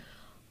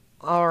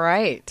All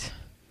right.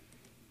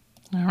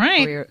 All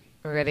right. We're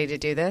ready to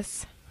do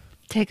this?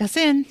 Take us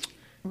in.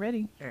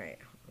 Ready. All right.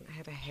 I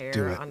have a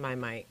hair on my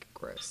mic.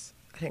 Gross.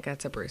 I think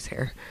that's a Bruce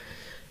hair.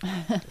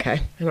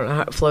 Okay. I don't know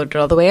how it floated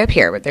all the way up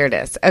here, but there it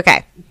is.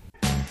 Okay.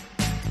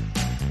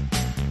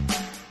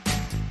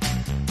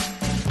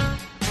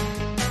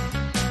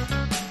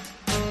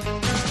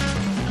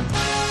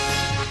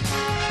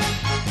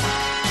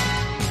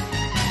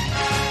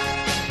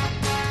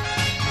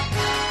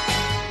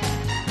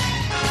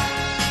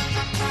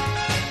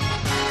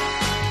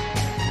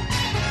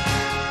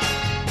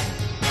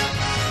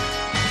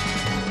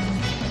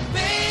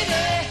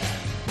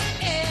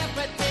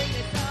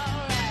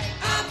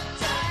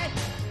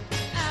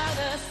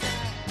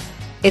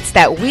 It's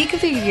that week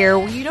of the year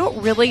where you don't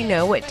really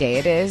know what day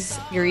it is.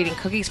 You're eating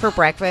cookies for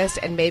breakfast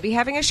and maybe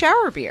having a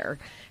shower beer.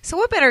 So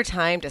what better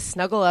time to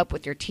snuggle up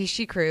with your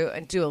Tishy crew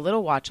and do a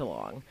little watch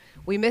along?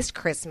 We missed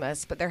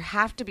Christmas, but there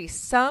have to be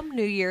some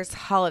New Year's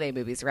holiday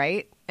movies,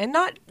 right? And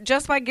not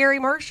just by Gary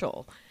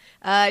Marshall.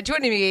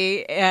 Joining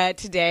me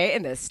today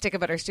in the Stick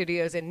of Butter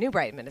Studios in New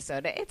Brighton,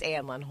 Minnesota, it's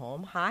Ann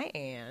Lundholm. Hi,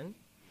 Ann.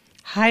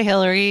 Hi,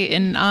 Hillary.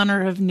 In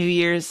honor of New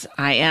Year's,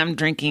 I am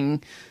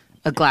drinking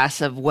a glass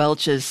of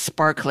Welch's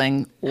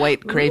sparkling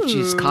white grape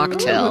juice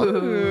cocktail.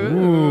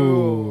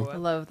 Ooh. I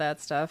love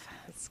that stuff.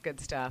 It's good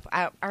stuff.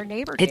 Our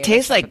neighbor. It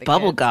tastes like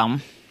bubble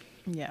gum.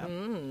 Yeah.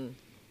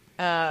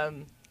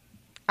 I'm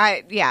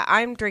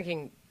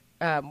drinking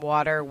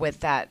water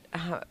with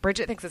that.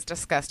 Bridget thinks it's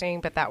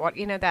disgusting, but that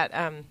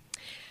water,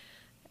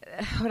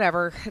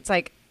 whatever. It's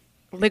like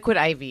liquid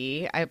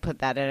IV. I put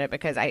that in it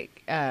because I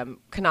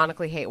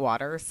canonically hate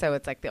water, so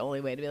it's like the only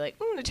way to be like,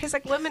 it tastes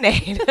like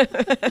lemonade.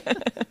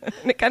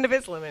 And it kind of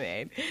is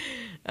lemonade.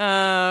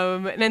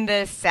 And in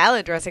the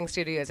salad dressing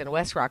studios in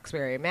West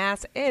Roxbury,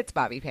 Mass, it's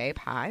Bobby Pape.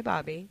 Hi,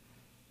 Bobby.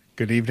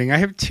 Good evening. I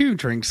have two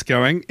drinks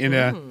going.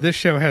 This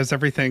show has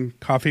everything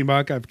coffee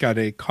mug. I've got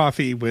a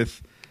coffee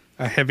with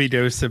a heavy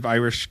dose of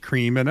Irish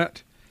cream in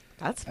it.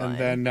 That's fun.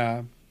 And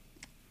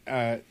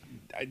then,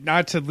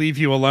 not to leave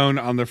you alone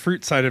on the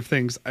fruit side of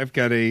things, I've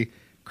got a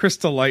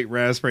Crystal Light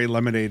raspberry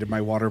lemonade in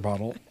my water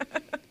bottle.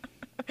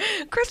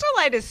 Crystal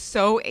Light is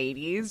so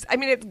 80s. I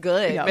mean, it's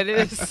good, but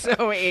it is so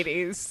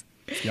 80s.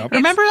 Yep.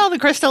 Remember all the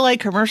Crystal Light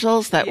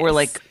commercials that were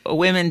like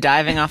women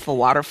diving off a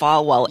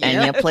waterfall while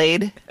Enya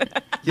played?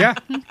 Yeah.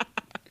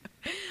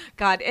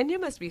 God,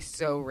 Enya must be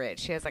so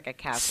rich. She has like a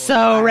castle.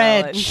 So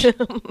rich.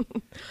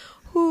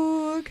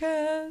 Who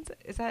cares?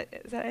 Is that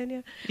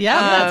Enya?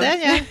 Yeah,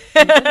 that's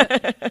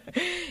Enya.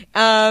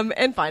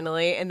 And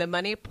finally, in the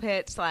Money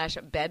Pit /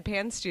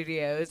 Bedpan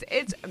Studios,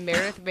 it's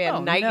Meredith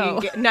Van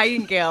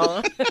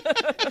Nightingale.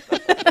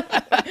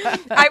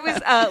 I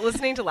was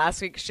listening to last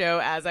week's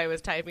show as I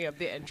was typing up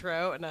the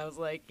intro, and I was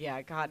like,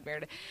 yeah, God,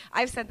 Meredith.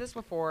 I've said this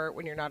before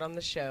when you're not on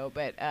the show,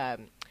 but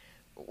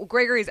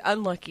Gregory's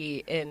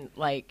unlucky in,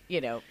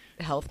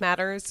 health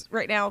matters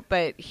right now,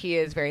 but he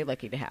is very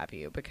lucky to have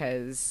you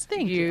because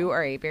you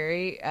are a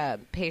very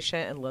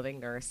patient and loving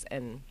nurse,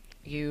 and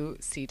you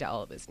see to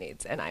all of his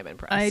needs, and I'm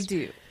impressed. I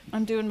do.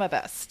 I'm doing my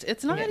best.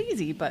 It's not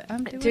easy, but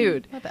I'm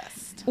doing my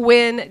best.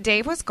 When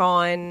Dave was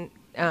gone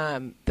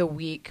the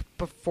week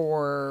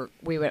before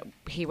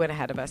he went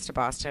ahead of us to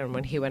Boston.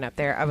 When he went up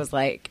there, I was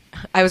like,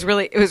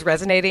 it was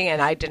resonating, and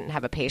I didn't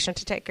have a patient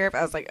to take care of.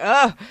 I was like,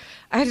 I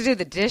had to do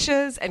the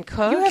dishes and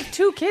cook. You have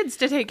 2 kids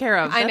to take care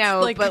of. I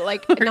know, but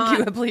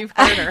arguably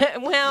harder.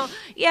 Well,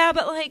 yeah,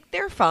 but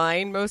they're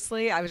fine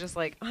mostly. I was just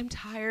like, I'm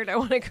tired. I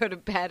want to go to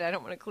bed. I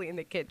don't want to clean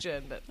the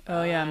kitchen. But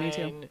oh yeah, me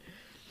too.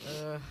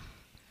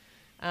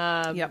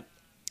 Yep.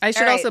 I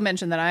should also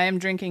mention that I am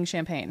drinking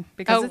champagne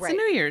because it's a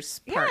New Year's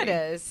party. Yeah,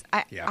 it is.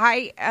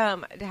 I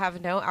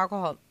have no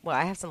alcohol. Well,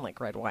 I have some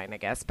red wine, I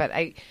guess, but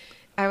I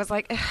was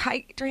like,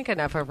 I drank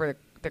enough over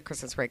the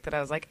Christmas break that I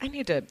was like, I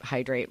need to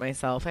hydrate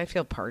myself. I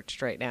feel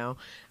parched right now.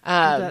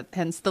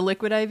 Hence the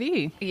liquid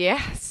IV.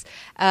 Yes.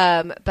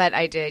 But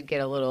I did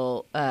get a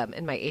little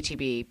in my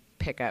HEB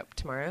pickup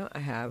tomorrow.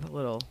 I have a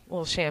little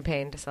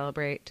champagne to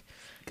celebrate.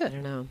 Good. I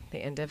don't know, the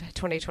end of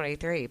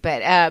 2023.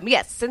 But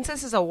yes, since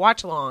this is a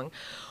watch along,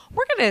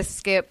 we're going to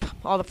skip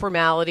all the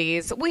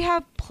formalities. We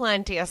have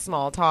plenty of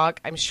small talk,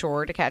 I'm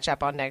sure, to catch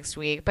up on next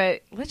week.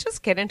 But let's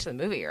just get into the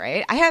movie,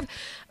 right? I have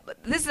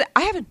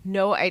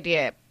no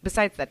idea.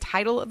 Besides the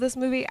title of this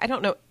movie, I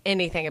don't know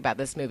anything about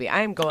this movie.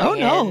 I am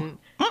going in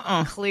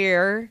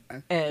clear.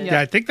 And Yeah,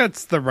 I think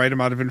that's the right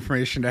amount of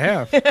information to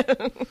have.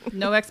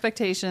 No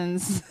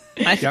expectations.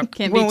 Yep.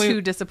 Can't be too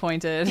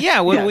disappointed.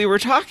 Yeah, when we were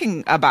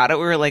talking about it,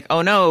 we were like,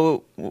 oh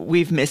no,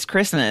 we've missed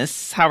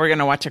Christmas. How are we going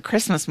to watch a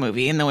Christmas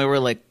movie? And then we were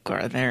like,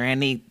 are there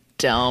any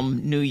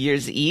dumb New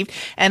Year's Eve?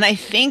 And I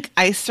think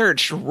I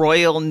searched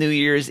Royal New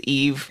Year's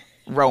Eve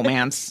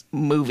romance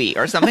movie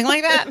or something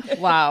like that.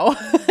 Wow.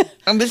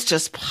 And this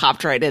just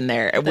popped right in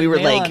there. And The we were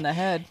nail like, on the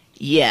head.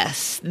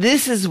 yes,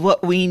 this is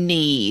what we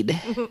need.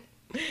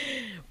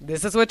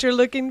 This is what you're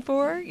looking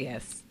for?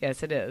 Yes.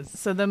 Yes, it is.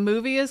 So the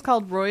movie is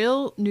called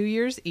Royal New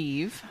Year's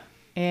Eve,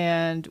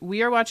 and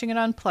we are watching it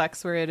on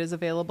Plex where it is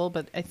available,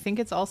 but I think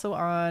it's also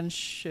on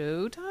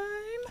Showtime.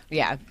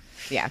 Yeah.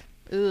 Yeah.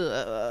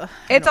 Ugh.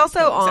 It's also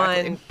know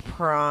exactly. on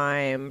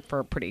Prime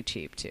for pretty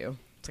cheap too.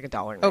 It's like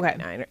 $1.99.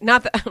 Okay.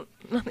 Not that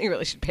you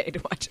really should pay to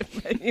watch it,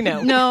 but you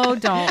know. No,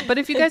 don't. But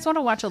if you guys want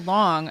to watch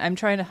along, I'm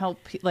trying to help.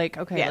 Like,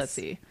 okay, Yes. let's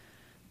see.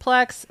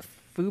 Plex,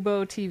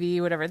 Fubo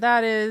TV, whatever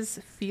that is.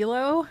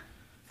 Philo.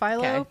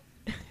 Okay.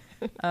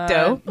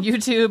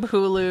 YouTube,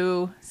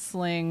 Hulu,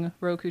 Sling,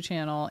 Roku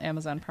Channel,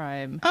 Amazon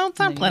Prime. Oh, it's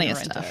on and then plenty you of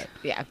can rent stuff. it.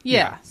 Yeah.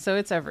 Yeah, so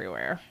it's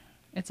everywhere.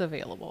 It's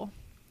available.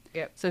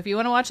 Yep. So if you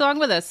want to watch along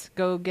with us,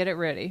 go get it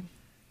ready.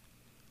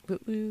 Woo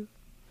woo.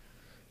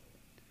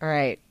 All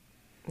right.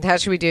 How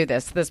should we do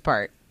this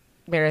part?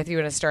 Meredith, you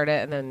want to start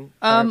it and then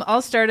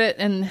I'll start it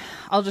and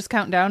I'll just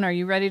count down. Are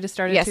you ready to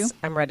start it yes, too?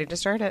 I'm ready to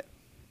start it.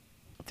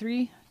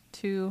 3,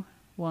 2,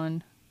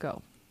 1,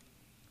 go.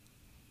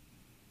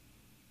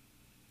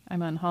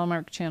 I'm on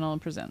Hallmark Channel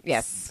and Presents.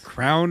 Yes.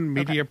 Crown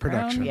Media Okay.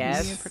 Productions. Crown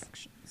Yes. Media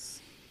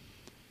Productions.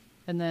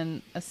 And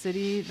then a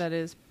city that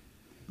is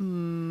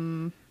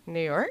New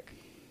York?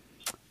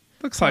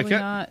 Looks like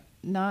probably it.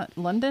 not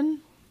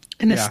London.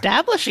 An Yeah.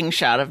 establishing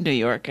shot of New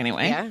York,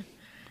 anyway. Yeah.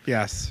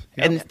 Yes.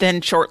 Yep. And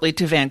then shortly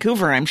to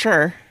Vancouver, I'm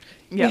sure.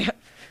 Yep.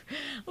 Yeah.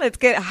 Let's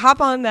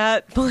hop on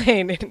that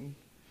plane.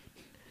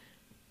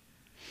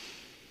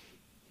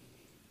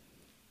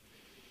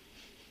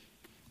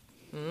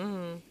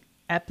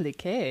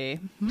 Applique.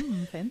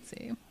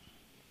 Fancy.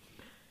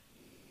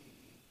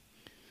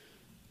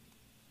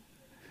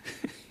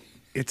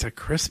 It's a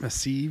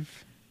Christmas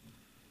Eve.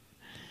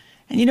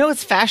 And you know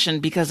it's fashion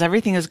because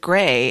everything is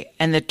gray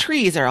and the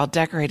trees are all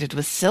decorated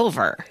with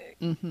silver.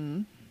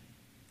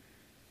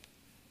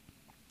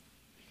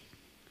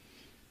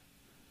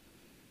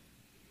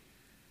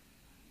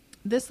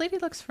 This lady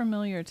looks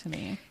familiar to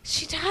me.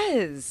 She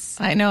does.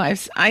 I know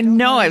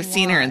I've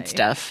seen her in why.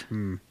 stuff.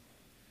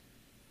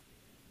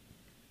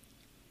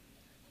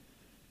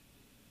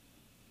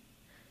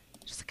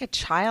 Just like a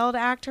child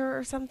actor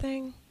or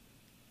something.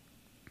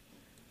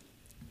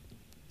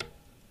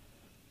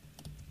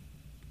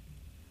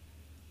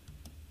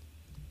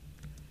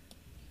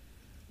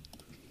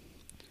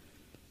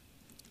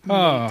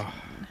 Oh.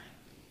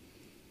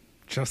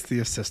 Just the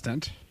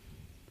assistant.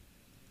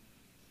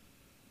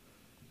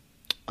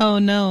 Oh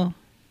no.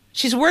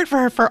 She's worked for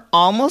her for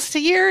almost a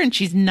year and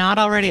she's not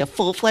already a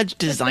full-fledged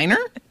designer?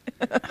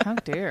 How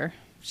dare.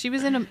 She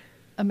was in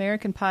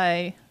American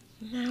Pie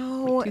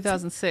No. it's-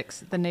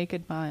 2006, The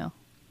Naked Mile.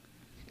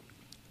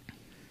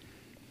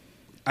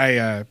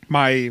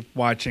 My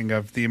watching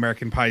of the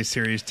American Pie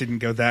series didn't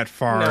go that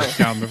far No.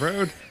 down the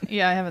road.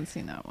 Yeah, I haven't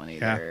seen that one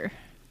either.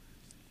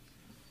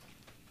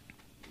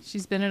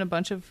 She's been in a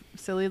bunch of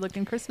silly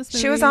looking Christmas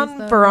movies. She was on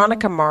though.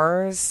 Veronica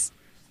Mars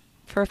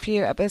for a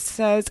few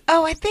episodes.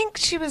 Oh, I think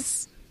she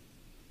was.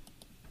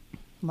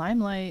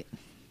 Limelight,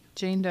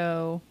 Jane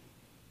Doe.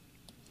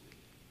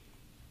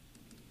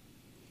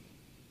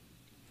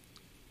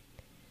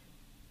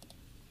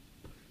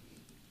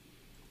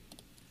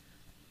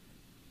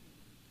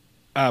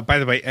 By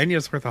the way,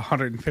 Enya's worth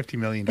 $150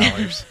 million.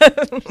 Nice. Throw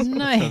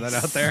that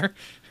out there.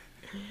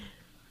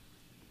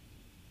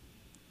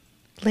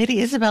 Lady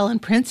Isabel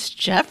and Prince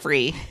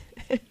Jeffrey.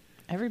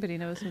 Everybody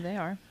knows who they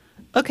are.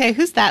 Okay,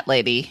 who's that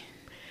lady?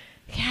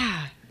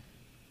 Yeah.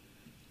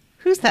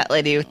 Who's that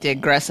lady with the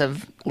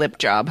aggressive lip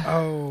job?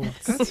 Oh,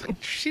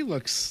 she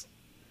looks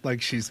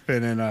like she's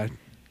been in a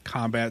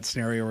combat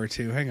scenario or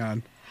two. Hang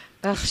on.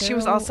 Ugh, she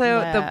was So also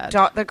lad.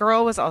 the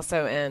girl was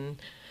also in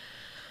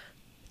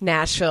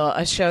Nashville,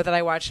 a show that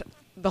I watched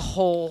the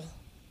whole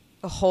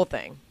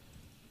thing.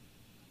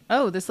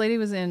 Oh, this lady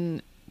was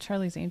in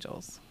Charlie's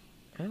Angels.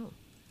 Oh.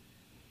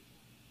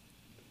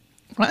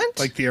 What?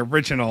 Like the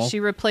original. She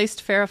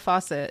replaced Farrah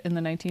Fawcett in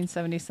the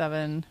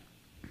 1977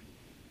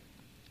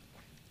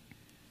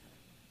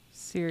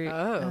 series.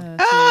 Oh.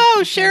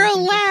 Oh,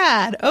 Cheryl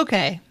Ladd.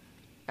 Okay.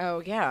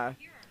 Oh yeah.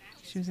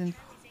 She was in.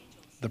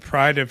 The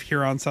pride of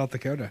Huron, South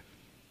Dakota.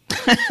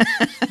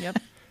 Yep.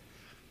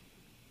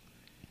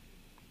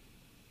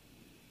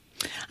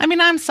 I mean,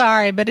 I'm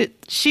sorry, but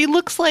she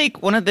looks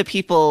like one of the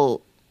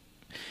people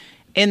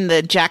in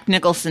the Jack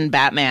Nicholson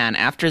Batman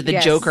after the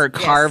Yes, Joker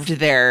yes. carved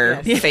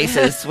their Yes.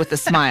 faces with a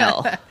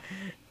smile.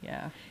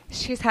 Yeah.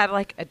 She's had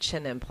like a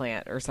chin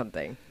implant or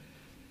something.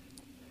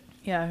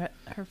 Yeah.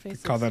 Her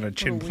face. Call is that a little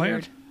chin weird.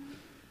 plant?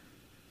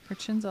 Her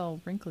chin's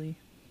all wrinkly.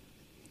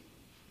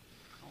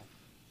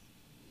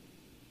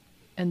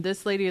 And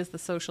this lady is the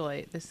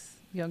socialite. This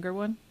younger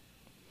one.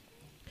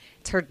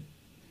 It's her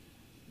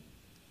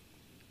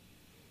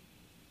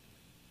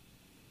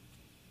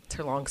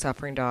long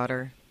suffering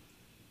daughter.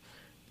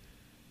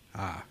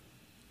 Ah.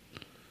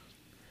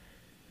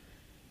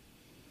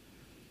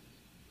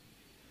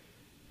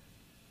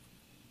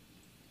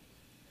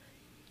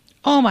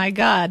 Oh my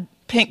God.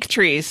 Pink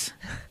trees.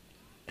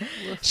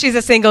 She's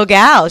a single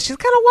gal. She's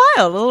kind of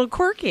wild, a little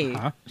quirky.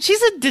 Huh?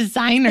 She's a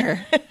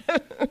designer.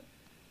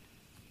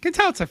 Can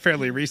tell it's a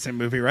fairly recent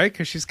movie, right?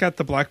 Because she's got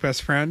the black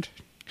best friend.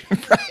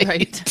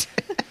 Right.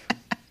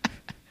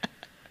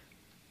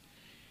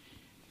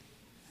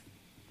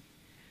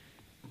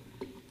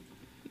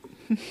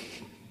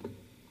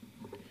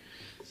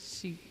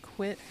 She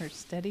quit her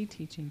steady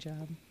teaching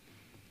job.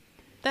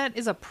 That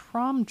is a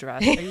prom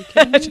dress. Are you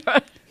kidding me?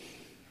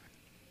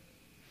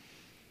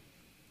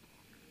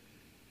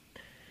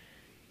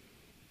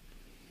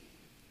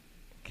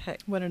 Okay.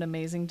 What an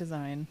amazing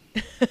design.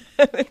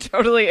 It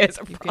totally is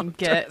a You prom can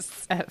get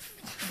dress. at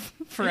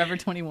Forever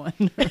 21.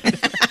 You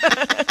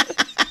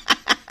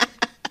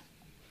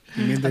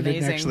mean they didn't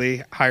Amazing.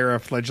 actually hire a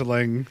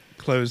fledgling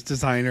clothes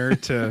designer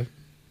to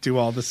do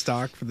all the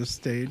stock for the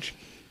stage?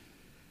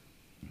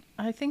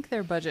 I think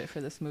their budget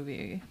for this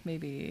movie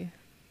maybe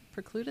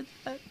precluded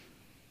that.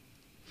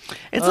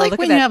 It's Oh, like look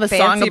when at you that have a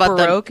song fancy about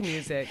Baroque the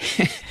music.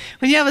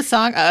 when you have a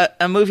song,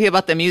 a movie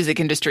about the music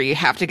industry, you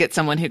have to get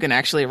someone who can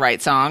actually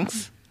write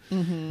songs.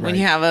 When Right.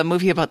 you have a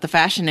movie about the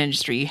fashion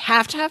industry, you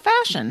have to have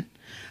fashion.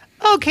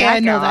 Okay, I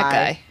know that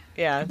guy.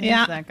 Yeah. Who's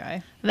Yeah. that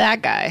guy.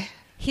 That guy.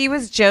 He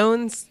was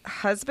Joan's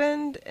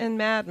husband in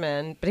Mad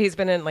Men, but he's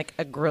been in like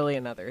a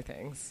grillion other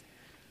things.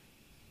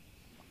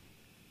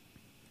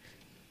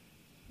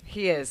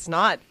 He is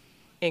not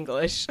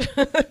English.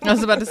 I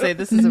was about to say,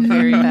 this is a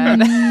very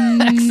bad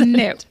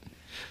accent.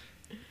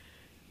 No.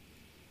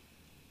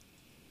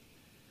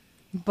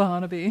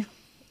 Barnaby.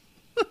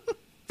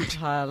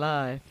 High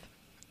life.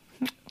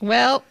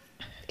 Well,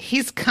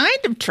 he's kind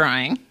of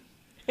trying.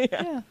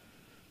 Yeah.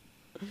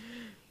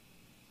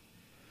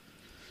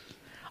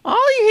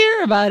 All you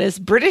hear about is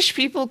British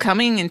people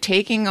coming and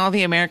taking all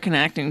the American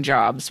acting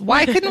jobs.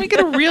 Why couldn't we get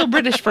a real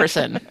British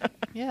person?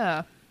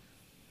 Yeah.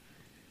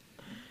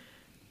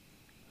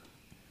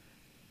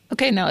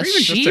 Okay, now Or is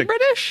even she just a-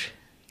 British?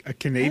 A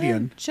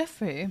Canadian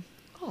Jeffrey.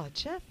 Oh,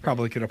 Jeff.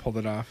 probably could have pulled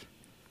it off.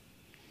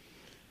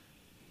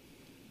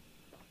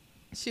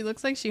 She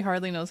looks like she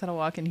hardly knows how to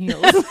walk in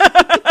heels.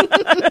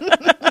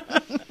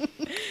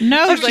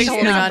 No, She's like she's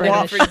holding not on to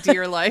it British. for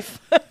dear life.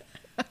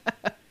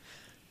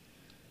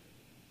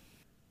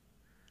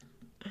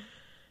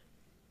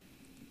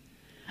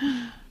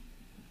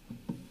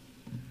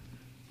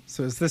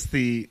 So is this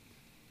the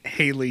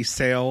Haley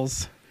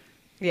Sales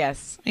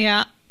Yes.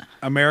 Yeah,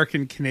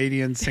 American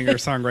Canadian singer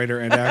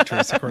songwriter and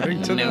actress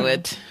according to knew the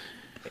it.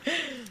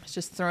 It's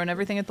just throwing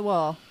everything at the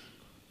wall.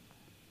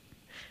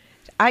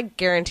 I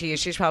guarantee you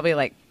she's probably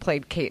like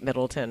played Kate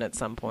Middleton at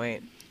some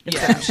point. It's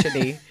Yeah. so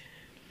shitty.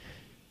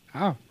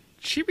 Oh,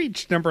 she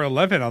reached number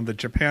 11 on the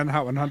Japan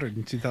Hot 100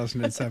 in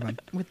 2007.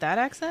 With that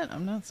accent,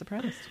 I'm not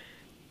surprised.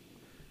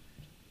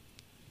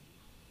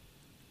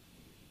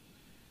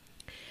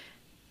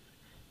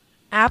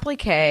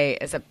 Applique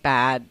is a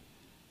bad.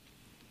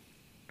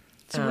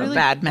 It's a really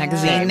Bad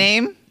magazine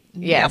name.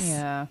 Yes.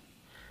 Yeah.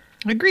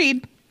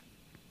 Agreed.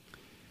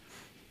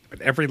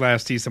 But every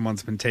last decent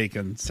one's been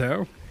taken,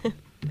 so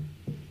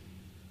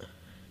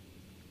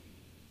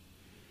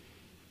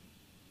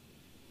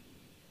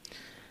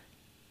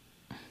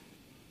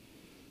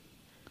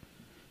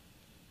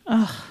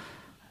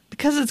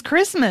Because it's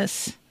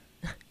Christmas.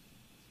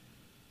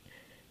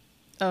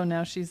 Oh,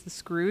 now she's the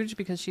Scrooge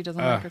because she doesn't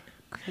like her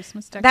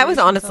Christmas decorations. That was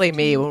honestly up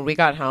me too? when we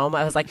got home.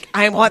 I was like,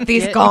 I want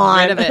these Get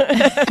gone. rid of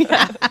it.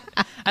 Yeah.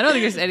 I don't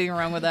think there's anything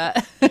wrong with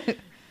that.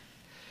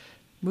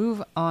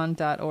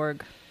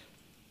 MoveOn.org.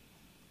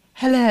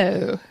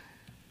 Hello.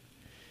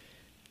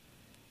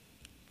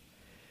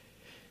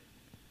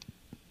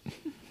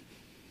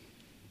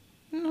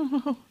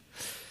 No.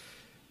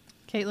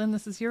 Caitlin,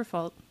 this is your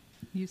fault.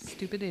 You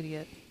stupid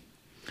idiot.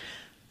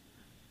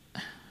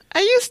 I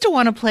used to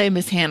want to play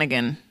Miss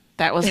Hannigan.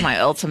 That was my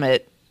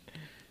ultimate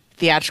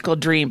theatrical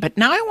dream. But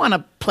now I want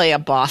to play a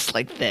boss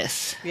like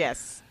this.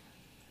 Yes.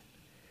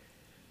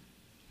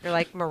 You're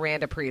like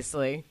Miranda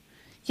Priestley.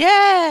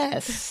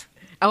 Yes.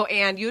 Oh,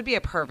 and you would be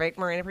a perfect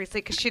Miranda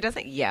Priestley because she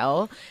doesn't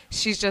yell.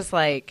 She's just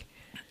like,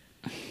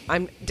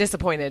 I'm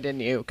disappointed in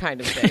you kind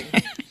of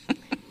thing.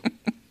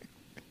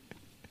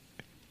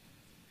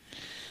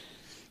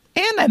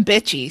 And I'm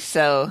bitchy,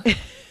 so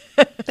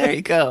there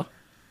you go.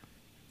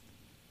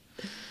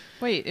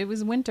 Wait, it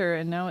was winter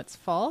and now it's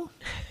fall?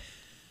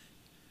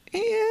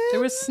 Yeah,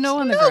 There was snow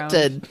on the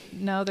melted. ground.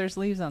 Now there's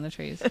leaves on the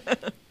trees.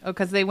 Oh,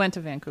 because they went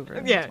to Vancouver.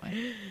 That's Yeah.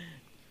 why.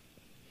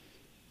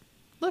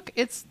 Look,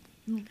 it's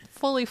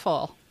fully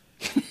fall.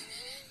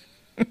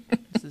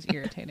 This is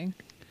irritating.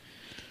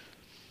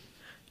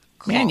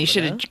 Man, you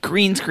should have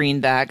green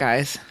screened that,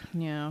 guys.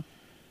 Yeah.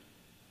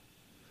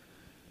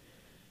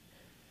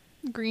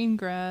 Green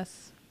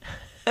grass.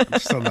 I'm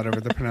still not over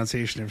the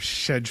pronunciation of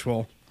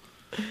schedule.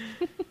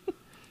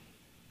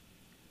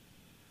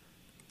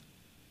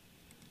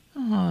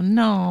 Oh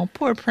no,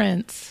 poor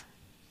Prince.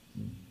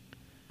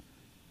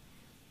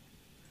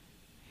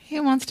 He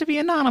wants to be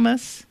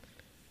anonymous.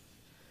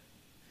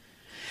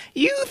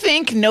 You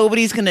think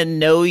nobody's going to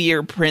know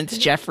you're Prince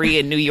Jeffrey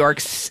in New York,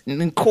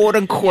 quote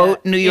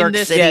unquote, New York In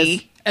this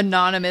City?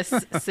 anonymous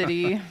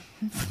city.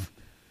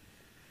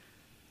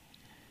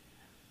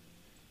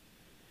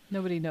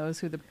 Nobody knows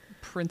who the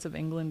Prince of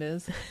England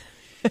is.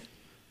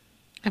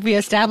 Have we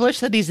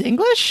established that he's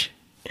English?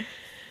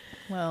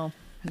 Well,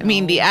 I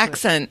mean, the no, but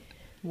accent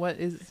What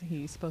is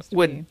he supposed to be?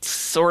 would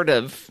sort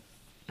of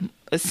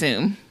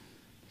assume.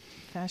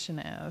 Fashion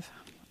Ave.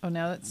 Oh,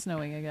 now it's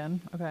snowing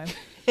again. Okay.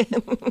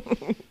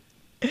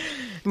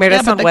 Made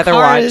us but on the Weather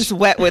car Watch. is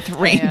wet with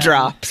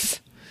raindrops.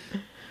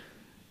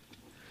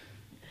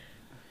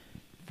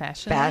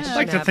 Fashion. Fashion. I'd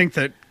like to Nap. think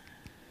that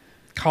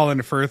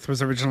Colin Firth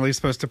was originally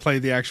supposed to play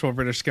the actual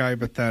British guy,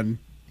 but then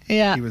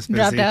Yeah, he was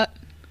dropped busy. out.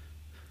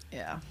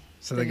 Yeah.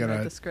 So they Didn't got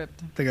write a the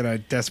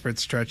script. desperate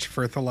stretch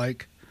Firth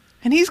alike.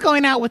 And he's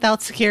going out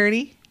without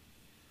security.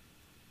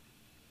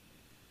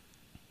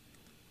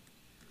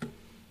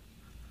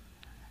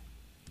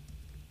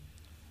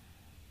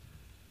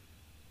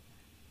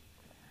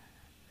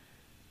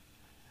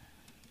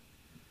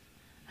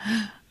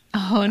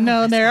 Oh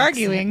no, they're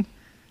arguing.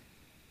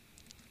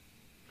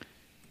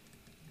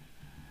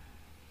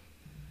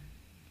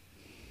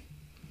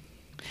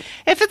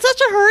 If it's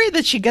such a hurry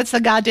that she gets the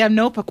goddamn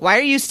notebook, why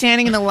are you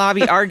standing in the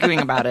lobby arguing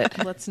about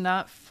it? Let's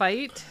not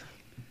fight.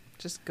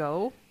 Just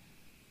go.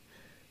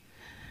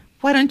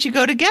 Why don't you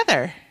go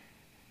together?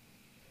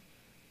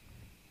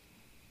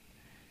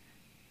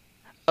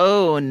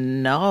 Oh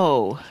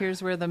no.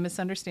 Here's where the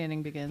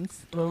misunderstanding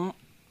begins. Oh.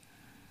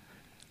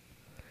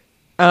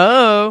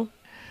 Uh-oh.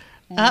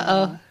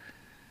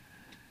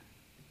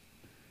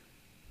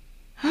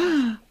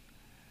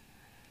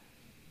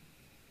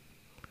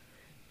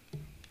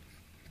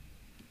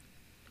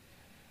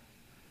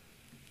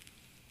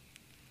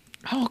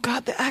 Oh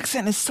god, the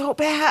accent is so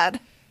bad.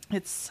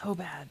 It's so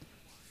bad.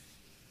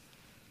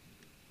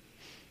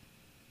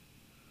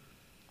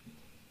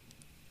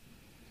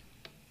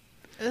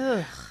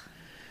 Ugh.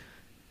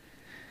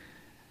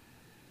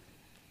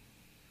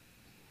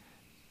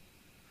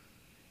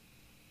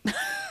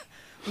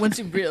 Once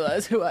you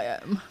realize who I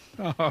am.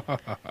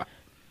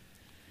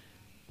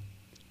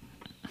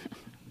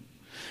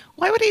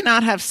 Why would he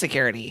not have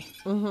security?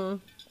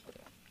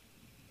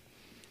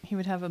 He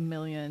would have a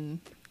million.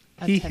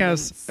 He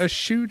has attendants.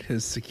 eschewed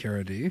his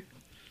security.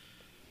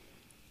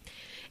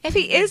 If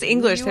he is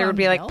English, You there would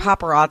be like on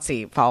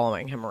paparazzi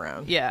following him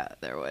around. Yeah,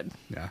 there would.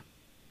 Yeah.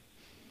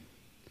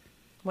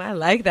 Well, I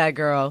like that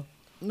girl.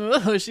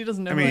 Oh, she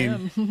doesn't know I who I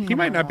mean, am. he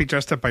might not be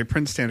dressed up by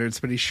Prince standards,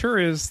 but he sure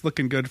is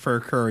looking good for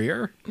a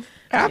courier.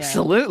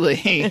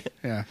 Absolutely.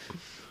 Yeah.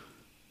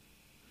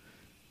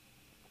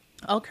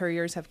 All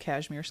couriers have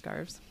cashmere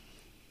scarves.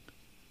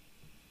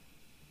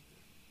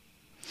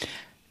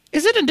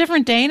 Is it a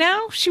different day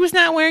now? She was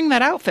not wearing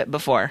that outfit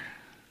before.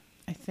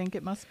 I think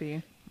it must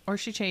be. Or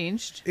she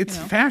changed. It's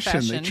you know,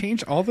 fashion. They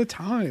change all the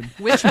time.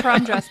 Which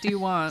prom dress do you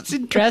want? She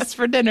dressed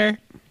for dinner.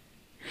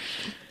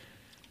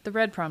 The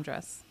red prom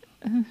dress.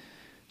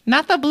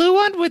 Not the blue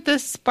one with the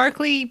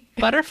sparkly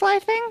butterfly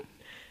thing?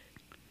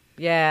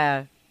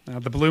 Yeah.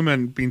 The blue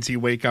one means you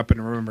wake up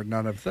and remember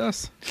none of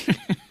this.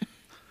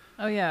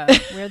 Oh, yeah.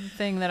 Wear the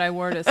thing that I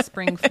wore to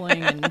spring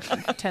fling in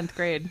 10th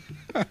grade.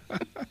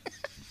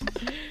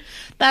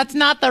 That's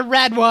not the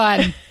red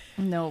one.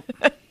 Nope.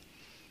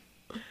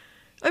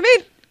 I mean,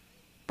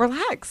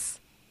 relax.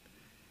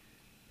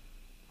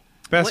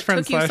 Best What friend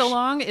took you slash so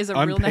long is a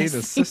real unpaid nice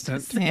thing to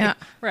assistant. say, Yeah.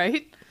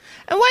 Right?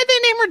 And why'd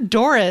they name her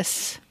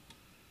Doris?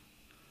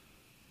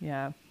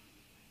 Yeah.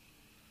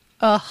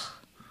 Ugh.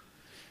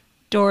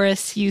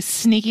 Doris, you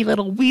sneaky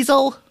little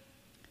weasel.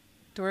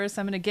 Doris,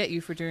 I'm going to get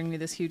you for doing me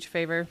this huge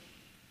favor.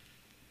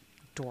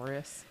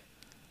 Doris.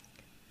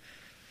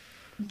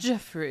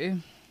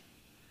 Jeffrey.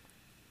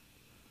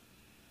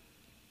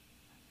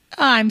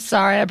 I'm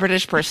sorry, a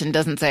British person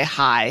doesn't say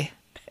hi.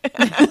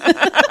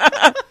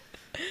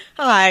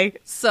 Hi.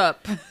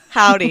 Sup?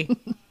 Howdy.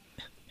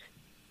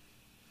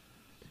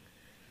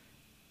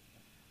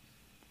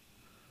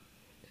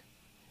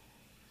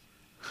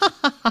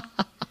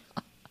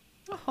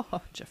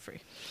 Oh,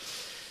 Jeffrey.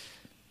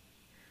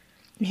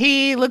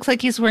 He looks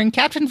like he's wearing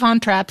Captain Von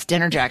Trapp's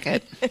dinner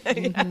jacket.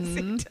 Yes,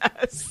 he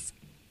does.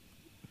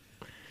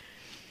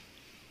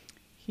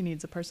 He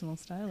needs a personal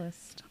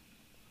stylist.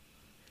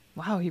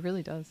 Wow, he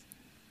really does.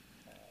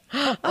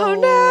 Oh,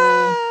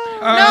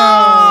 no.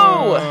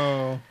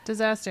 Oh.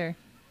 Disaster.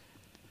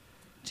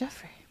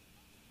 Jeffrey.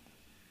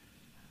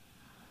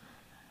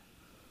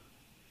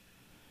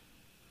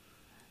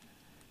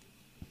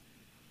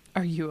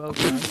 Are you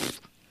okay?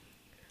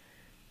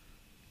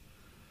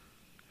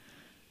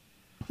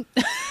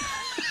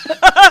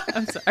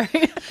 I'm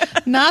sorry.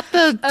 Not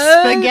the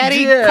Oh, spaghetti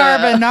dear.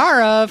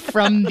 carbonara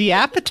from the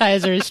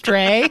appetizers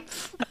tray.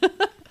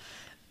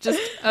 Just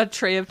a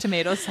tray of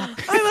tomato sauce.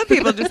 I love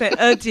people just say,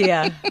 oh,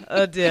 dear.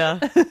 Oh, dear.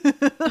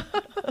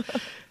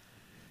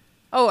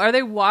 Oh, are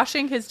they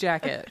washing his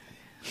jacket?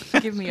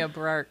 Give me a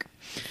bark.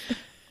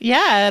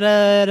 Yeah,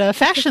 at a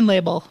fashion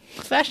label.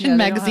 Fashion Yeah, they don't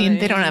have magazine.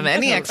 They don't any have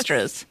any clothes.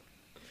 extras.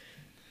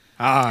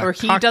 Or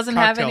he doesn't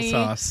have cocktail any-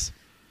 sauce.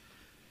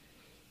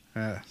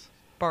 Yes.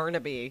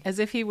 Barnaby. As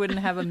if he wouldn't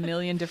have a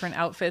million different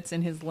outfits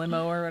in his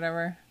limo or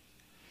whatever.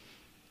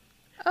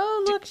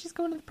 Oh, look, she's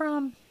going to the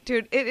prom.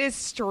 Dude, it is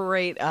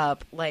straight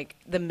up like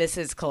the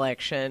Mrs.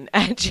 collection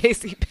at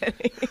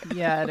JCPenney.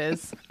 Yeah, it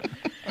is.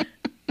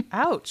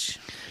 Ouch.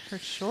 Her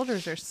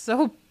shoulders are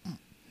so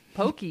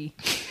pokey.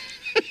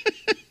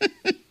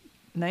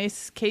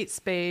 Nice Kate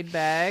Spade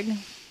bag.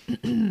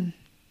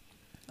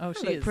 Oh,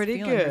 she Look is pretty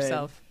feeling good.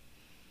 herself.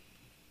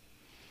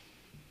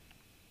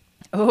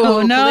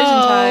 Oh, no.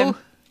 Collision time.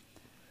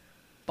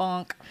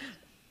 Bonk.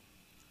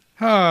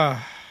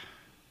 Ah,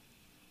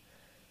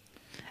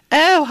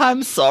 Oh,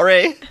 I'm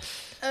sorry.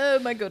 Oh,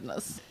 my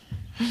goodness.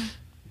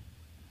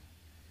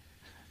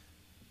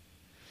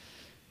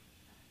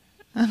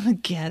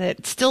 Get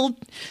it. Still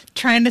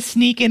trying to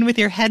sneak in with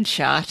your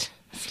headshot.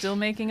 Still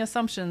making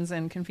assumptions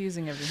and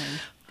confusing everything.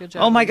 Good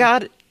job. Oh my Lee.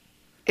 God.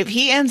 If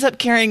he ends up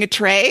carrying a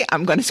tray,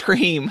 I'm going to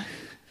scream.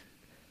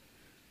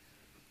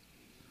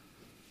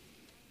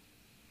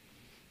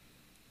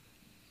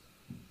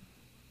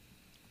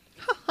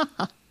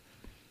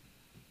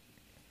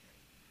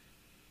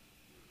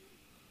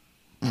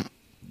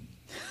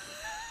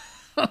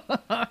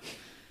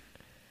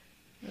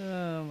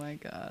 Oh my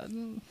God.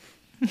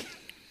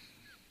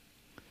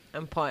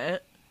 I'm playing.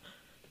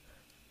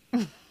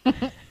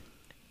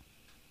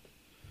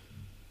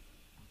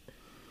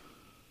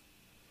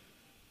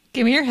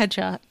 Give me your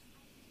headshot.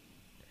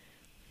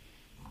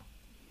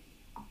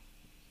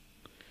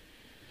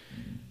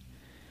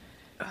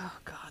 Oh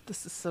God,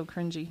 this is so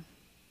cringy.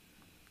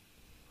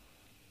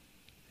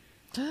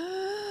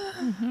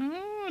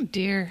 Oh,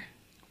 dear.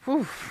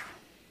 Whew.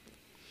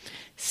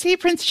 See,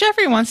 Prince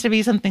Jeffrey wants to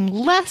be something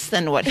less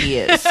than what he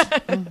is.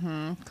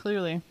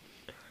 Clearly.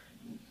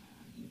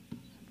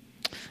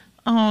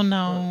 Oh,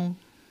 no.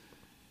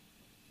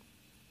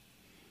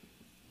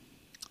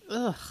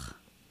 Ugh.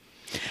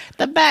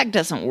 The bag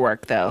doesn't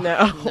work, though.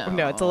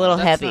 No, it's a little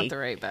that's heavy. Not the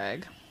right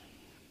bag.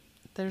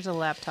 There's a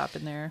laptop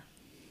in there.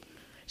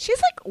 She's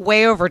like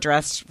way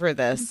overdressed for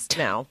this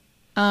now.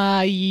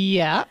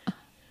 Yeah.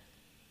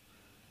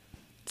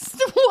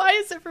 Why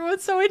is everyone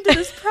so into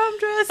this prom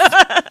dress?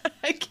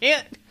 I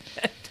can't.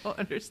 I don't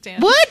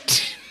understand.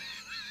 What?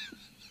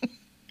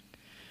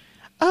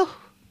 Oh,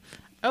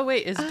 Oh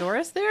wait, is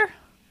Doris there?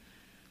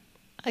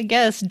 I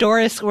guess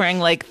Doris wearing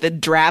like the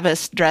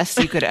drabbest dress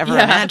you could ever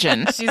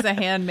imagine. She's a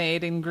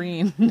handmaid in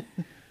green.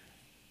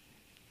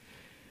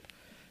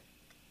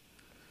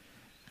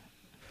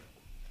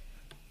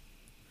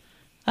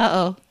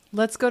 Uh-oh.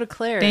 Let's go to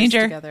Claire's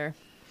Danger. together.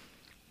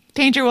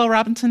 Danger, Will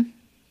Robinson.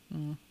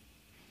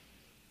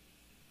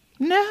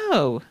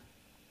 No.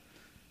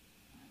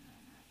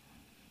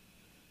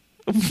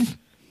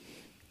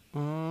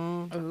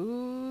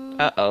 Ooh.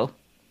 Uh-oh.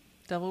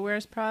 Devil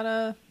Wears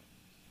Prada.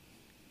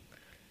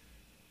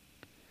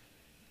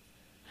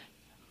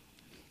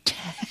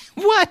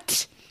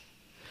 What?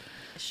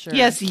 Sure.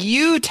 Yes,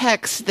 you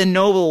text the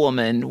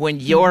noblewoman when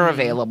you're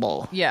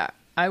available. Yeah,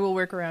 I will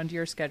work around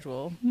your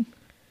schedule.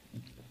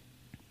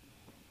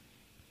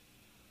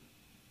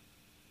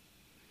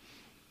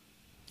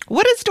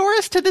 What is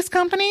Doris to this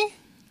company?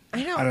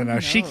 I know. I don't know.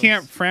 She knows?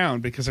 can't frown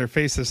because her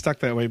face is stuck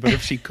that way. But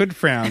if she could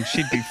frown,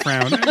 she'd be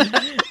frowning.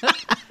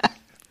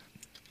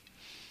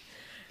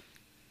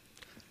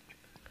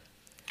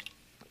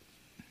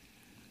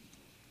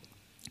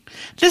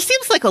 Just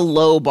seems like a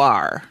low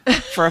bar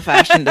for a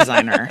fashion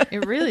designer.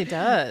 It really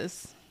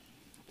does.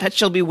 That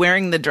she'll be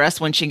wearing the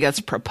dress when she gets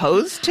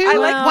proposed to? I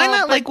Like, know, why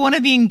not but- like one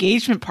of the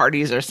engagement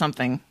parties or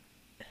something?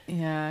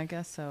 Yeah, I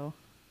guess so.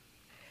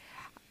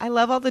 I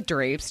love all the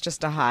drapes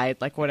just to hide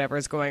like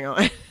whatever's going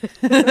on.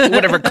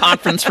 Whatever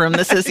conference room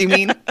this is, you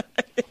mean?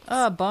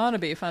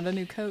 Barnaby found a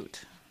new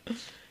coat.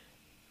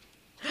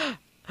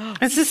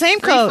 It's the same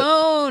Free coat.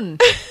 phone.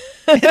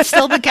 It's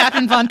still the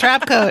Captain Von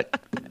Trapp coat.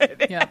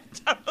 Yeah.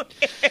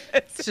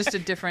 It's just a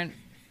different.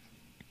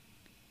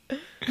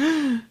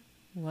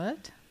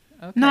 What?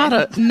 Okay. Not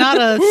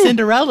a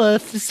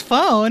Cinderella's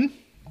phone.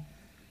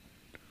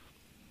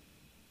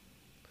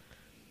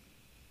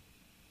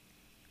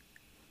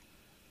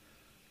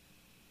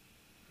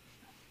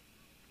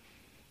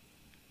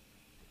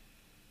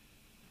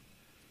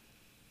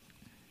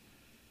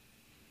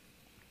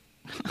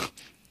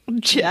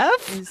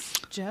 Jeff? Is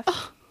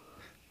Jeff?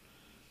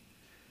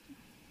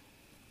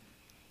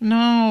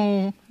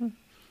 No.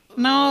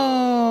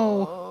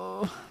 No.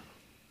 Oh.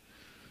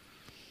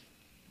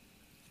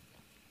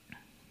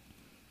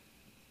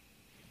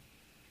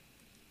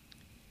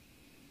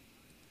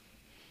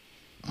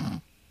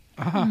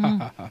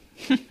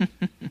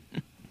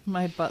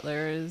 My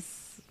butler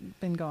has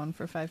been gone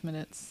for 5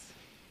 minutes.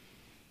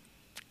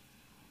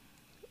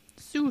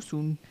 So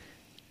soon.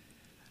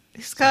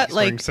 He's got He's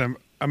wearing like, some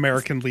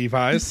American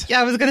Levi's. yeah,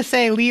 I was going to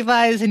say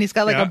Levi's, and he's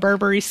got like Yeah. a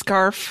Burberry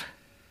scarf.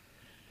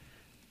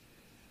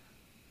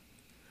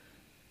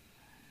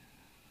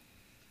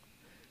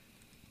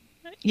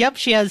 Yep,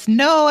 she has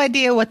no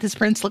idea what this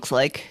prince looks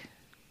like.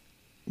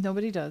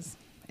 Nobody does.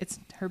 It's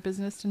her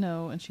business to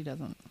know, and she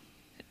doesn't.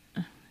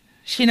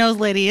 She knows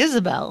Lady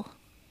Isabel.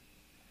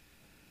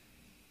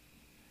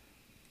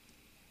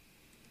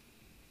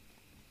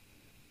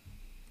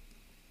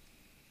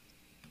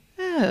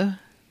 Oh.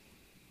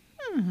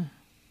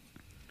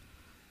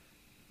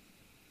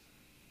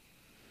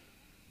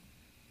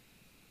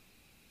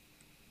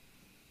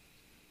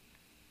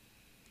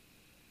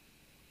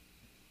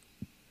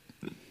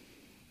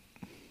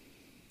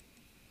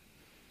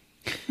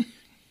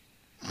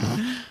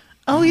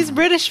 Oh, he's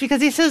British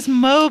because he says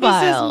mobile.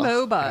 This is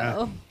mobile.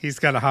 Yeah. He's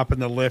got to hop in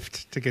the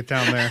lift to get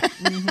down there.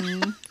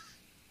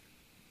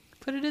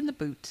 Put it in the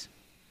boot.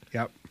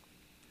 Yep.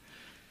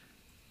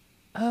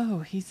 Oh,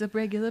 he's a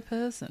regular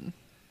person.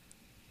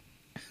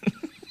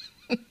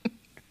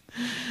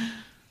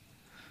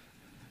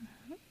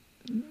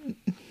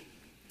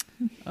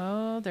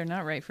 Oh, they're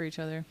not right for each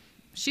other.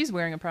 She's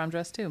wearing a prom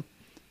dress too.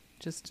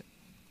 Just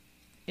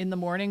in the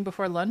morning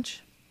before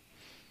lunch.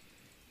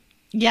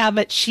 Yeah,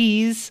 but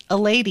she's a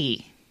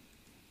lady.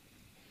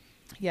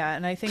 Yeah,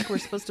 and I think we're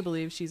supposed to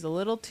believe she's a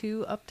little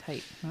too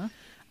uptight, huh?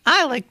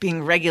 I like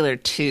being regular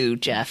too,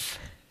 Jeff.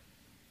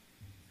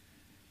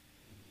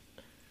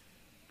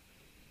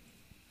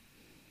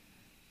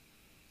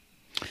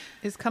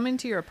 Is coming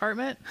to your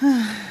apartment?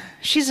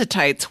 She's a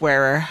tights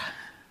wearer.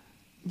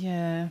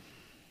 Yeah.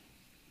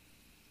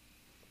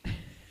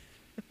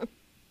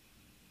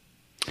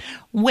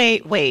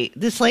 Wait.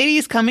 This lady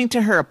is coming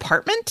to her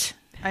apartment?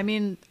 I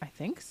mean, I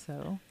think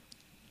so.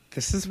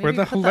 This is Maybe where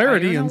the put the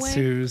hilarity iron away?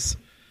 ensues.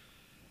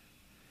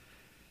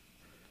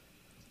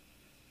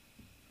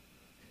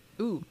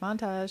 Ooh,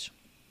 montage.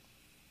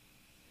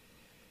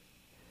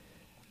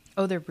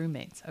 Oh, they're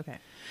roommates. Okay.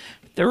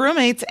 They're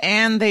roommates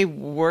and they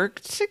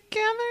work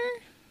together?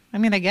 I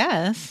mean, I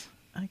guess.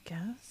 I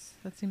guess.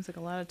 That seems like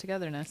a lot of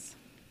togetherness.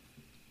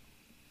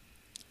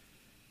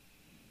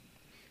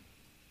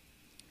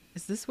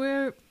 Is this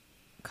where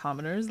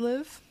commoners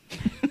live?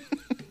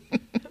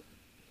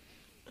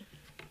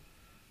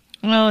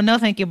 Oh, no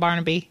thank you,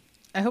 Barnaby.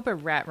 I hope a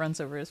rat runs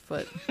over his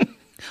foot.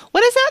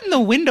 What is that in the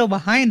window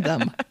behind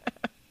them?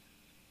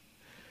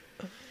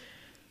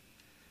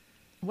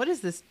 What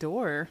is this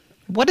door?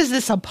 What is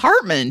this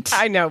apartment?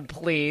 I know,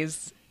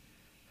 please.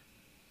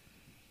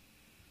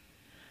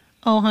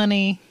 Oh,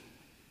 honey.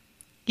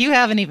 You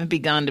haven't even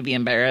begun to be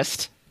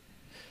embarrassed.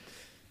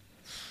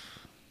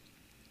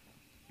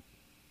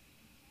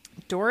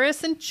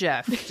 Doris and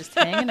Jeff just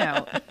hanging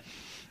out.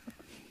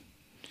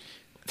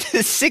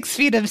 6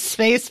 feet of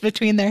space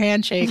between their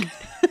handshake.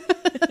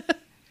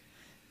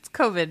 It's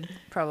COVID,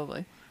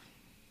 probably.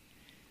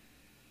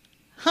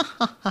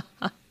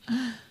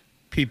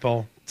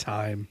 People,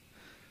 time.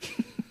 This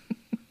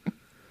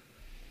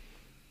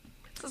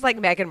is like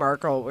Meghan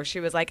Markle, where she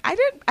was like,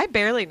 I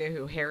barely knew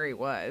who Harry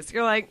was.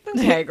 You're like,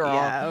 okay, girl.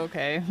 Yeah,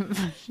 okay.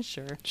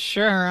 Sure.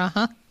 Sure,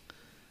 uh-huh.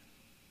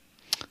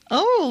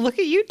 Oh, look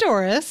at you,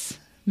 Doris.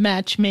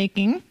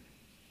 Matchmaking.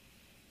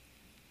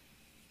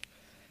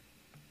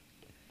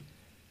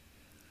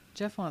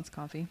 Jeff wants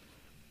coffee.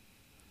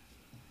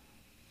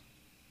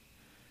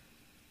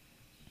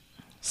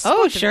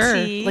 Oh, Sip of sure.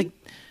 tea. Like,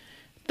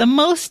 the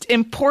most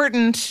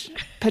important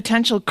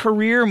potential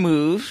career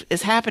move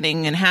is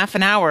happening in half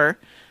an hour.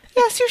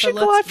 Yes, you should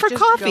go let's out for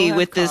just go coffee have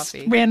with coffee.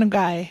 this random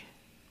guy.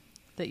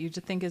 That you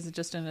think is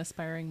just an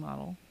aspiring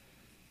model.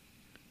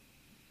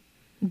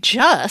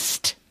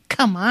 Just?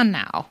 Come on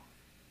now.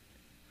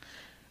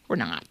 We're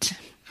not.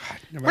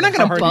 No We're matter not how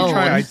gonna hard you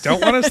try, bone. I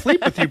don't want to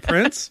sleep with you,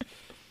 Prince.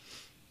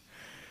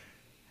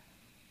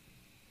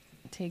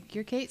 Take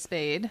your Kate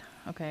Spade.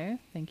 Okay,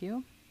 thank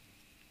you.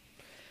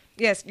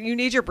 Yes, you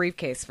need your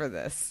briefcase for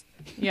this.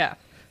 Yeah.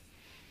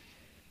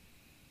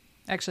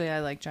 Actually, I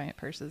like giant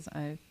purses.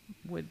 I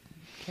would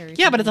carry.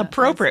 Yeah, but it's something that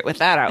appropriate with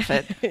that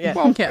outfit. Yeah.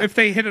 Well, Yeah. if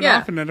they hit it Yeah.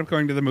 off and end up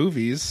going to the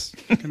movies,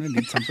 you're going to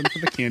need something for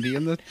the candy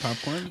and the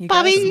popcorn. You gotta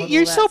Bobby, smuggle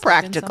you're that so stuff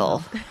in practical.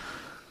 somehow.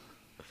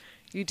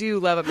 You do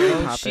love a Mary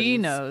Oh, Poppins. she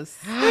knows.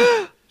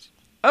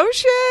 Oh,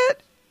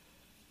 shit.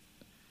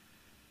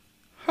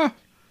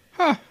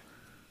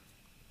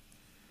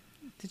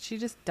 Did she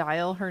just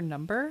dial her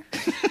number?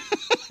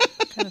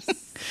 Kind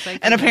of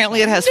And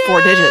apparently it has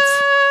 4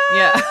 digits.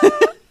 Yeah.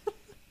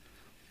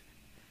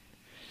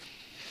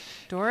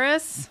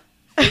 Doris,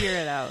 figure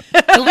it out.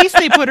 At least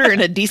they put her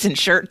in a decent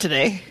shirt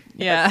today.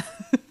 Yeah.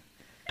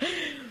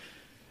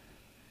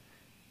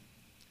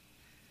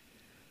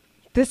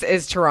 This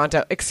is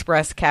Toronto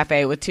Express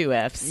Cafe with 2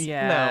 Fs.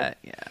 Yeah.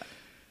 Yeah.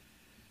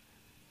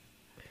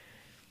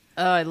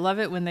 Oh, I love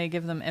it when they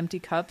give them empty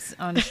cups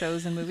on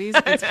shows and movies.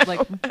 It's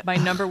like my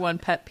number one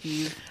pet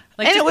peeve.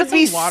 Like, And just it would put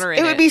be some water in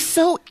it would be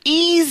so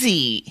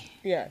easy.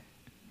 Yeah.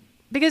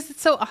 because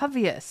it's so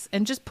obvious,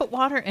 and just put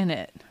water in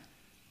it,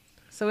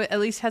 so it at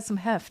least has some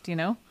heft. You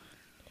know,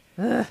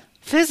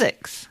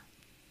 Physics.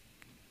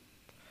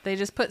 they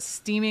just put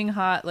steaming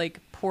hot, like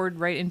poured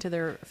right into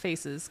their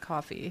faces,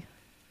 coffee.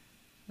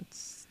 That's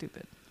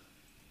stupid.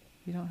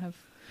 You don't have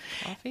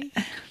coffee?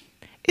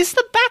 Is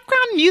the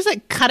background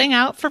music cutting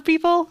out for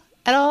people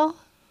at all?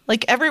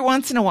 Like every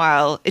once in a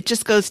while, it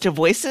just goes to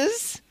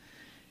voices,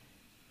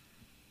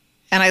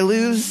 and I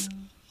lose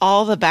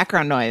all the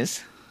background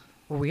noise.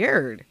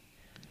 Weird.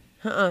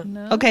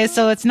 No. Okay,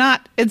 so it's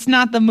not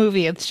the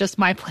movie; it's just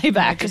my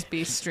playback. Just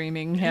be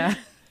streaming. Yeah.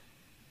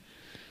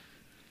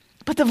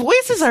 But the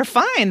voices are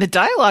fine. The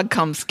dialogue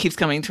keeps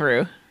coming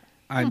through.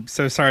 I'm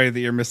so sorry that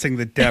you're missing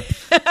the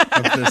depth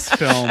of this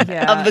film.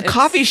 Yeah. Of the it's-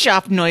 coffee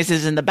shop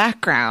noises in the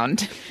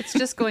background. It's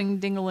just going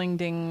ding-a-ling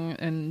ding,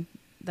 and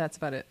that's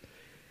about it.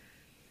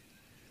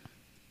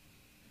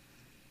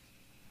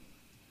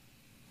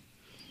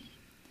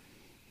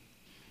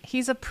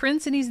 He's a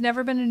prince, and he's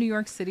never been to New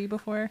York City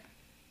before.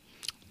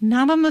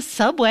 Not on the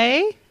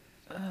subway.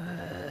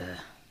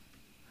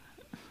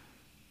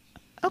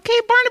 Okay,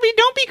 Barnaby,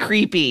 don't be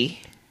creepy.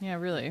 Yeah,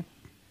 really.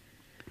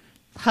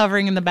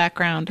 Hovering in the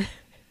background.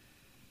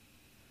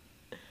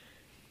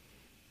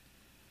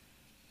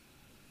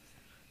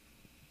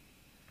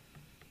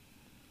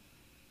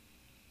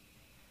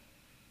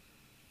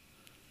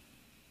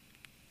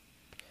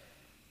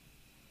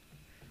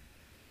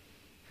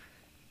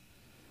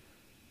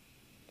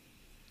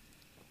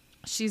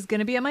 She's going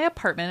to be at my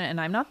apartment and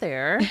I'm not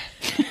there.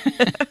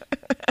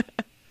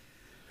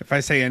 If I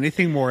say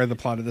anything more, the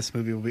plot of this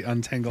movie will be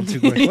untangled too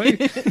quickly.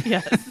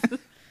 Yes.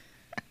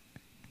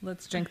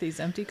 Let's drink these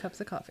empty cups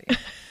of coffee.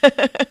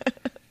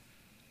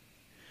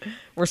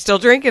 We're still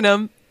drinking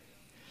them.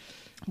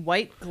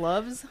 White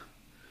gloves?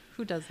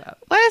 Who does that?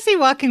 Why is he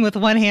walking with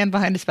one hand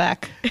behind his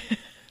back?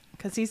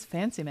 Because he's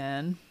fancy,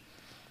 man.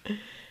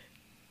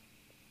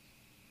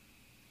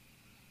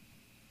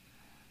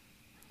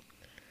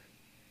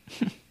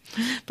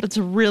 But it's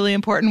really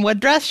important what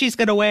dress she's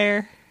going to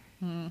wear.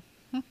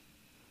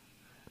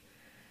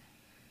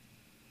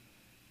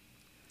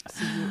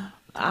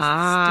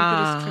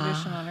 Stupidest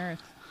tradition on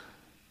earth.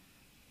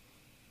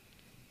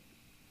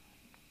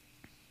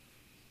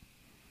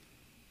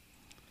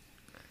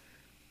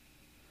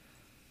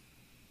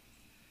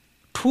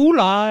 Two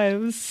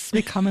lives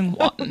becoming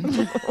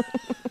one.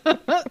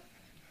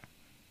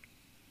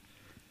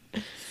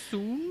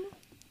 Soon?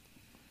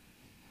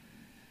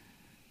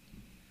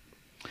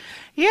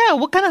 Yeah,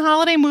 what kind of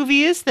holiday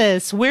movie is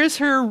this? Where's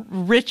her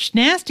rich,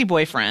 nasty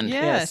boyfriend?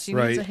 Yeah, Yes, she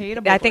right. needs a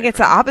hateable I think it's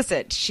the boyfriend.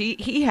 opposite.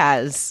 He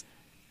has.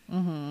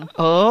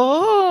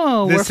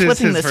 Oh, we're This is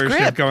flipping his the version of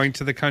script. going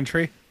to the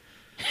country.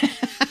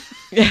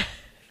 Yeah.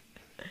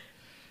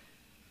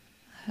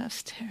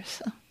 That's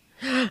Teresa.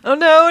 Oh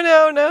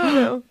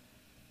no.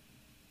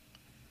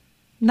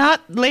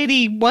 Not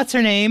Lady, what's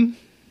her name?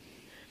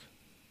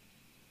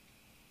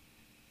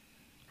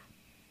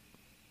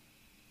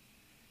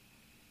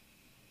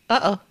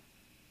 Uh-oh.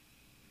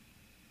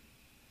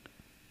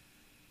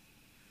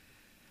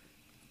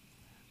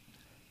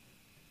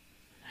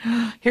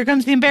 Here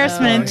comes the Oh,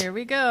 embarrassment. here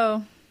we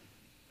go.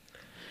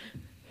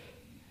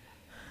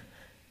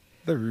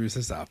 The ruse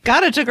is up.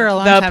 God, it took her a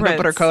long The time to put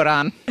her prince. coat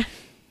on.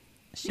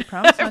 She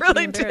promised I not to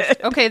really be embarrassed.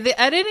 did. Okay, the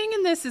editing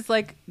in this is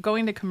like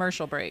going to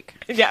commercial break.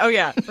 Yeah. Oh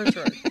yeah. For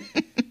sure.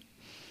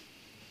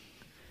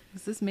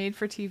 Is this made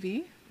for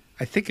TV?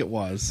 I think it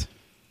was.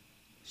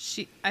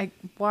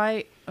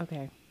 Why?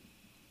 Okay.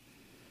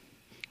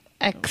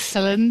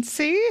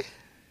 Excellency?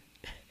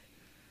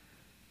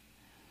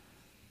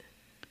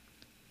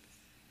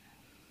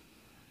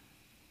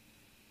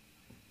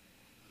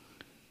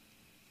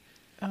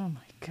 Oh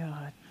my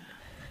God.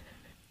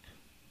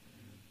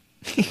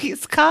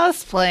 He's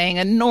cosplaying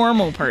a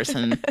normal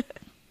person.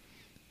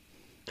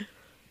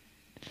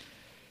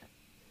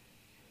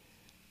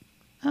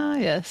 Ah,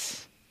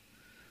 yes.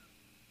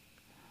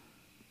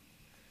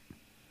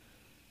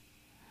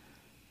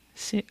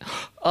 See,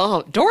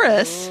 oh,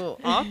 Doris. Oh,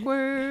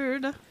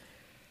 awkward.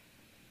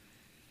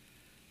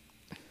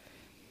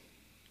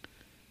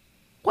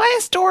 Why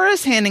is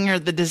Doris handing her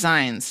the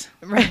designs?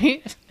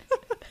 Right?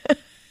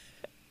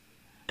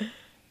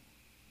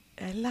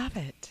 I love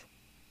it.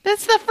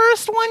 That's the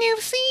first one you've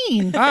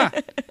seen. Ah,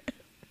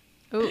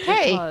 Oh,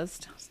 Hey. it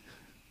paused.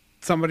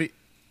 somebody.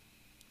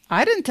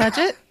 I didn't touch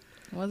it.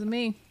 It wasn't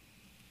me.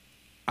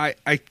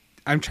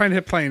 I'm trying to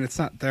hit play and it's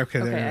not there. Okay,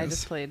 Okay, there I it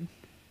just is. played.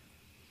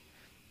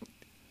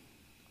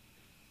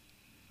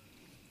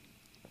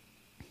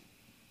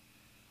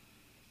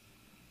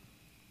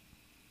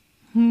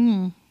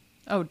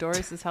 Oh,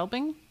 Doris is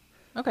helping?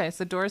 Okay,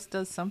 so Doris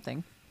does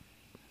something.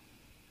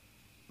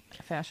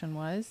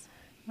 Fashion-wise,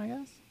 I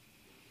guess.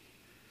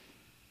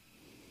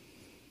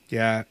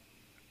 Yeah.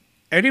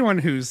 Anyone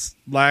who's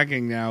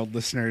lagging now,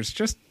 listeners,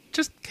 just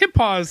hit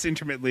pause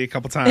intermittently a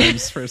couple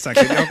times for a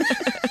second.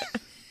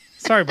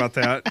 Sorry about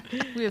that.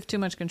 We have too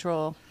much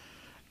control.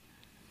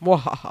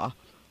 Wahaha.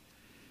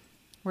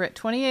 We're at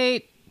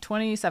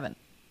 28:27.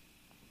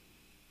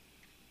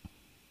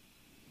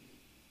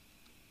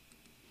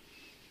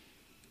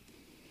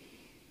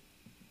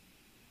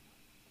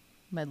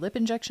 My lip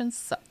injections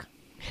suck.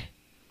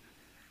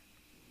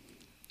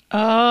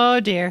 Oh,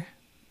 dear.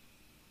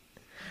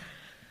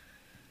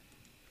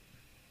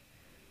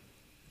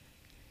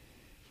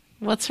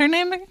 What's her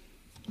name again?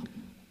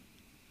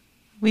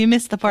 We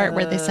missed the part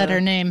where they said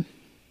her name.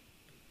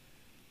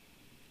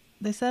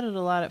 They said it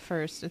a lot at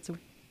first. It's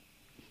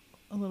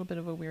a little bit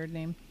of a weird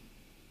name.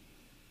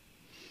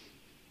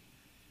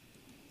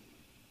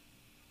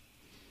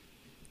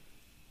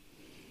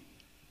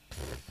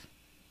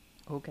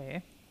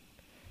 Okay.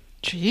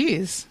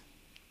 Jeez.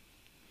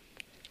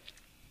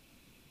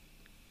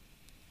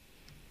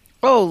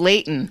 Oh,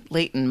 Leighton.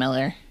 Leighton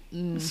Miller.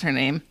 That's her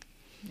name.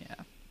 Yeah.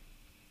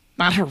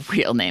 Not her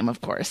real name,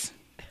 of course.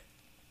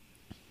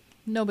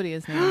 Nobody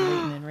is named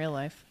Leighton in real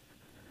life.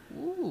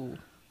 Ooh.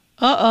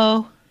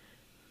 Uh-oh.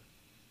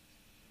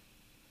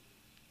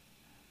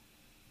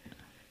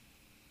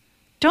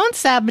 Don't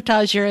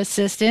sabotage your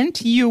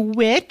assistant, you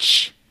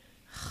witch.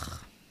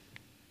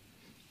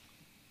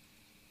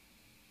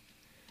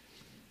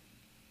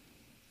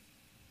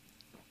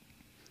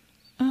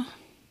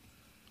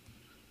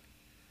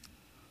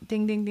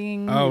 Ding, ding,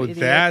 ding. Oh, you idiot.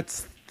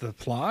 that's the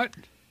plot?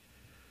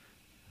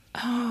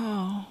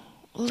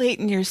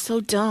 Leighton, you're so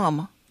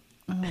dumb.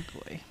 Oh,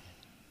 boy.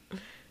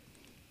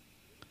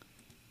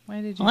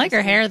 Why did you I like just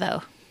her hair,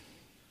 though.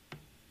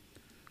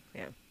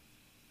 Yeah.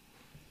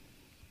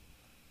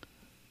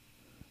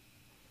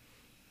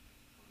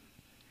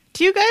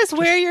 Do you guys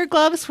wear your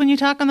gloves when you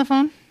talk on the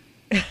phone?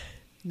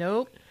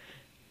 Nope.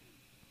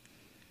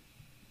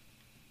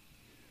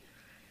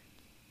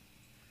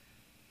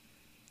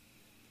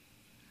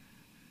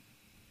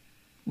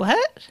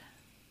 What?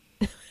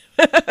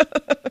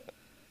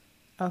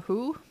 A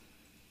who?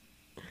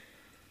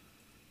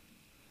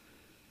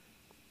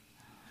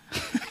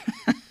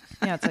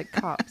 Yeah, it's like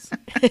cops.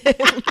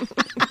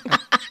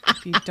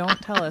 If you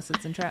don't tell us,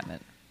 it's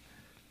entrapment.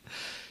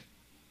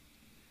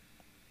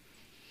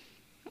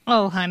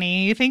 Oh,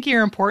 honey, you think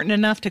you're important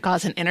enough to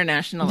cause an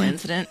international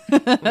incident?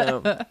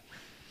 No.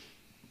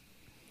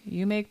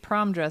 You make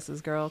prom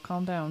dresses, girl.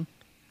 Calm down.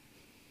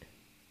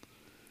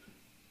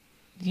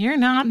 You're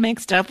not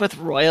mixed up with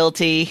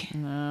royalty.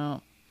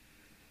 No.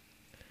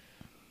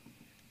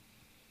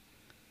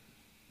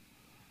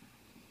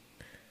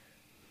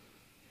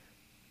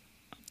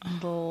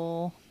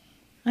 Bull.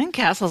 I think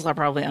castles are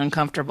probably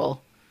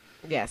uncomfortable.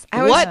 Yes.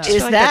 What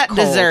is that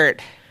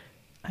dessert?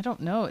 I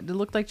don't know. It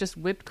looked like just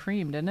whipped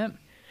cream, didn't it?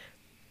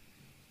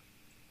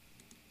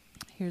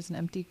 Here's an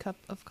empty cup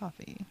of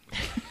coffee.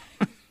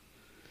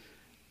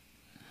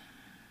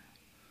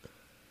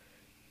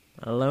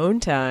 Alone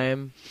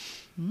time.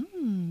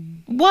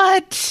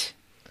 What?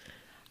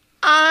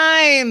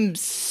 I'm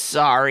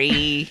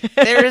sorry.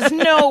 There's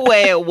no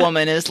way a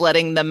woman is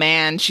letting the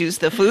man choose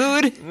the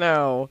food.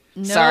 No.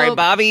 Sorry, Nope.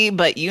 Bobby,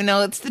 but you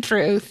know it's the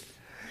truth.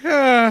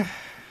 I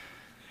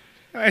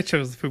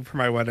chose the food for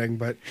my wedding,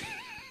 but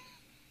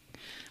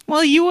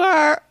Well, you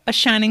are a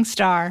shining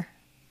star.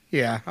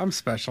 yeah, I'm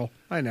special.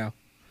 I know.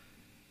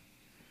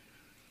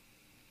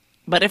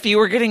 But if you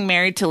were getting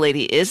married to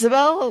Lady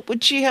Isabel,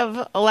 would she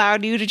have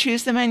allowed you to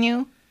choose the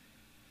menu?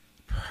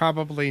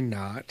 Probably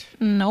not.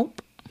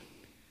 Nope.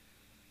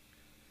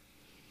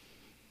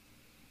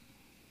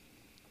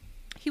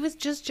 He was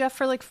just Jeff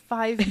for like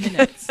 5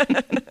 minutes.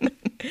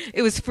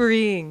 It was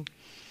freeing.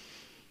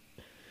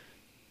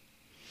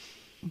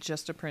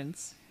 Just a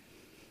prince.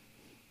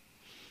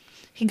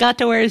 He got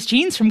to wear his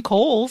jeans from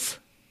Kohl's.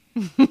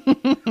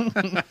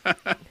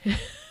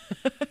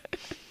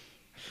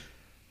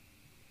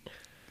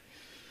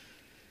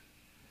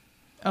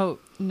 Oh,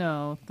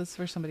 no. This is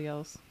for somebody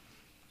else.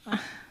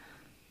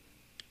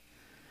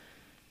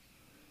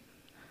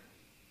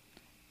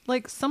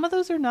 Like, some of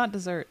those are not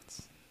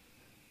desserts.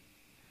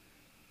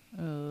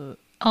 Oh,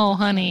 How do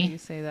honey. you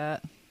say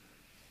that?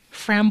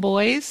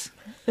 Framboise.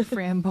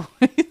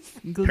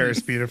 Framboise.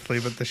 Pairs beautifully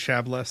with the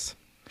Chablis.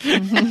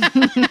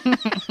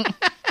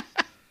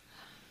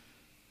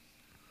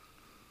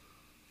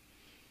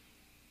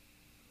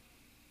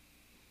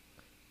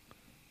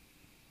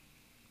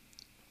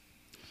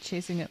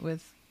 Chasing it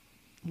with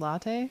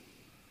latte?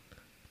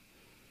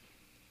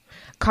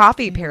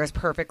 Coffee pairs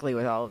perfectly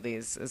with all of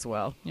these as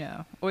well.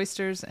 Yeah.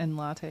 Oysters and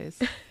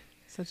lattes.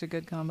 Such a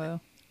good combo.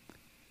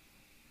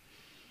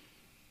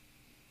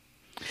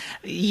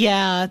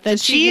 Yeah, that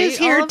she she is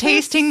hate all here of this?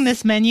 tasting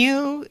this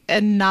menu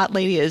and not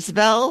Lady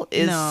Isabel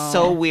is No,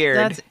 so weird.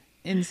 That's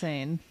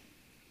insane.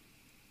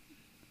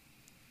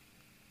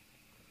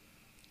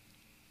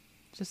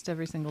 Just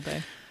every single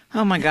day.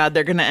 Oh my God,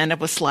 they're going to end up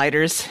with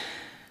sliders.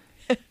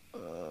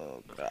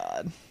 Oh,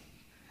 God.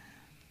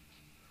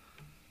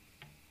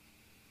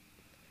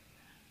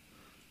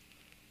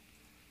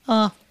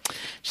 Oh,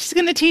 she's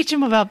going to teach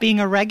him about being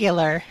a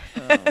regular.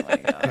 Oh, my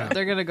God.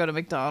 They're going to go to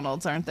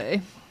McDonald's, aren't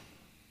they?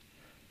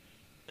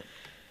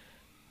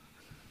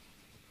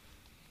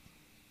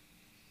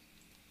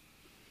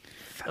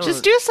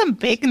 Just do some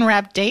bacon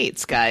wrapped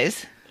dates,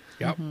 guys.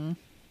 Yep.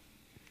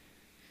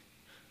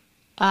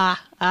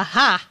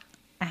 Aha.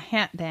 A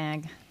hat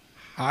bag.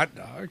 Hot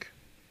dog.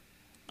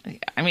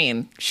 I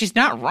mean, she's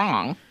not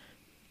wrong.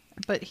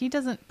 But he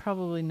doesn't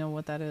probably know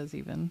what that is,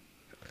 even.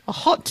 A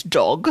hot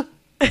dog.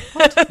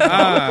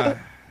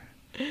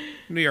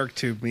 New York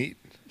tube meat.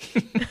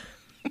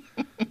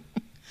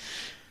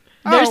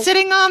 They're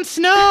sitting on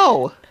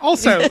snow.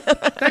 Also,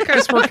 that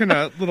guy's working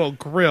a little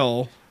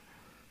grill.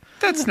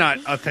 That's not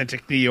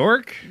authentic New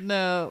York.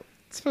 No.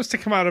 It's supposed to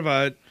come out of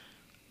a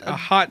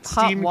hot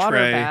steam water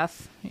tray.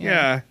 bath.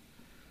 Yeah.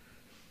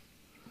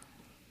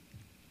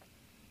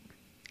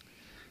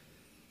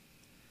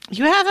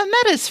 You haven't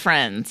met his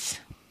friends.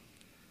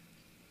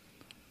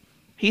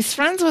 He's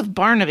friends with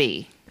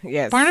Barnaby.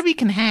 Yes. Barnaby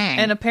can hang.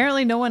 And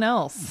apparently no one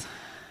else.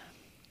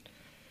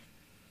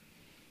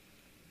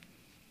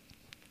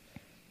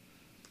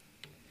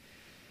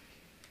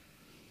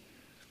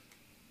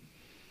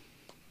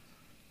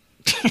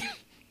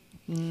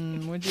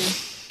 Would you?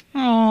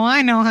 Oh,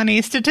 I know,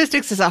 honey.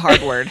 Statistics is a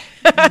hard word.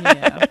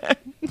 Yeah.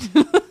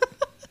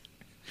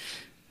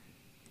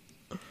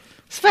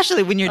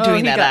 Especially when you're Oh,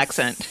 doing he that got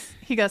accent.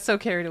 He got so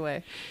carried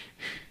away.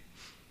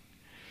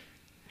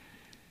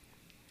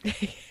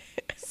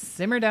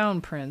 Simmer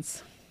down,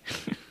 Prince.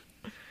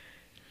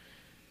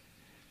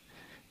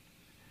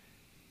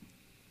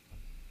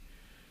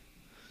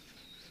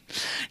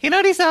 You know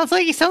what he sounds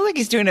like? He sounds like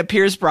he's doing a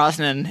Pierce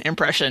Brosnan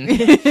impression.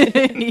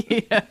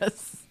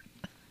 Yes.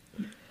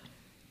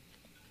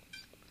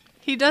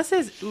 He does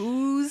his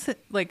oohs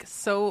like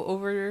so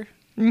over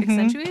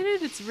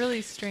accentuated. It's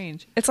really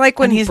strange. It's like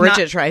when And he's Bridget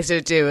not- tries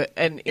to do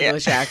an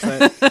English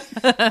accent.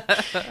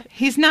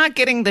 He's not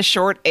getting the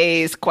short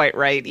A's quite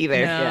right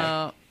either.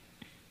 No,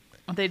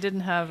 they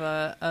didn't have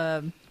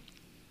a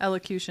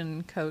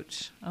elocution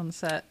coach on the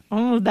set.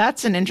 Oh,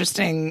 that's an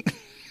interesting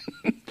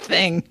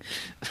thing.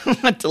 I'll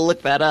have to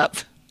look that up.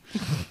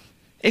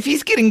 If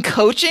he's getting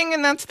coaching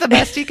and that's the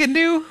best he can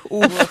do,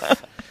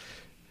 oof.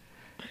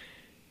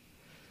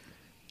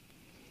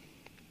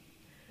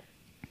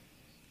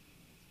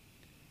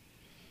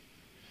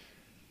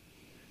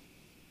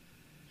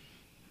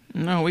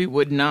 No, we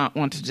would not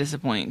want to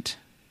disappoint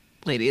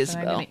Lady And I'm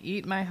Isabel. gonna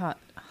eat my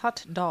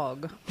hot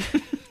dog.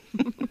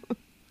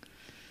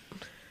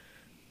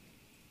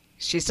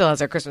 She still has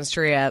her Christmas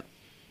tree up.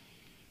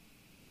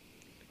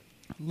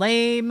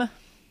 Lame.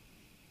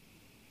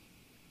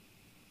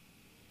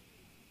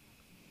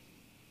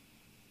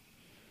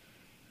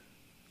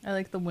 I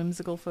like the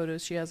whimsical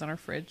photos she has on her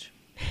fridge.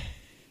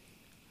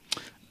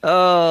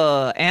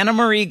 Anna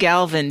Marie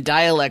Galvin,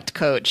 dialect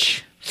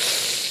coach.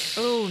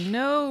 Oh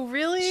no,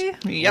 really?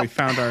 We Yep.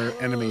 found our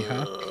enemy,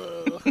 huh?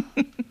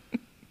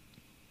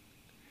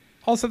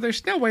 Also,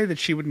 there's no way that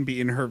she wouldn't be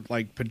in her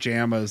like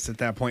pajamas at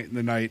that point in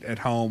the night at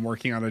home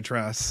working on a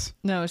dress.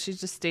 No, she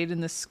just stayed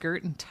in the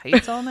skirt and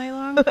tights all night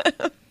long.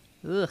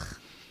 Ugh.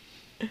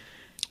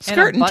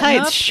 Skirt and button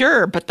tights, up?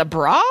 sure, but the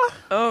bra?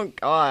 Oh,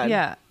 God.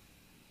 Yeah.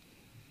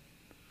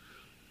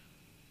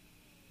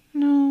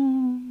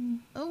 No.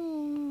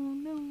 Oh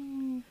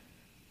no.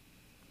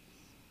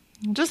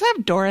 Just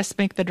have Doris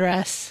make the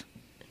dress.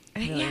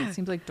 Really, Yeah. It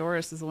seems like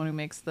Doris is the one who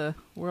makes the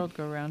world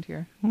go round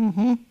here.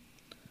 Mm-hmm.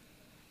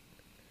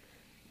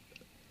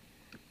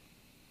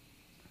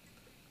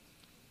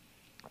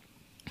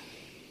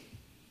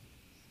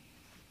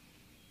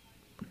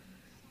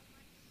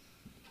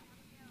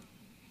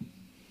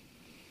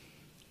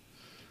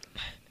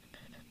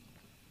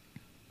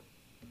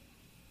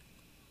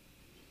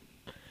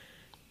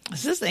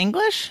 Is this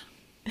English?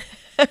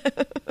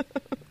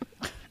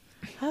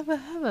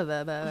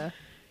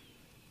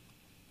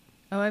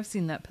 Oh, I've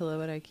seen that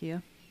pillow at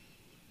IKEA.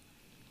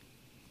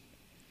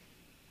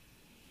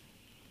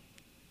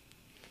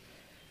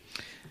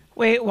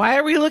 Wait, why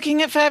are we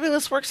looking at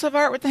fabulous works of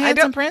art with the I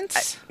handsome don't-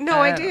 prince? No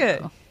I don't idea.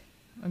 know.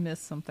 I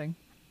missed something.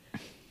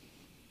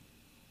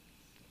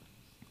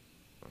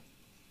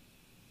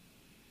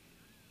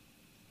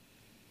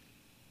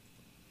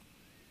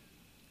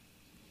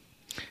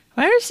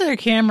 Why is there a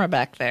camera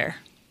back there?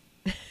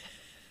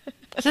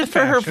 Is it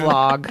for her Fashion.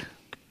 vlog?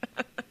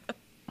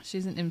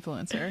 She's an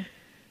influencer.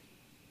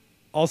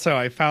 Also,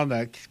 I found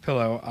that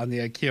pillow on the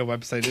IKEA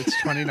website. It's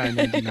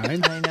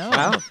 $29.99. I know.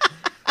 Wow.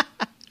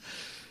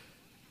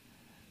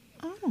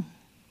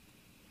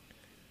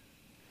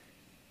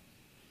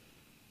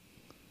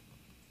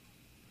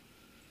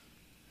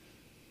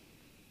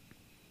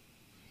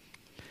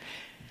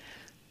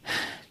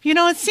 You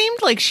know, it seemed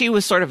like she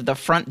was sort of the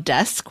front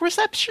desk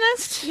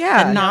receptionist.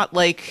 Yeah. And not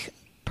like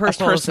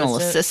Personal a personal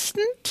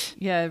assistant. assistant.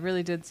 Yeah, it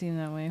really did seem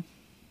that way.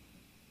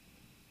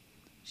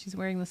 She's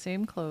wearing the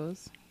same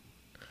clothes.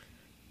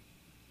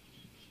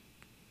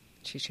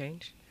 She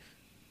changed?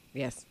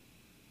 Yes.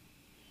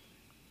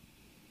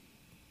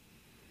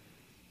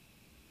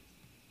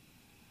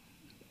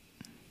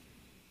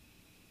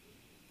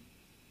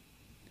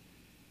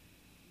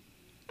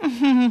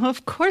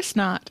 Of course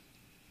not.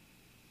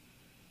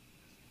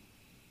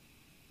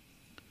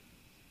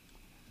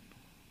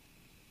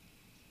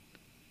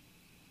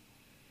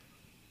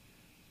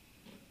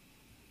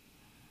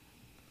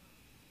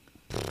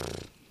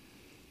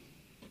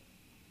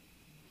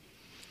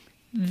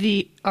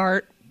 The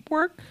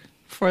artwork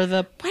for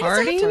the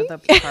party? For the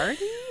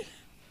party?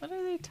 What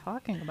are they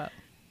talking about?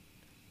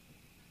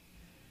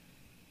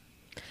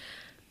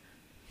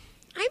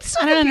 I'm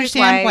still I don't confused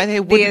understand why they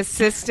the wouldn't-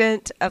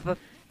 assistant of a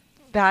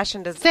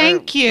fashion designer.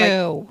 Thank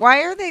you.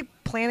 why are they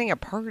planning a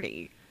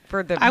party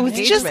for the I was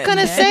just engagement? going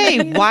to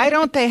say, why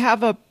don't they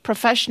have a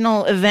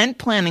professional event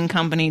planning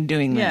company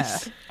doing Yeah.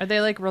 this? Are they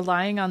like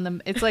relying on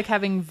them? It's like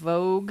having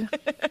Vogue,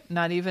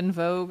 not even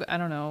Vogue. I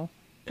don't know.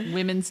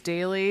 Women's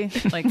Daily,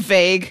 like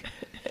Vague.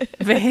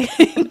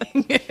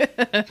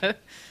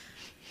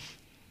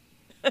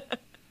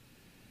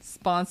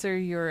 sponsor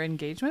your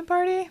engagement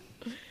party.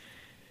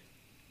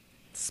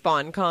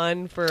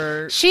 SpawnCon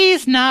for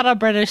She's not a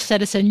British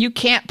citizen. You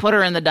can't put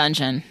her in the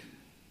dungeon.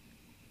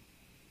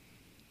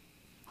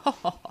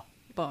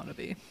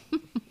 Barnaby.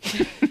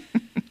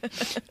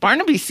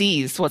 Barnaby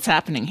sees what's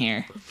happening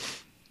here.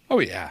 Oh,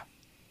 yeah.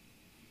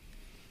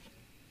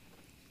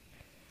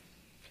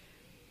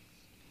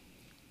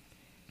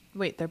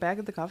 Wait, they're back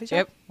at the coffee shop?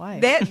 Yep.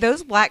 Why?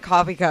 Those black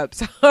coffee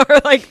cups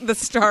are like the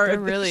star They're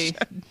of the really show.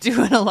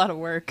 doing a lot of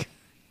work.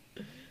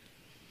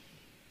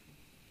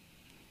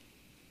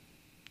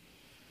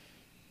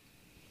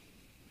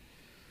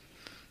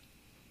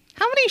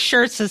 How many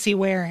shirts is he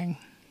wearing?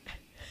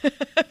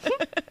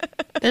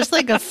 There's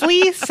like a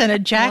fleece and a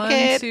 1,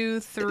 jacket.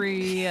 2,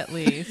 3 at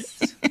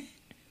least.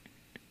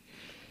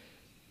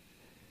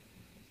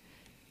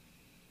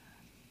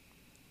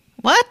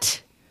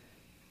 What?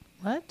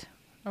 What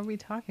are we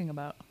talking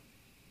about?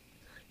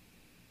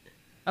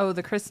 Oh,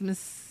 the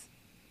Christmas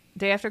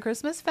day after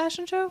Christmas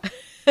fashion show?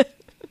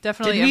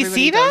 Definitely. Did we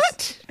everybody see does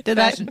that? Did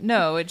I? fashion-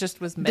 No, it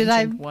just was Did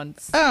I- mentioned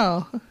once.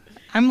 Oh,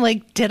 I'm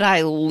like, did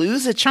I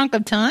lose a chunk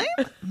of time?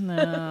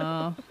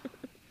 No.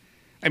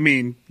 I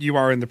mean, you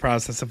are in the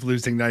process of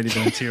losing 90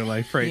 minutes of your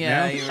life right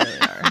Yeah, now. you really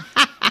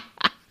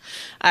are.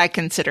 I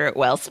consider it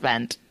well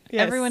spent.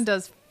 Yes. Everyone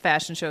does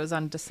fashion shows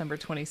on December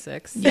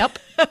 26th. Yep.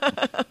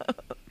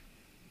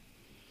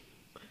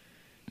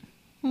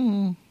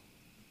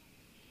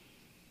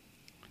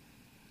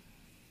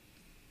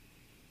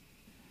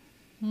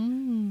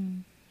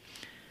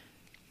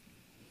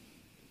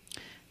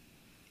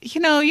 You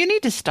know, you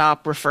need to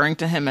stop referring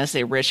to him as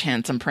a rich,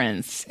 handsome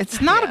prince.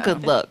 It's not a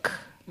good look,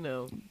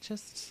 No.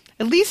 Just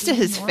at least to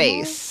his normal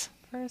face.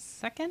 for a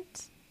second.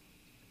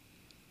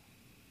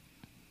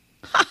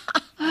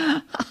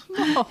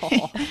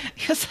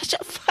 You're such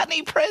a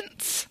funny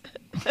prince.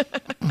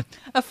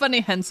 A funny,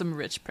 handsome,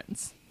 rich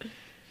prince.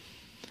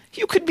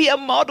 You could be a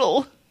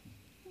model.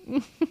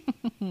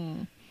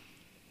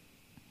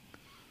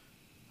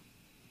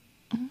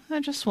 I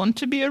just want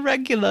to be a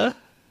regular.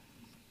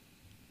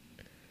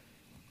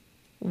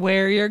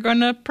 Where you're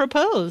gonna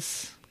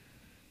propose?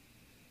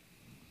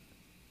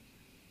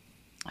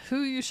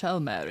 Who you shall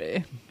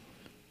marry.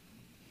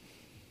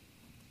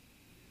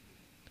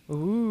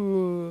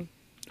 Ooh.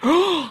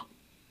 I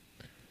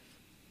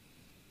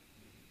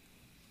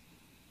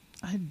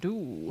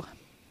do.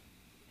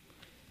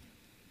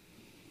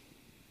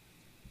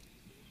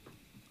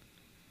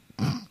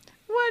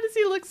 Why does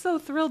he look so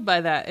thrilled by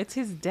that? It's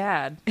his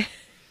dad.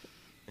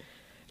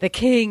 The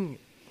king.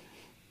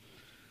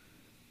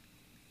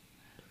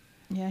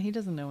 Yeah, he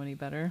doesn't know any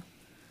better.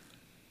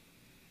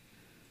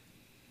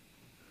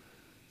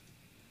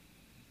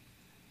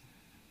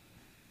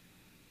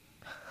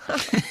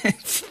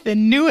 It's the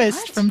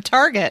newest from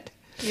Target.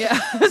 Yeah,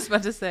 I was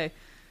about to say.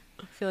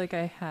 I feel like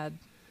I had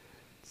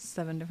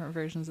 7 different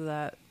versions of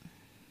that.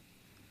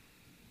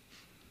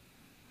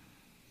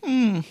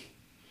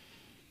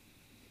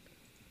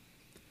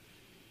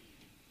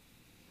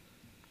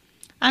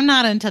 I'm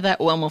not into that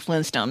Wilma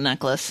Flintstone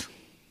necklace.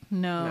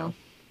 No.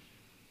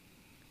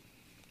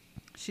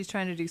 She's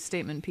trying to do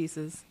statement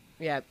pieces,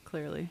 Yeah.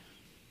 clearly.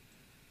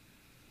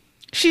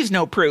 She's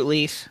no Prue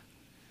Leaf.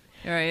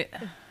 All right.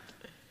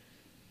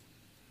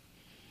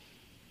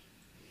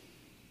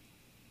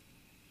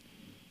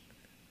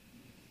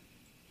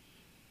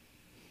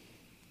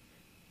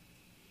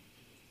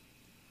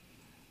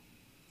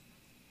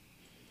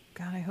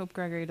 God, I hope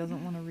Gregory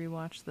doesn't want to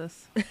rewatch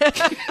this.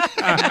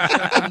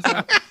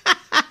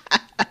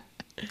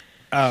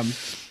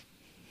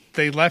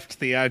 They left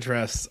the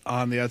address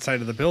on the outside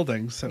of the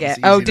building, so it Yeah. was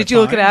Oh, easy to did you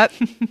look it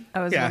find. up? I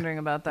was Yeah. wondering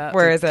about that.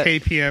 Where is it?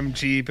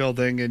 KPMG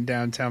building in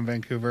downtown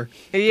Vancouver.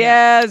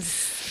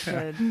 Yes.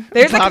 Good.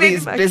 There's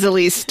Bobby's a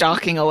busily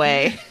stalking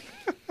away.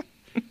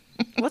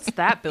 What's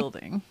that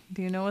building?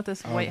 Do you know what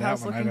this Oh, White that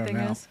House one, I looking don't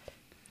thing know. is?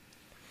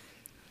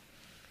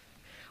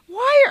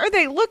 Why are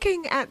they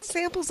looking at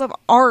samples of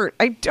art?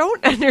 I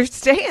don't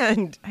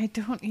understand. I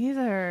don't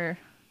either.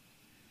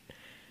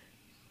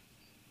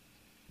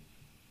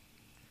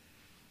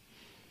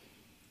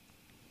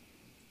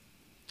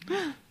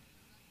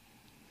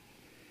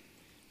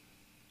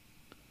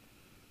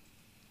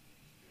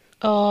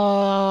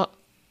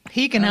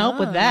 He can help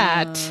with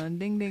that.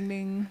 Ding, ding,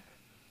 ding.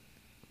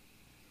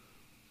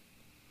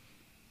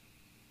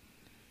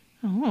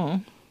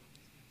 Oh.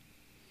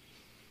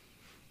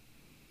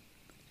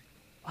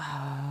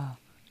 Wow.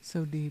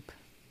 So deep.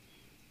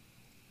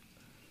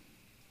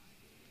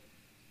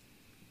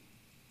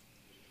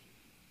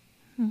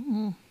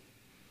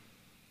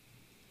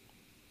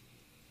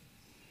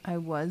 I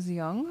was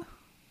young.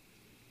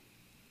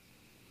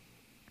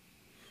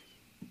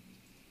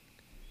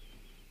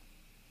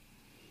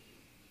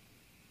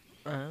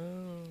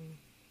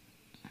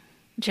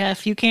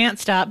 Jeff, you can't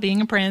stop being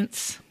a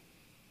prince.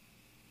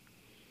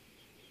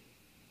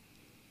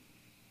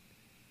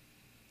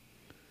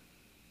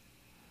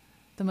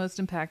 The most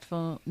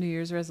impactful New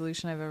Year's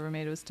resolution I've ever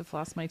made was to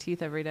floss my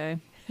teeth every day.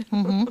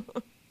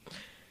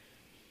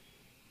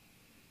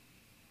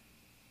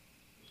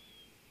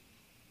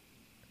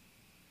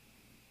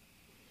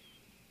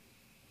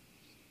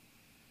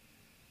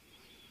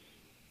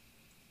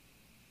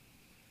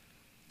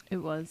 It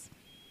was.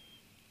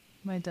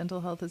 My dental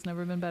health has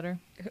never been better.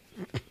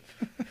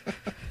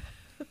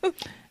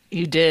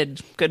 You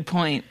did. Good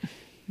point.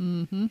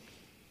 Mm-hmm.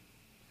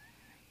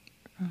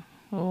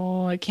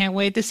 Oh, I can't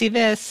wait to see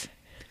this.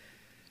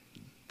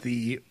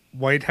 The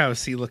White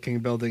Housey looking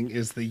building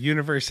is the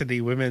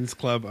University Women's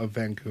Club of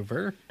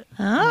Vancouver.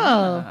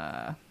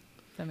 Oh.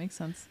 That makes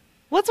sense.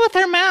 What's with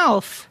her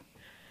mouth?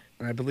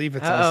 And I believe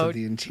it's Uh-oh. also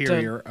the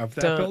interior of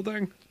that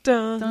building.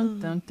 Dun. Dun,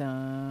 dun,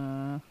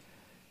 dun.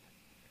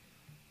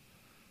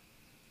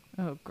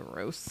 Oh,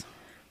 gross.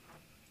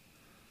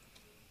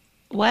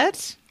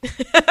 What?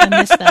 I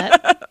missed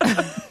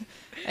that.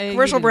 Hey, you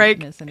Commercial didn't break.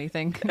 Miss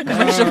anything?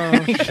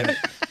 Oh, shit.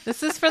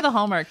 This is for the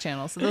Hallmark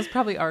Channel, so those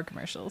probably are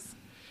commercials.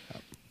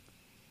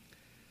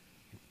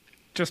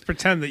 Just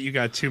pretend that you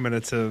got 2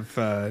 minutes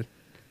of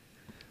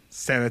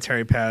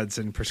sanitary pads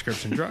and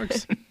prescription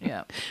drugs.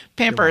 Yeah.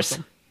 Pampers.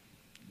 welcome.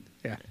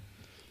 Yeah.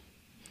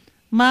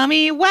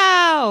 Mommy,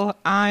 wow,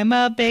 I'm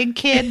a big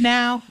kid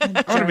now.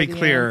 I want to be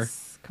clear.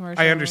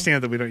 Commercial. I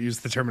understand that we don't use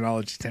the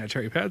terminology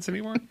sanitary pads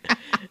anymore.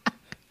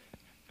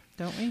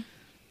 Don't we?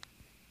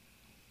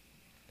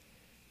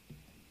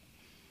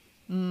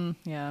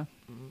 Yeah.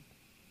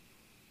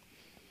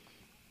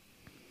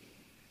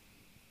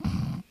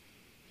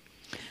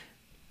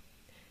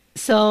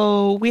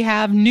 So we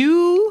have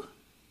new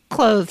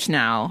clothes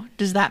now.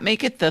 Does that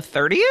make it the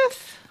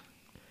 30th?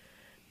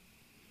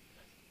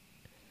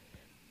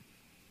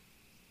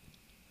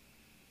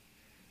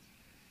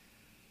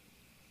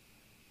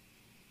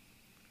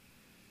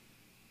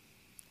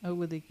 Oh,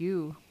 with a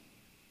U.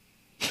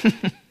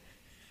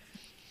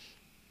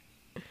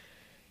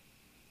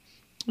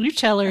 You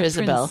tell her,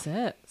 Isabel.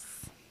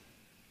 Princess.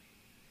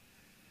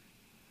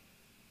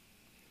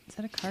 Is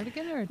that a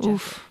cardigan or a jacket?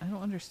 Oof. I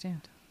don't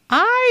understand.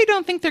 I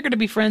don't think they're going to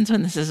be friends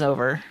when this is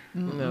over.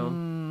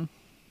 No.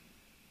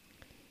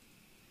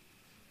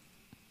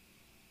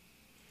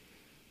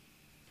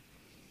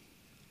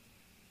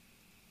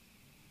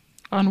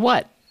 On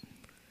what?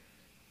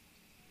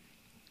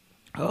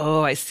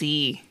 Oh, I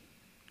see.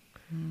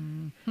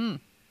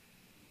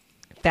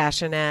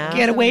 Fashion app.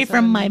 Get away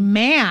from my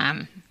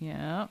man,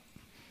 Yeah.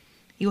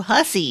 you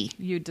hussy.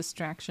 You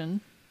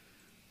distraction.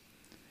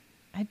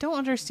 I don't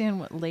understand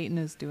what Leighton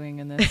is doing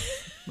in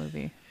this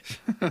movie.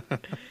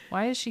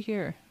 Why is she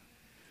here?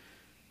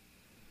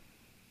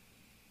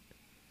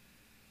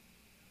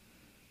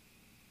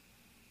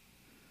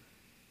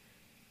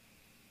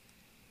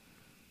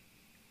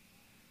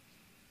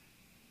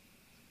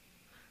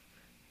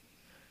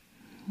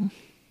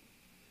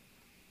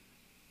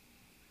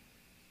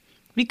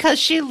 Because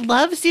she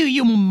loves you,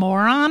 you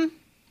moron.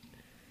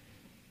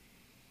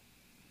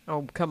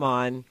 Oh, come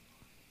on.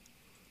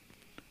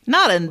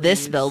 Not in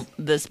this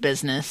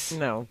business.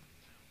 No.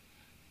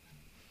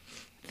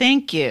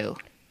 Thank you.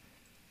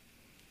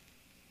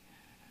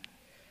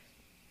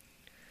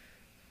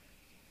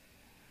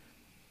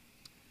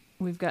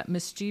 We've got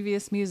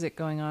mischievous music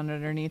going on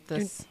underneath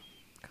this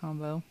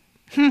combo.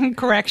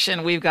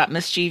 Correction, we've got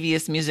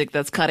mischievous music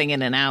that's cutting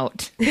in and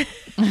out.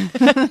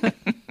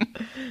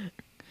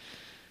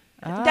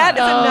 That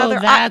is another.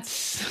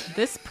 That's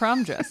This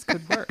prom dress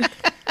could work.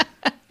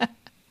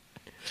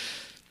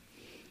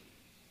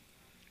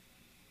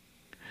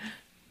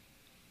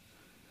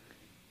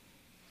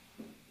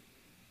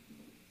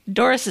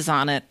 Doris is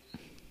on it.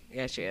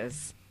 Yeah, she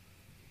is.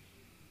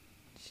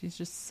 She's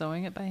just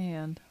sewing it by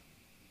hand.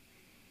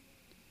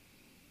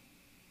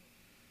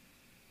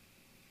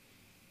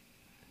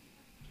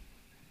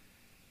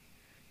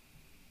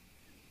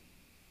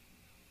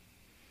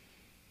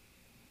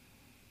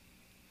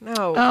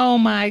 No. Oh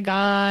my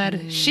God.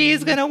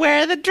 She's going to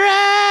wear the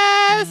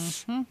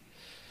dress.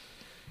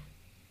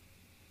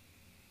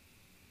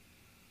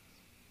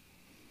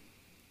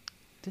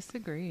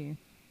 Disagree.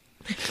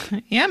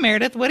 Yeah,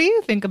 Meredith, what do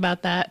you think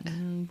about that?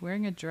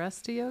 Wearing a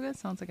dress to yoga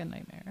sounds like a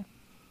nightmare.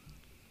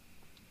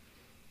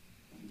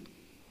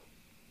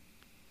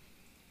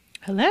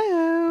 Hello.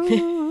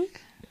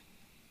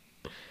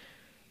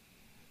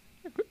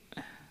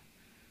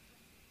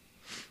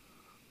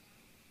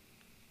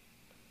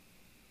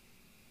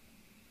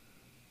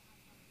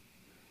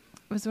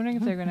 I was wondering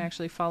if they're going to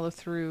actually follow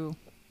through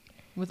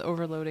with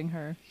overloading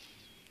her.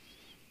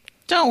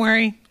 Don't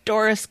worry.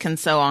 Doris can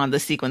sew on the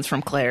sequins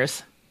from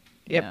Claire's.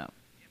 Yep. Yeah.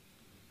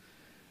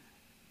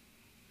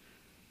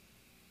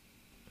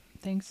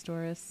 Thanks,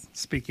 Doris.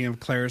 Speaking of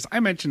Claire's, I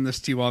mentioned this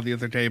to you all the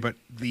other day, but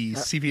the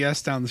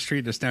CVS down the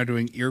street is now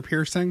doing ear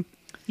piercing.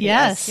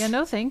 Yes. Yeah,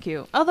 no thank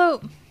you.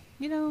 Although,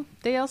 you know,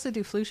 they also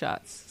do flu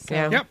shots. So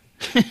Yeah. Yep.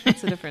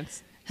 What's the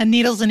difference? A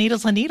needle's a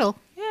needle's a needle.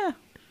 Yeah.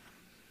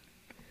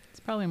 It's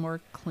probably more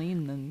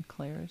clean than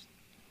Claire's.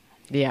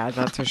 Yeah,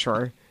 that's for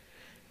sure.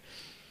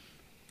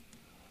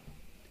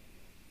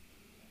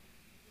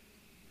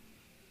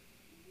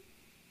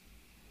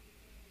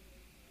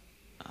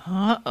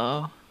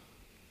 Uh-oh.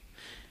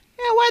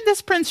 Yeah, why'd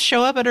this prince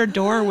show up at her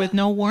door with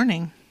no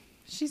warning?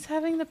 She's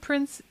having the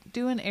prince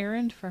do an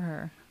errand for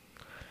her.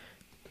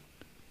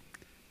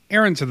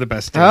 Errands are the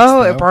best dates,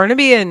 Oh, though. are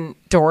Barnaby and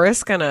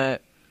Doris gonna?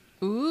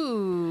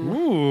 Ooh.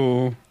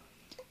 Ooh.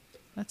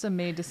 That's a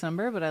May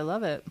December, but I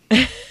love it.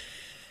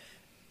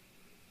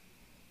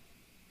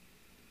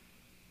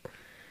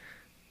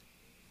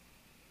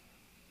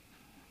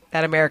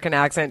 That American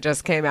accent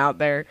just came out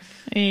there.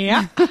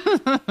 Yeah.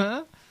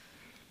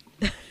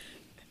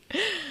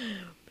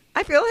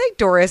 I feel like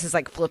Doris is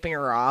like flipping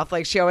her off.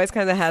 Like she always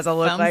kind of has a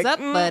look Thumbs like, up,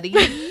 "Mm." buddy.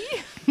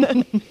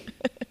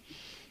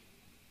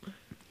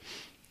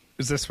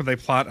 Is this where they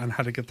plot on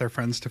how to get their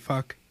friends to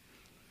fuck?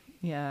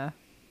 Yeah.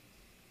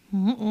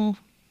 Oh.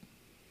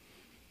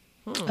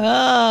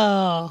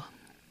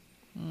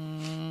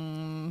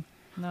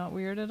 Not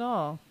weird at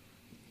all.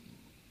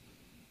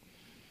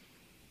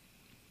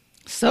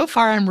 So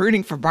far, I'm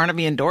rooting for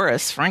Barnaby and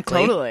Doris, frankly.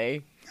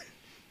 Totally.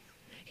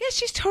 Yeah,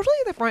 she's totally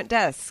at the front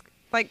desk.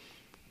 Like,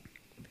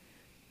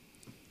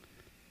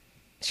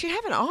 she'd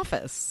have an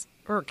office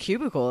or a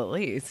cubicle at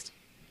least.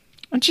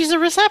 And she's a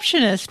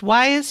receptionist.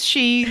 Why is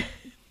she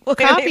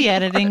copy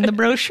editing the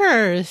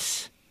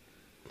brochures?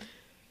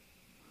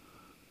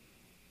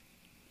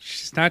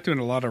 She's not doing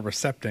a lot of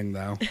recepting,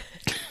 though.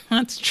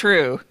 That's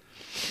true.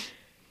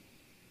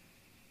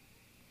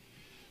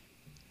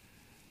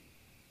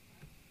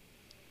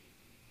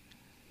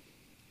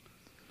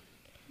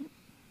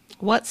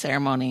 What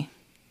ceremony?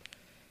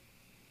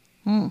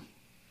 You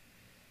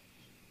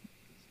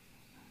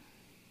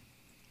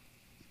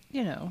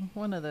know,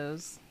 one of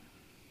those.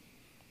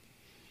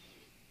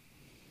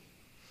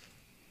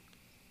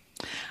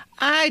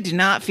 I do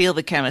not feel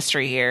the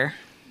chemistry here.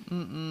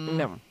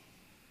 No.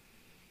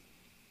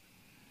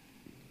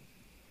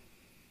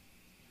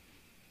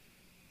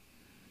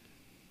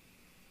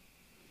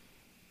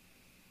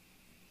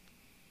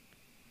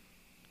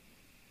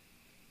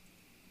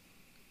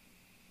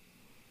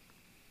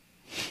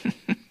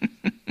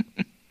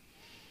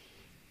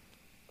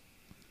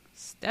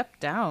 Step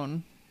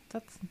down.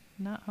 That's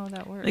not how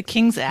that works. The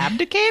king's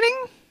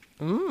abdicating?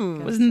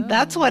 Wasn't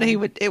that's what it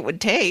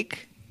would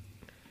take?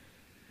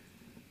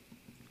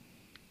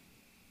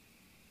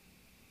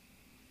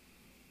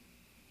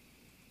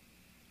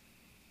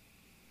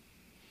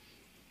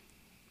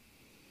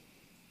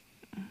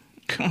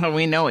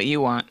 We know what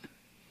you want.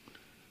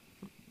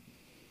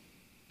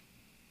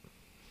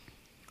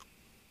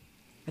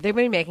 Are they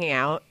going to be making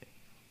out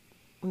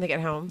when they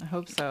get home? I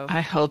hope so. I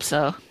hope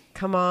so.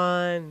 Come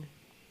on.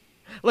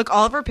 Look,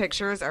 all of her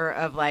pictures are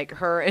of like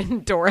her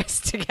and Doris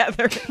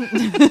together.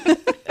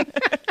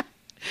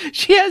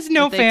 She has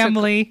no They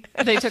family.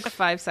 They took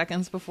 5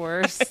 seconds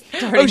before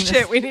starting Oh this.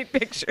 shit, we need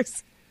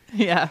pictures.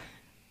 Yeah.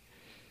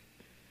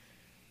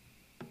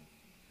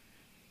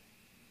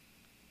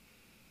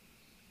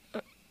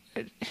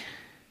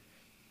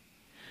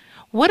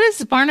 What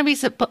is Barnaby?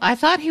 I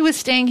thought he was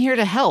staying here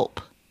to help.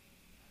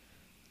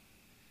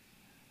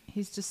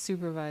 He's just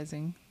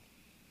supervising.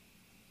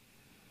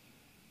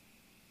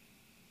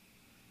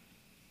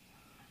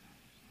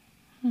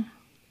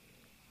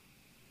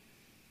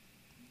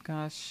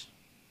 Gosh,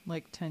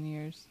 like 10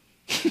 years.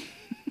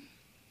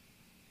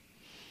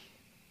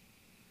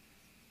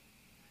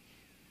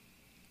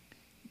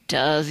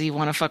 Does he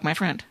want to fuck my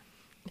friend?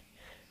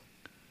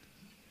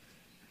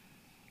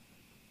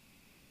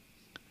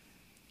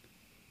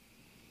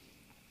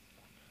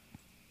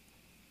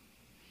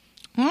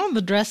 Oh,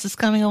 the dress is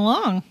coming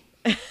along.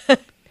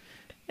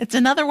 It's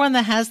another one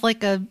that has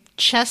like a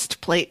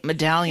chest plate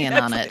medallion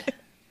on it.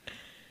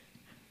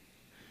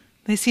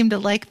 They seem to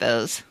like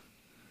those.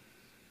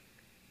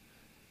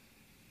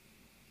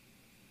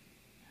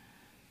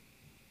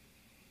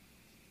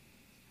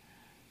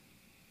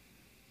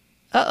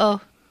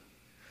 Uh-oh.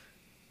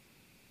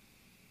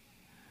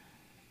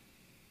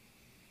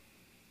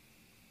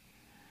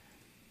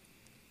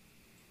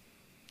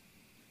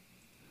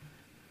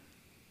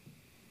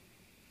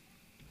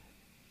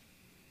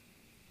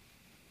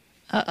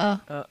 Uh-oh.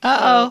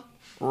 Uh-oh.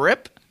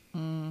 Rip.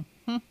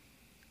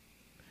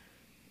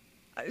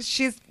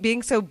 She's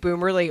being so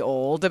boomerly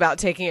old about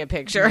taking a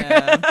picture.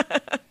 Yeah.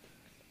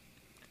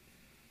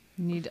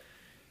 You need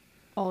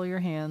all your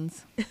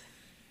hands.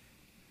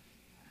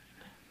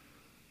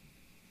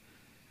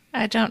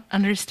 I don't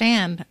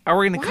understand. Are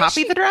we going Why to is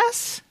copy she- the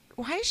dress?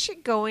 Why is she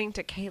going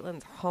to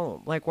Caitlin's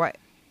home? Like, what?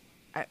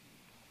 Why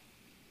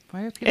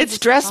are people It's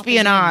just popping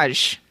in?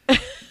 dress-espionage.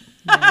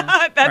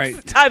 That's Right.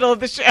 the title of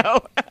the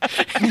show.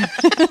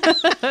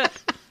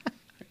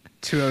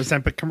 2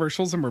 Ozempic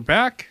commercials, and we're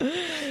back.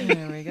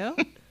 There we go.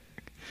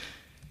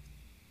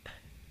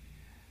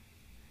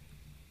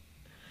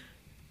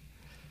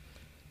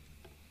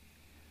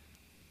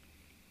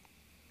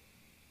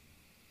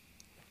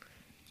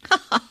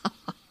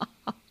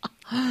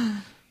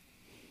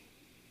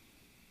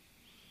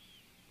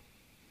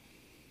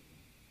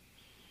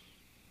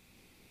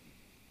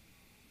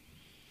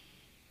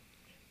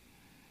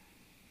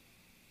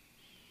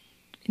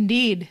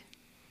 Indeed.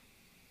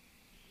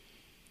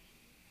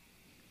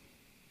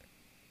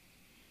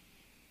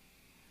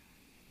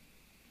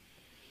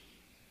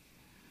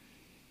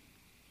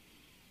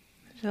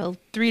 Till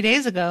 3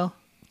 days ago.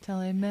 Till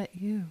I met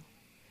you,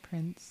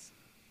 Prince.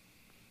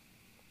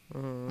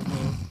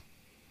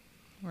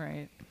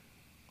 Right.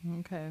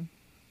 Okay.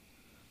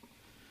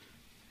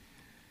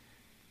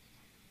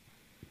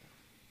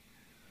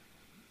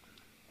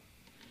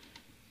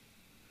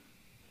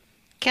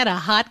 Get a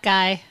hot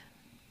guy.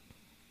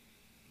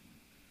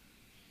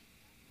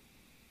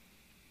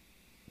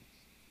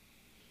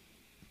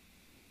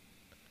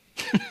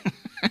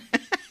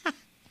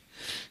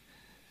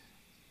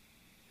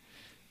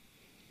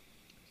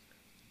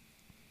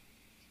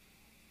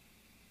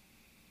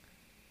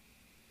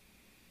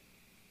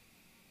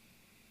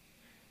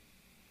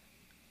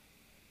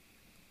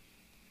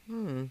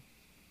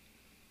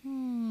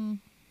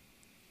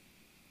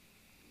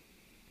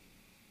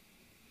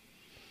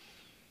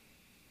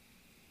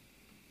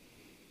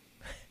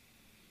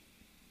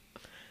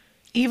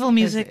 Evil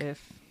music.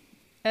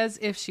 As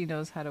if she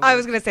knows how to work I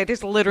was going to say,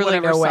 there's literally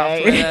whatever no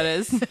software way that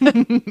is.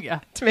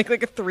 Yeah. to make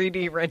like a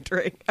 3D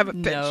rendering of a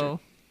picture. No.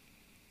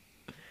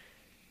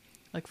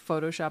 Like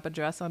Photoshop a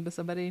dress onto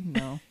somebody?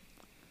 No.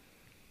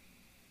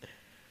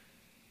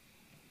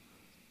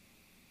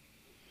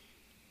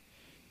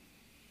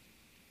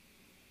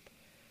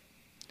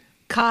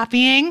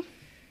 Copying.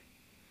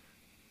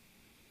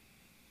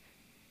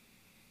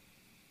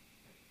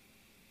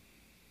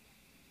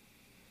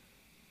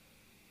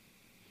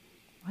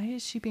 Why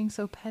is she being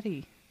so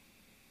petty?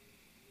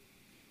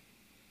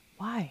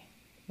 Why?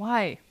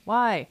 Why?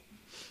 Why?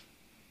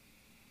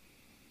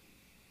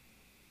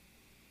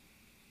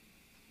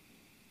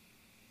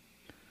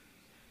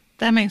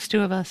 That makes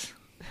two of us.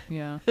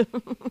 Yeah.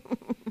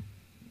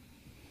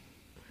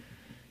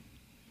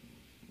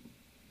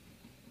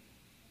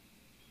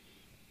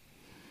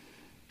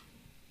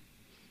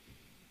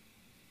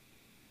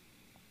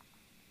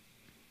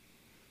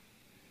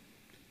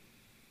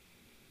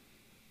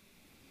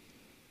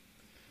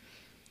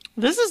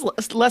 This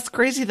is less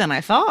crazy than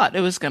I thought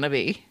it was going to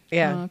be.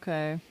 Yeah.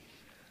 Okay.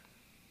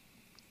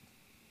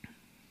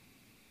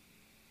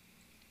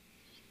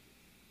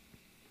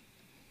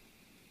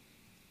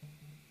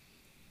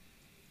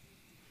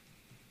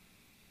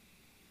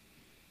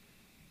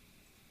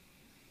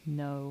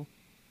 No.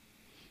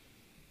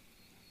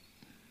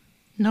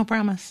 No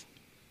promise.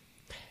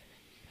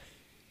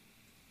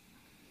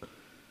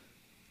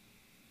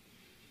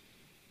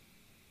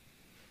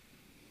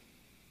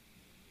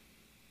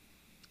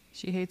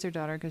 She hates her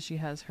daughter because she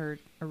has her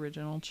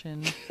original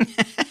chin.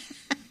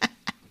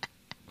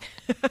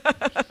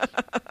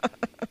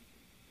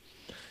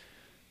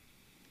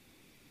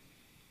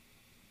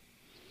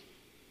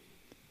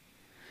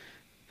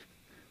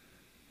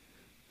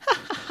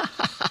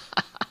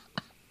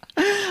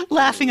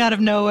 Laughing out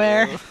of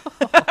nowhere.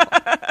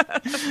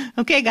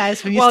 Okay,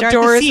 guys, when you While start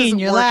Doris the scene,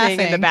 is you're working laughing.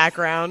 in the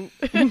background.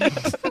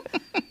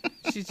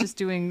 She's just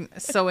doing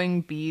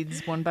sewing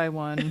beads one by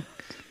one.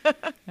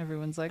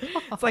 Everyone's like,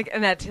 oh. It's like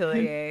an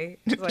atelier.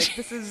 It's like,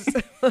 this is...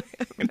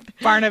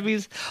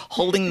 Barnaby's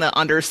holding the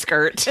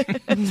underskirt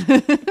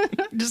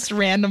just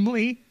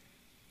randomly.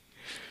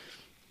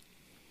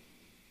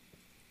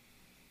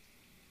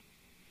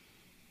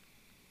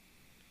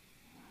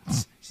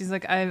 She's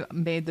like, I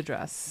made the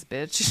dress,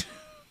 bitch.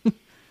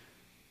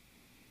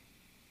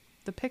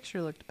 The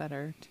picture looked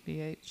better,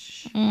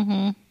 TBH.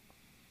 Mm-hmm.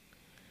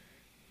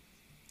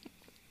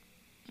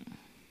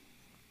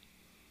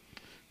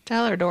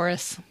 Tell her,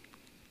 Doris.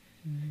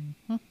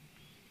 Mm-hmm.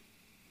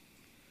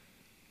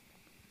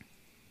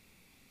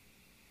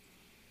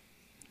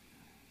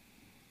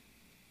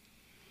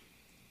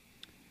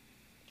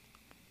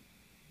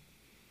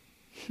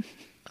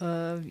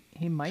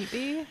 He might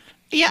be.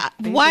 Yeah,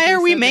 Basically why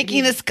are we said that making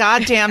he this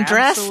goddamn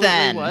dress Absolutely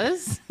then?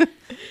 was.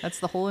 That's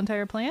the whole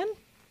entire plan?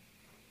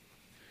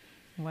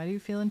 Why do you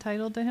feel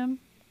entitled to him?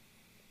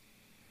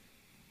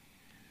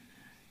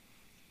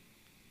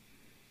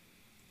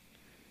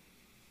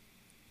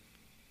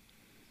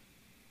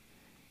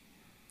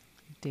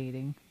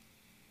 Dating.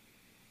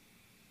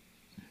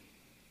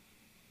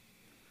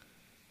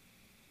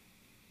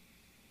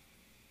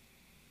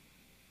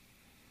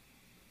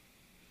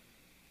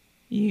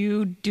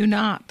 You do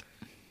not.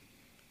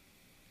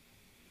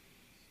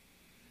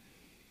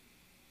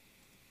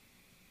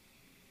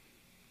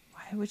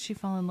 Why would she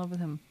fall in love with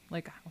him?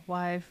 Like,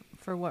 why?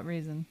 For what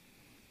reason?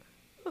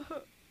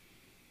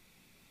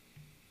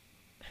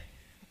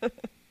 the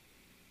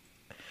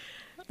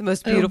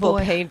most beautiful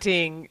boy.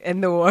 painting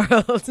in the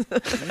world.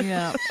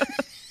 Yeah.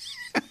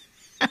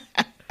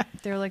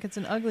 They're like, it's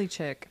an ugly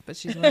chick, but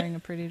she's wearing a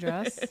pretty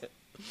dress.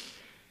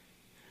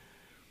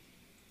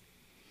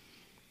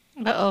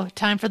 Uh-oh,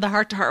 time for the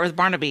heart-to-heart with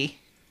Barnaby.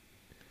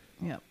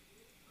 Yep.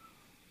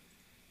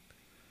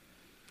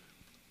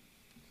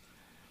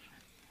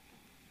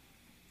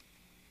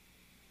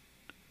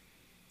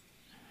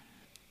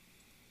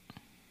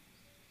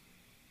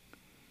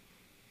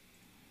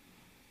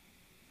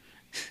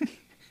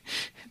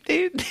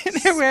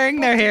 They're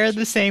wearing their hair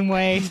the same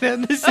way,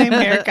 the same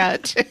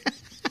haircut.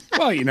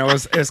 Well, you know,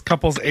 as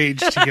couples age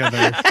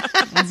together.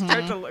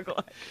 Start to look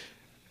like.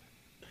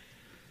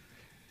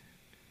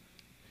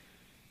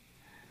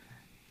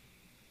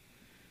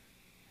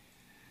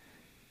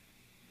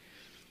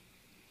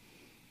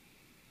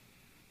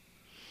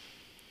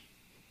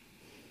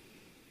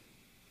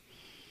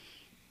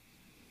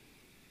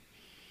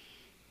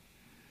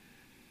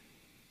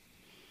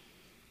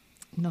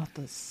 Not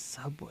the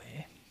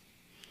subway.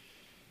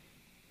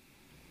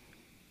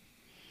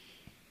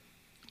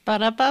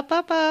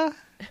 Ba-da-ba-ba-ba.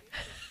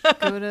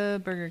 Go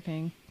to Burger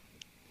King.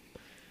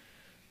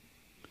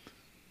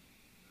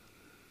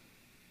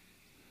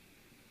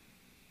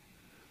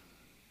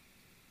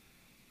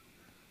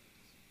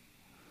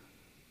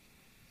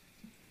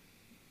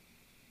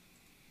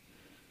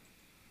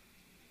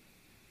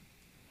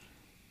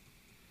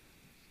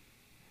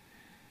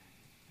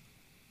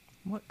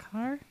 What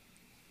car?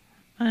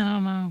 I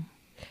don't know.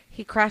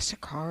 He crashed a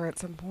car at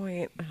some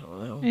point. I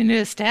don't know. Into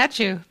a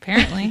statue,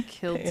 apparently.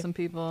 Killed some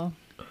people.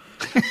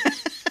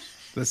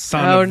 The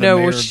son Oh, of the no,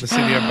 mayor of which- the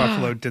city of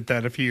Buffalo did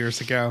that a few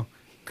years ago.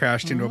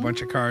 Crashed into a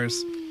bunch of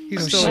cars.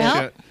 He's still shit.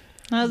 shit.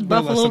 That was No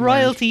Buffalo lesson learned.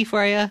 royalty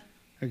for you.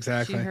 She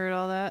Exactly. heard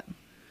all that.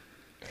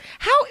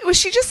 How was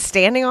she just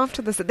standing off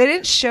to the side? They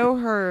didn't show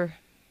her.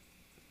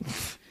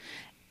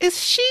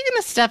 Is she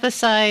going to step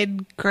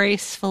aside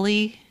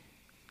gracefully?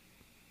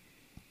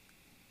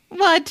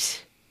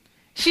 What?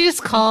 She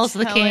just calls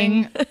the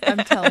king. I'm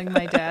telling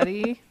my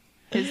daddy,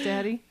 his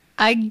daddy.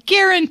 I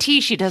guarantee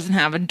she doesn't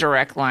have a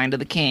direct line to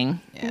the king.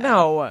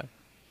 No.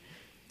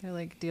 They're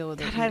like, deal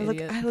with it, God, you I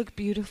idiot. look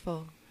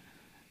beautiful.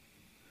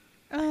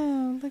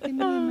 Oh, look at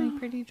me in my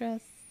pretty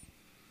dress.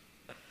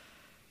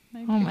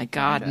 Oh my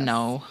God,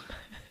 no.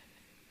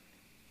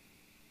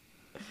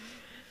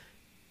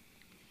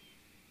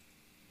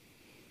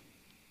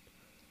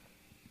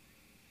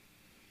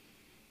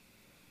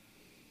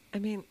 I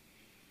mean,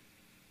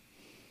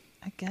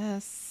 I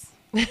guess.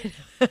 I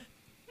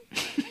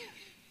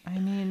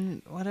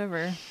mean,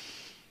 whatever.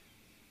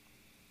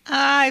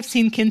 I've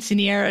seen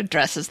quinceanera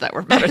dresses that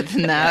were better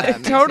than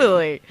that.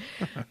 totally.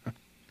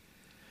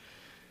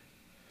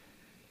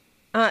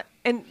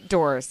 And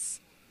Doris,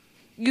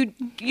 you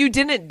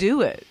didn't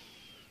do it.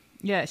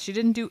 Yeah, she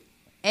didn't do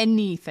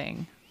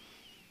anything.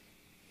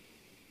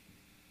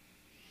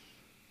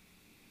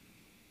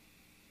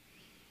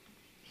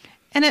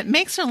 And it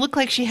makes her look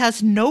like she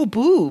has no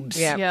boobs.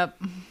 Yeah.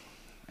 Yep.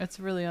 It's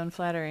really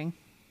unflattering.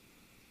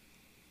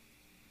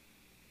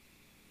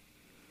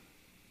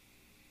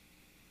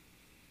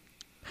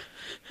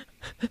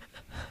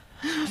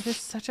 It is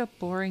such a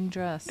boring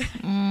dress.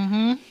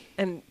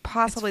 And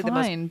possibly It's the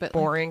fine, most but, like-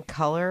 boring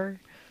color.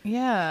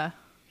 Yeah.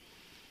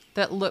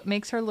 That look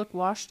makes her look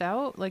washed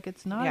out. Like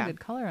it's not Yeah. a good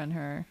color on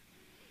her.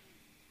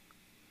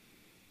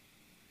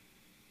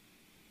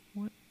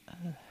 What?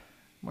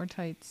 More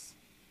tights.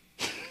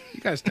 You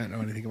guys don't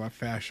know anything about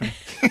fashion.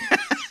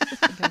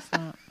 I guess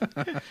not.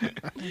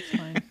 That's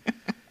fine.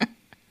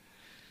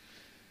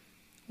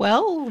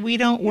 Well, we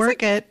don't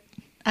work at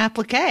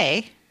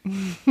Applique.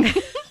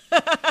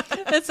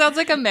 It sounds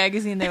like a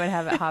magazine they would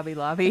have at Hobby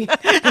Lobby.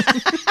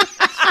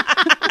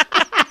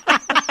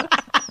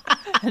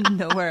 And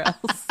nowhere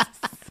else.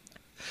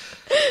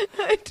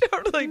 I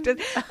totally did.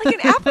 Like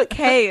an applique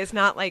is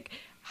not like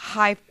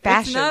high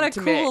fashion. It's not a to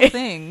cool me.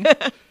 thing.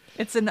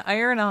 It's an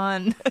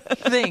iron-on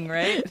thing,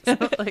 right? So,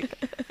 like,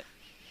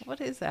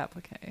 what is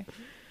applique?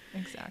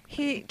 Exactly.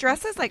 He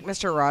dresses like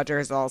Mr.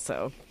 Rogers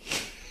also.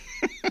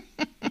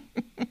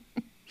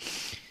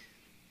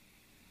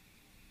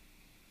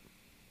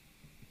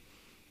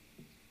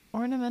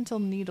 Ornamental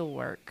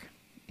needlework,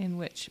 in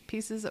which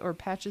pieces or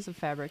patches of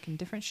fabric in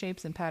different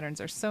shapes and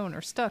patterns are sewn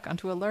or stuck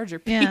onto a larger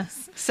piece. Yeah,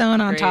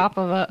 sewn on Great. top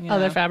of Yeah.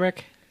 other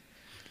fabric.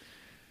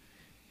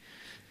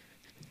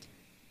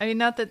 I mean,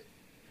 not that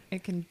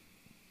it can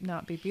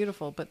not be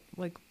beautiful, but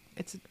like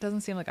it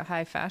doesn't seem like a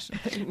high fashion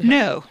thing.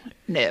 No.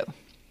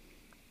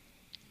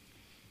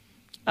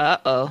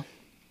 Uh-oh.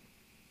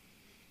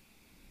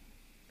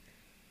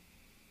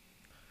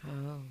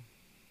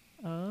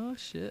 Oh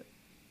shit!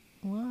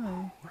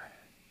 Why?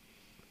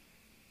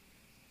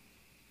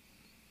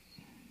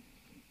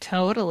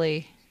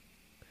 Totally.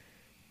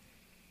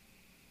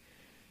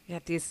 Yeah,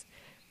 these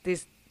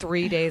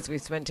 3 days we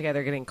spent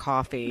together getting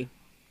coffee.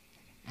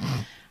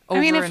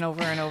 Over mean, if- and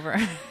over and over.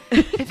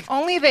 If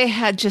only they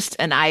had just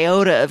an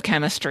iota of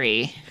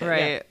chemistry.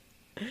 Right.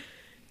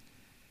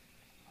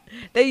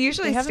 They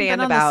usually They haven't stand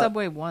been on the about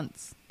subway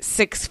once.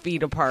 6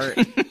 feet apart.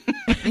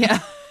 Yeah.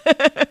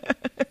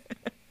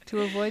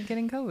 To avoid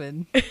getting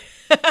COVID.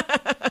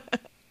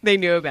 They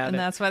knew about And it.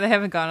 that's why they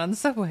haven't gone on the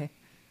subway.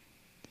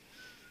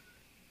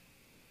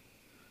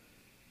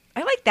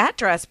 I like that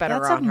dress better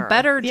That's on a her.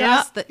 better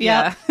Yeah, dress.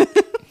 yeah.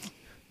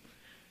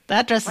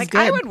 That dress Like is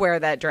good. I would wear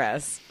that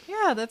dress.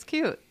 Yeah, that's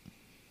cute.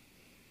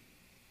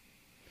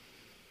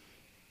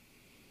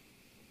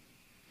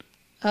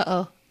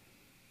 Uh-oh.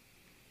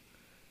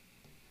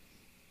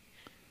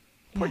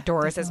 Poor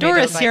Doris is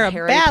Doris, like you're a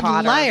Harry bad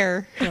Potter.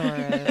 liar.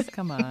 Doris,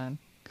 come on.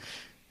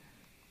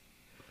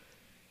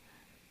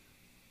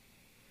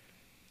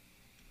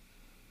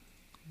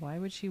 Why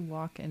would she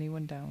walk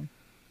anyone down?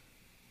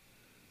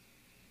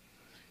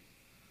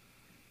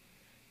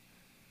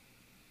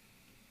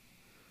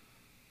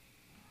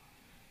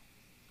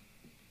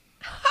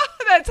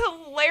 That's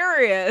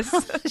hilarious.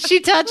 She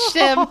touched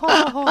him.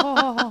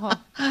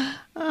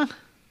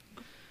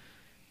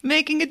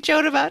 Making a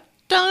joke about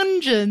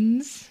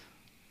dungeons.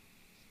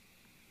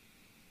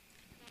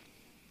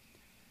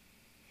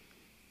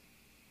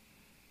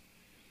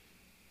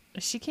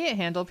 She can't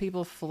handle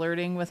people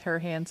flirting with her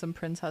handsome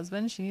prince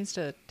husband. She needs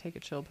to take a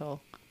chill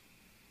pill.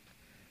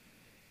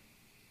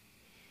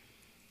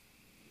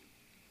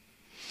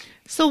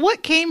 So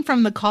what came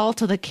from the call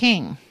to the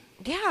king?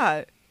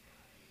 Yeah.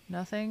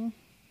 Nothing.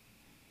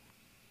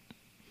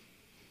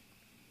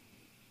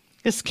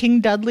 Is King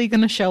Dudley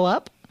going to show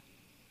up?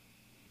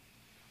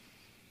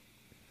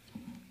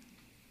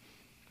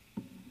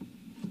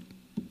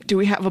 Do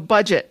we have a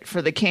budget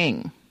for the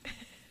king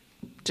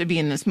to be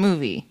in this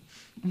movie?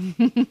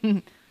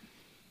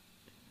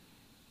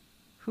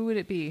 Who would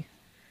it be?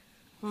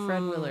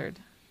 Fred Willard.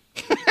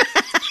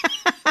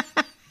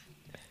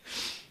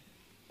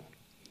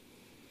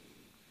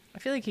 I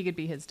feel like he could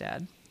be his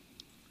dad.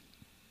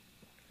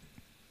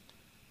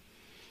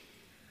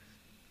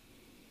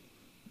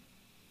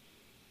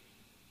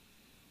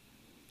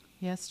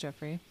 Yes,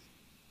 Jeffrey.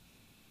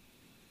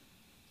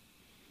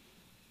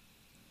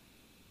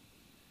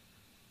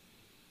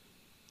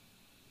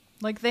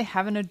 Like, they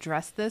haven't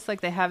addressed this? Like,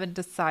 they haven't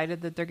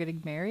decided that they're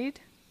getting married?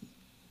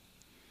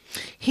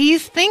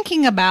 He's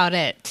thinking about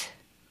it.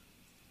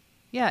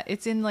 Yeah,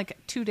 it's in like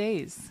 2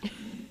 days.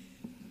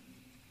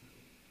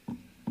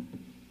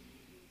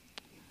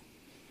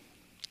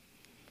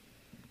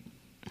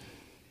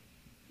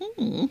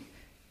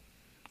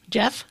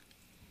 Jeff?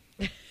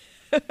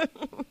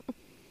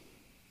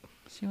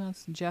 She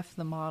wants Jeff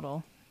the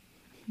model.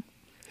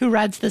 Who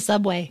rides the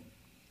subway?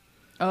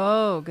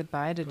 Oh,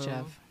 goodbye to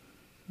Jeff.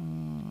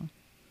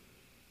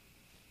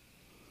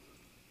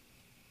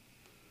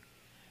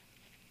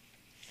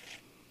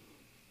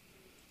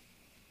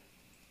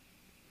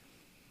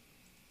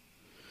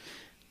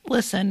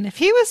 Listen, if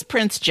he was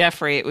Prince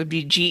Jeffrey, it would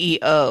be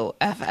Geoff.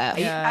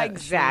 Yeah,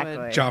 exactly.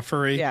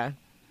 Joffrey. Yeah.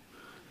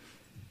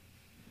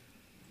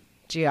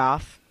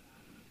 Geoff.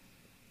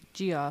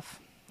 Geoff.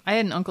 I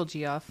had an Uncle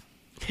Geoff.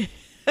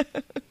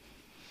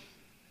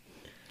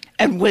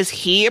 And was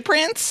he a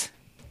prince?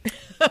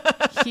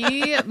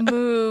 He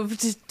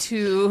moved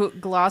to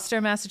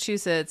Gloucester,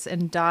 Massachusetts,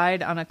 and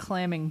died on a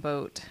clamming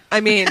boat.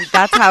 I mean,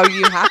 that's how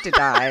you have to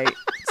die.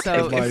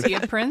 So Good is he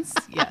a prince?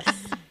 Yes.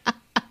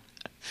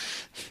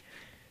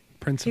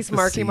 Prince He's of the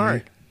Marky Sea.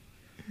 Mark.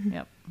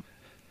 Yep.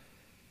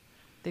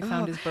 They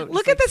found his boat.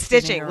 Look just, at the like,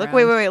 spinning stitching. Look,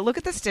 around. wait. Look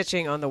at the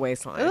stitching on the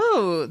waistline.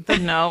 Ooh,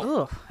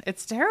 No.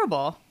 it's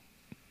terrible.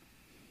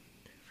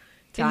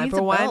 It Time needs for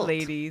a wine, belt.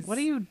 ladies. What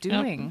are you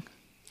doing?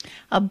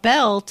 A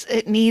belt,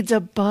 it needs a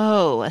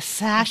bow. A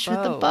sash with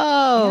a Bow.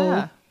 bow.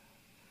 Yeah.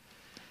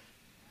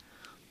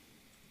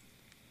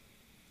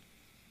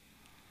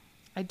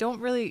 I don't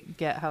really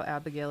get how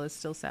Abigail is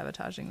still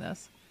sabotaging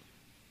this.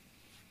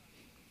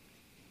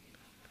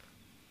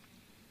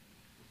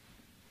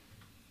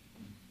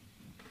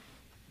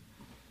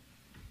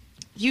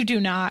 You do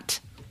not.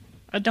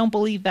 I don't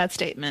believe that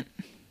statement.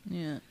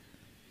 Yeah.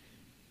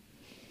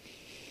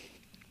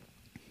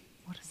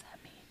 What does that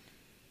mean?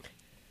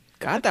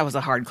 God, that was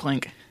a hard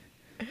clink.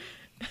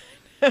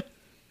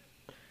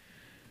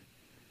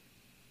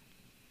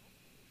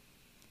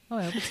 Oh,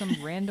 I hope it's some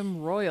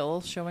random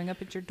royal showing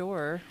up at your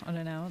door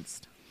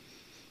unannounced.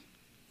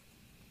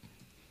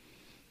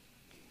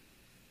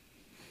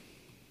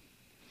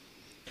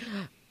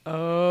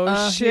 Oh,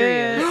 Here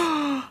shit. he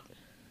is.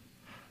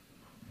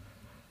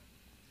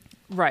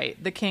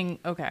 Right, the king.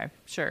 Okay,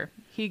 sure.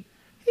 He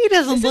He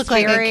doesn't This look is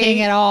like very- a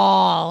king at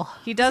all.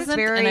 doesn't,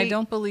 and I very-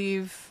 don't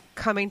believe.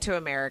 Coming to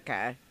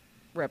America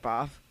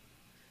ripoff.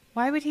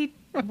 Why would he?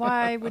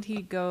 Why would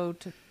he go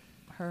to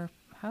her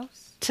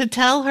house? To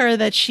tell her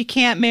that she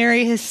can't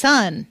marry his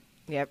son.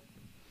 Yep.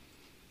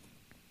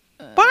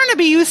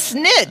 Barnaby, you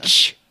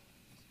snitch.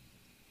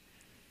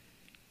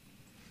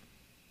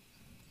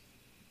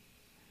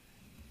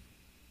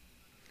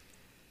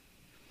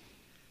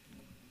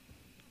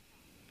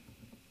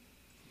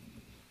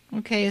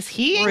 Okay, is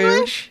he Rude.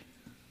 English?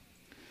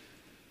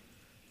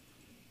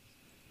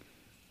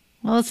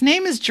 Well, his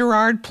name is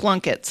Gerard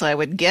Plunkett, so I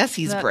would guess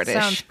he's That British.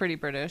 sounds pretty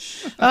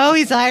British. Oh,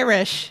 he's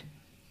Irish.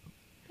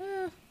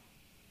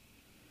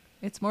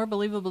 It's more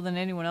believable than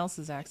anyone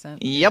else's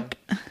accent. Yep.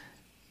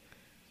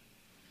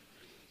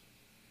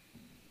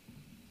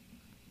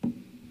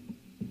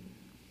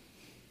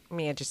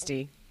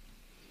 Majesty.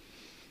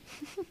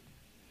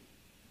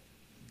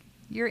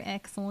 Your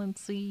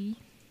Excellency.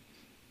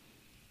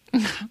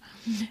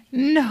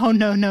 No,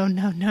 no, no, no,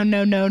 no,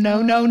 no, no, no,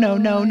 no, no,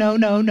 no, no,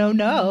 no, no,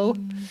 no.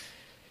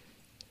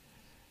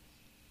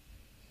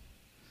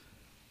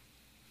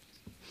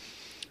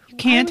 You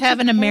can't would have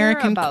you an care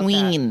American about that?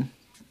 queen.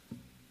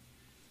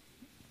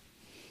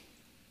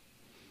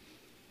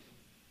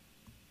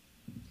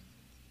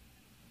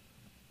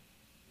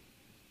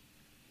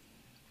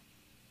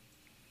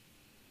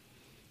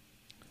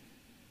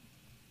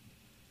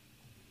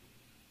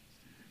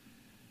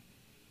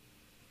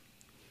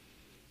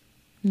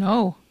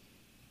 No.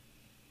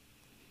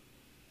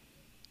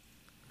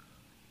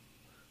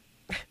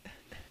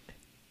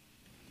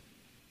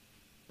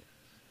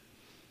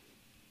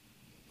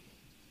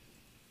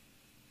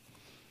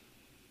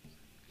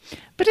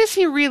 But is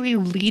he really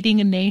leading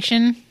a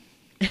nation?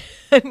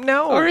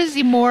 No. Or is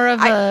he more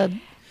of a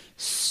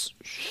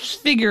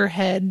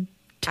figurehead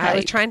type? I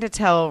was trying to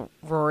tell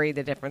Rory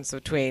the difference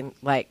between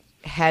like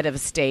head of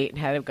state and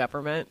head of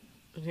government.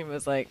 And he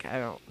was like,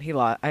 I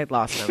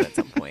lost him at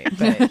some point.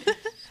 But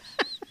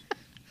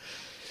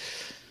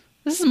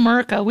This is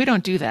America. We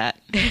don't do that.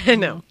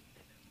 no.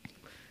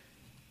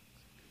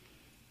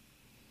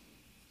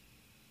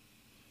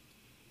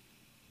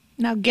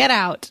 Now get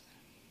out.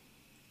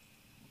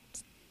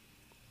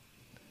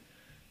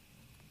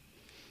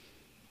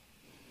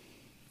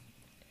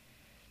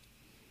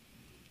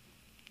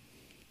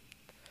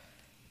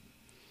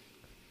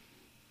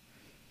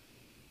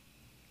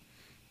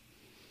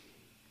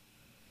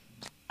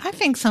 I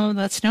think some of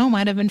that snow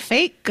might have been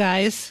fake,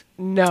 guys.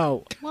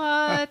 No.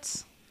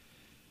 What?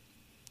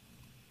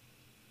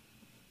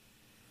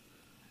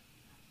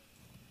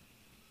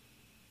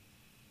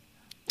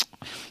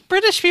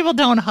 British people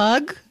don't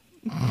hug.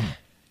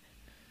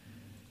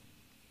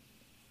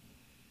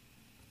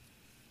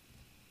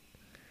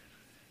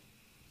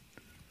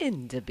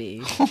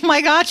 Indaby. Oh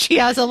my God, she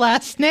has a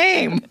last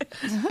name.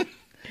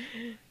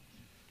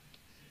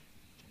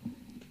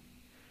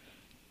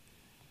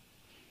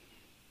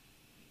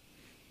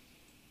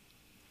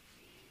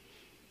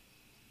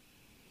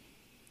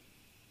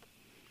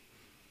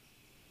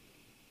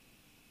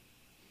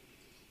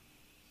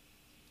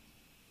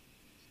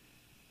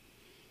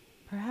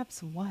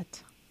 Perhaps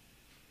what?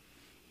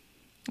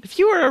 If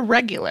you were a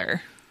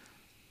regular.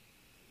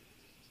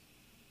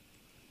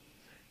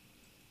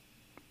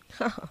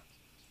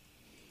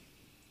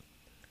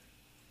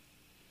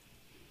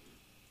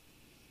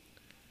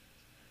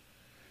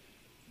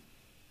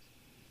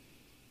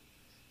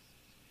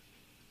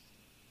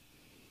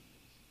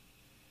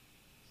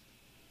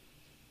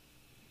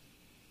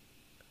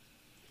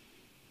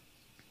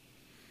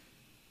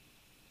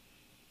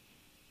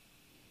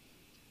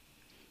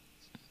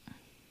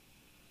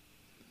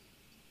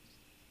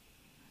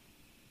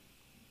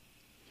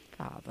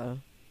 Father.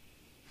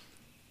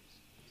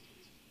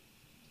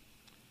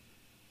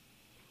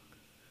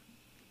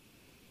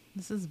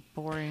 This is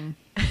boring.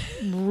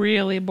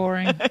 Really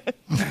boring.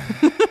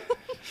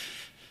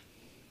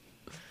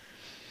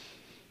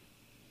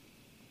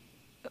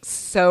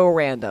 So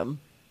random.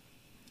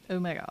 Oh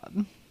my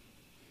god.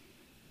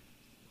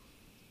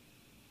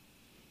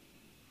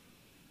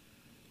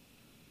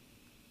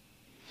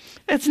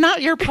 It's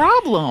not your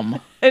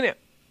problem. I know.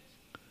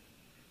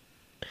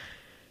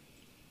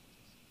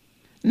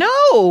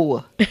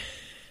 No.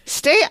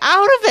 Stay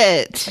out of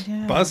it.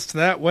 Yeah. Bust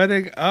that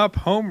wedding up,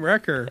 home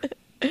wrecker.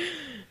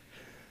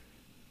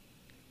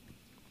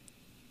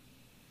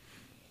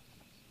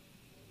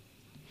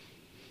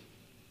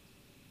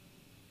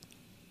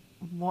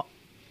 What?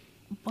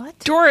 What?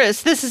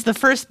 Doris, this is the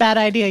first bad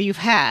idea you've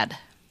had.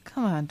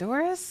 Come on,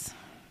 Doris.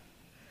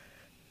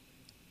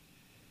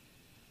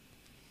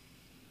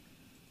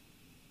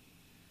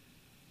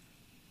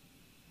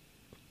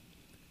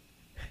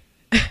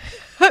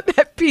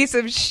 That piece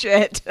of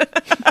shit.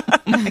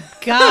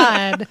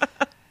 God.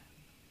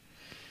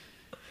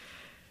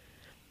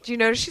 Do you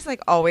notice she's like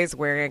always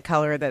wearing a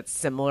color that's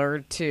similar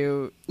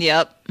to?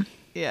 Yep.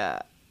 Yeah.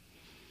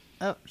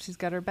 Oh, she's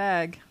got her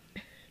bag.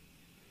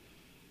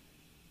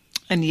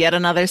 And yet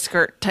another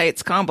skirt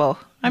tights combo.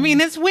 I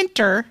mean, it's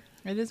winter.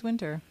 It is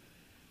winter.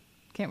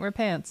 Can't wear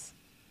pants.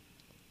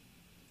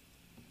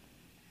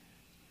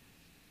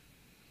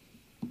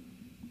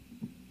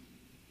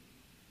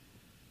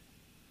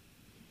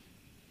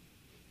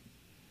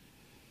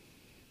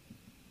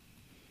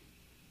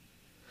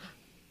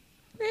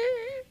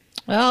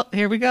 Well,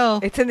 here we go.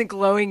 It's in the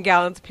Glowing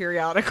Gallons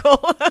periodical.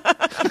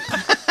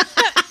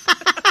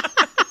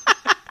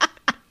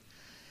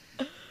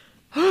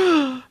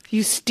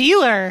 You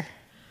stealer.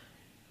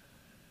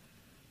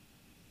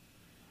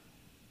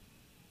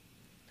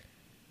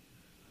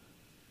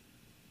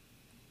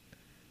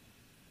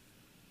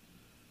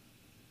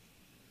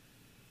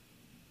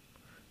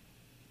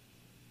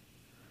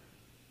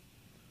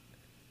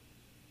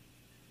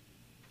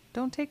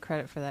 Don't take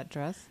credit for that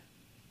dress.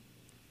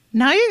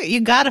 Now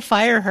you gotta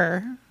fire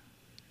her,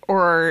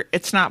 or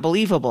it's not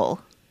believable.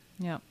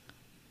 Yeah.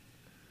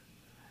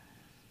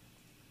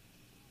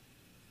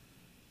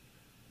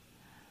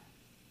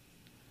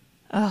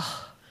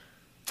 Ugh.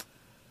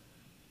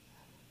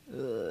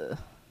 Ugh.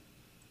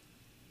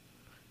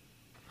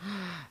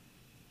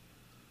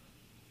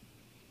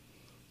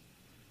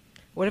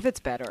 What if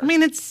it's better? I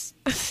mean,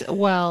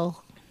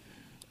 well,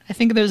 I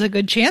think there's a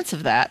good chance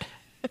of that.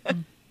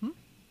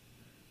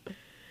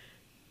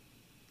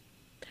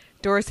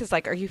 Doris is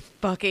like, "Are you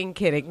fucking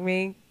kidding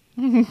me?"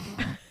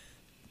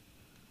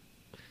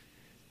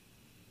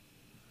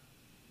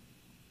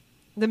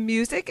 The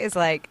music is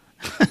like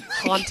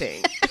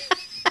haunting.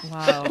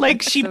 Wow.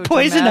 Like she So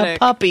poisoned dramatic. a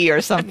puppy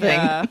or something.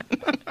 Yeah.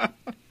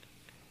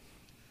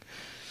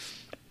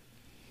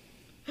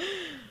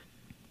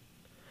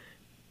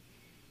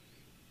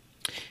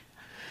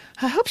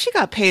 I hope she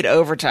got paid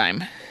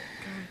overtime.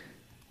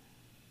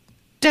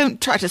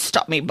 Don't try to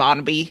stop me,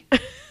 Barnaby.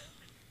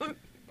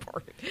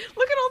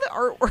 Look at all the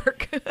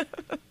artwork.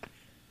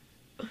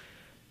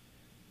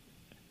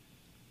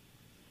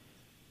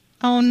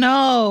 Oh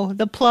no,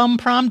 the plum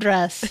prom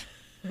dress.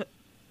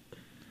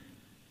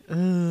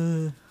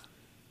 Ooh,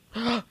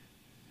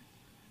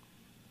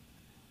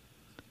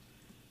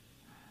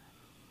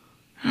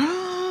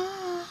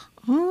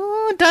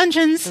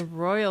 dungeons. The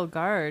Royal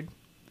Guard.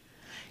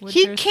 What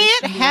He jurisdiction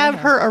can't do they have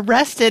her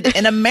arrested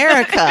in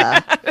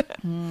America.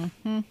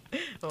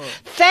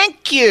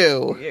 Thank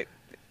you.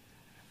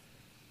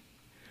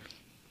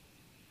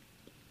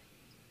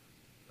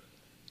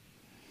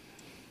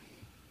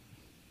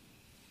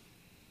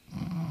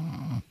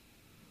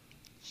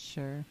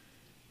 Sure.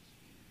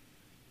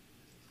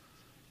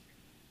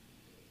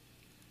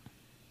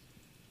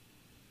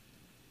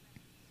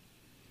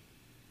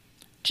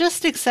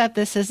 Just accept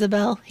this,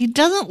 Isabel. He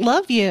doesn't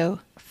love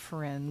you.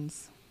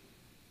 Friends.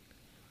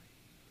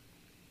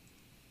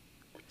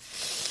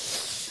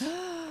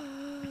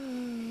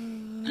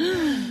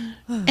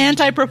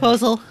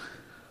 Anti-proposal.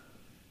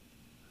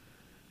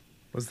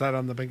 Was that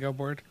on the bingo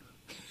board?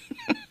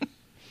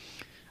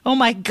 Oh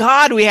my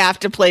God, we have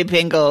to play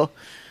bingo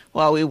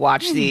while we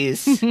watch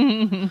these.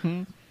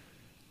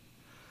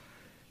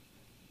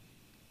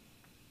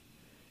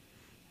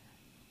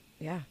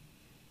 Yeah.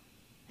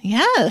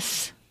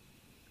 Yes.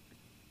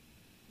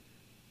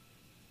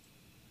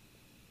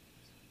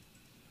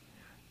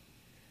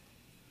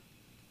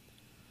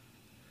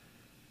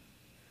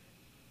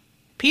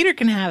 Peter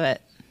can have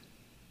it.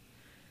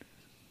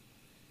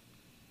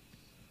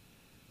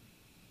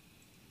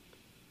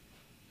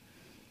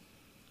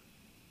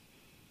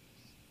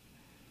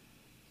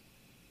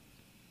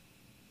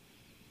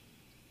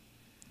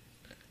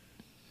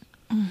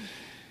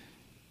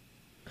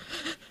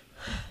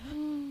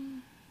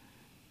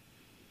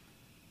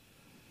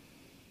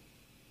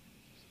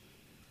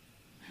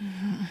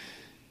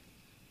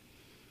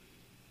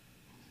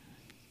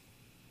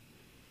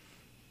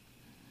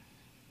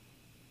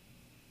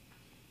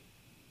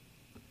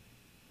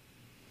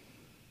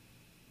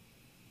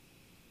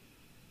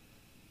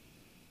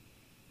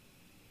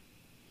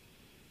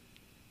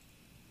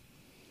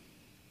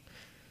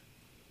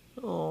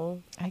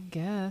 Oh. I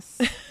guess.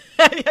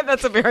 Yeah,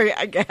 that's a very,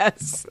 I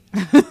guess.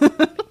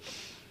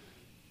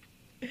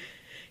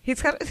 He's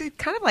kind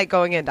of like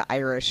going into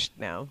Irish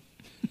now.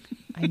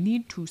 I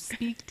need to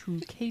speak to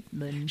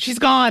Caitlin. She's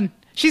gone.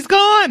 She's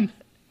gone.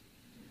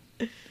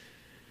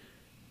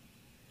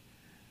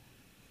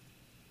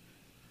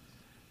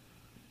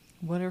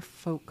 What are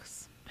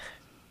folks?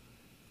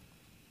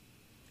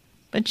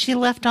 But she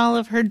left all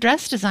of her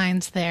dress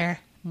designs there.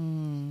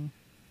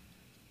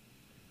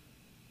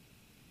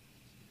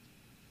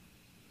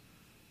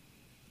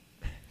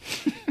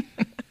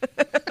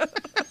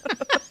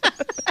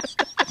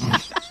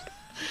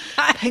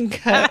 Thank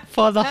her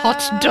for the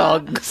hot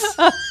dogs.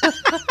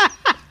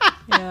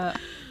 Yeah.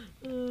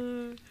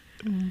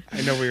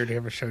 I know we already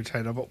have a show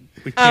title, but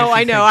we can't. Oh,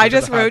 I know. I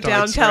just wrote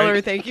down, dogs, tell right?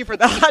 her thank you for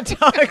the hot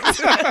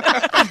dogs.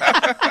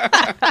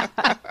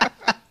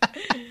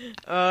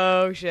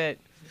 Oh, shit.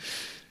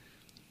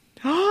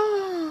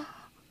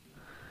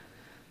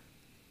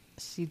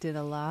 She did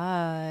a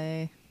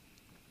lie.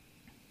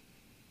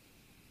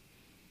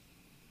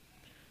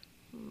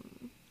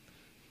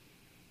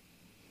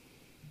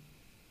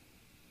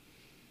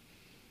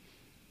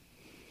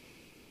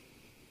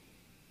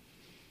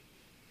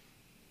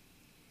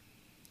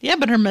 Yeah,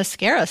 but her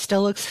mascara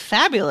still looks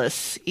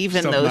fabulous,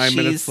 even Still though 9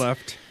 minutes she's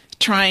left.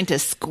 trying to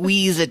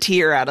squeeze a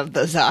tear out of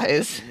those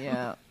eyes.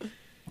 Yeah.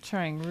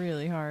 Trying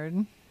really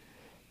hard.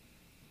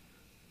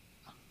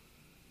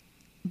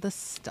 The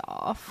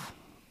stuff.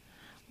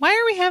 Why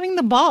are we having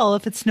the ball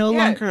if it's no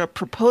Yeah. longer a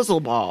proposal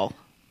ball?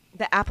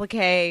 The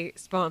applique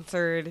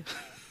sponsored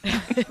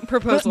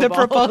proposal The ball.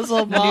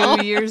 proposal ball.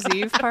 New Year's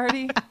Eve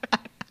party.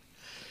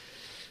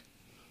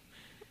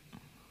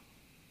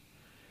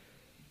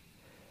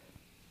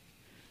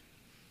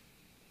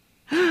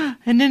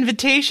 An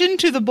invitation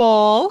to the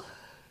ball.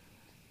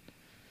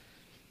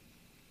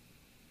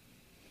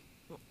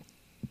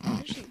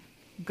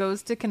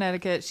 Goes to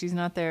Connecticut. She's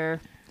not there.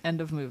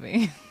 End of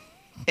movie.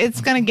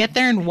 It's going to get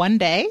there in one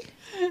day.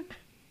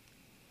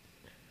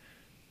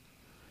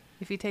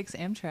 If he takes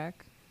Amtrak.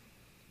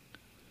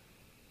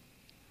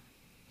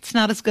 It's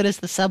not as good as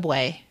the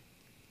subway.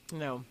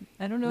 No.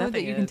 I don't know that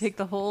Nothing you can is. take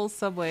the whole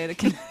subway to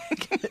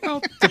Connecticut.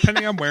 Well,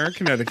 depending on where in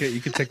Connecticut, you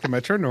could take the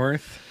Metro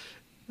North,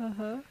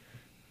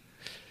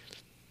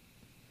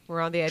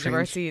 We're on the edge of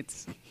our Change.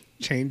 seats.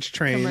 change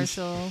trains.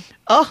 Commercial.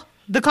 Oh,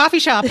 the coffee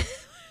shop.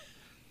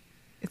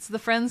 It's the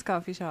Friends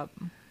coffee shop.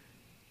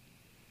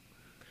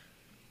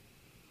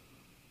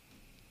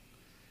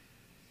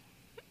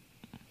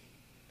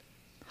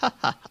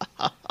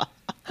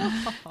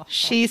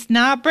 She's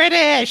not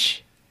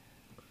British.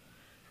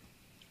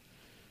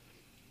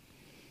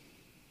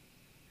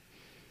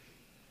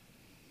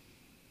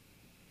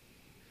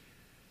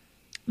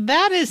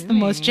 That is the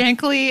most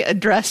jankily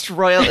addressed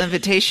royal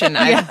invitation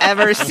I've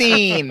ever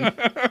seen.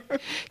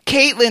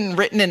 Caitlin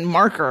written in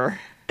marker.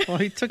 Well,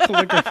 he took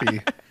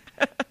calligraphy.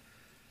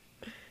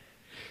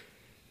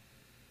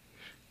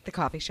 The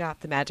coffee shop,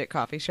 the magic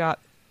coffee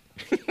shop.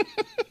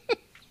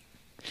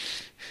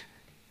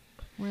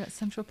 We're at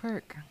Central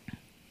Park.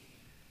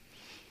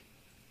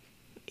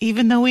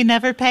 Even though we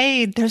never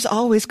paid, there's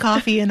always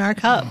coffee in our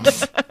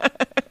cups.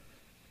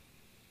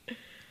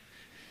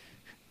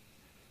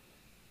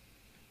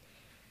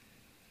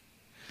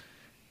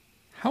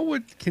 How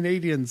would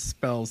Canadians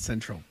spell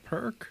Central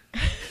Perk?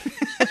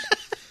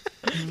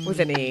 With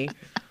an E.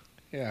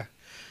 Yeah.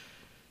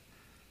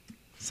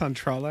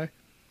 Centrale.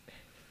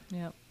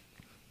 Yep.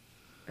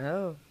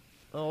 Oh.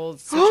 Old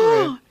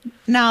switcheroo.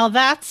 Now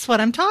that's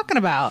what I'm talking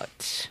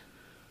about.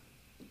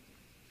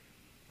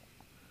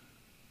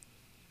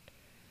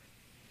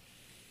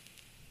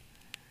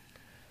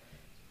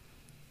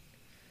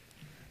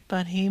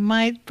 But he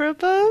might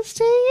propose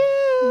to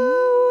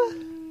you.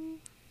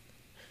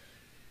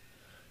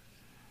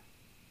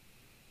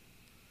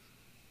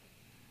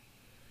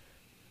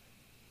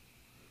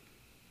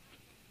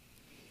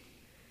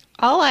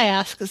 All I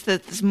ask is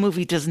that this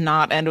movie does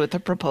not end with a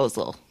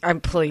proposal. I'm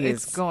It's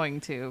pleased. going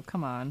to.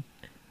 Come on.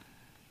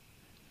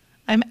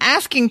 I'm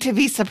asking to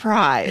be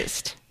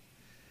surprised.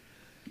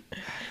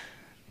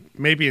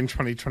 Maybe in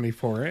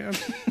 2024, Anne.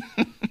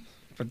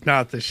 But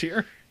not this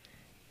year.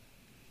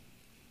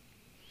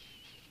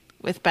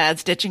 With bad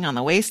stitching on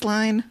the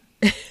waistline.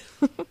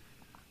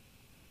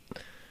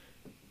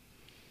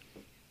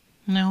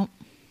 No.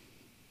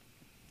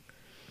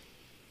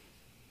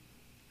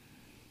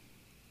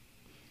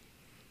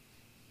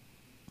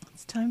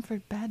 It's time for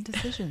bad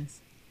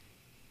decisions.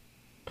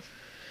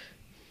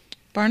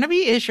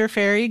 Barnaby is your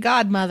fairy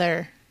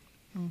godmother.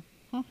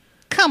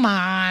 Come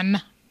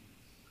on.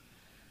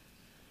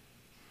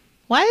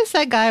 Why is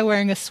that guy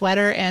wearing a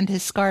sweater and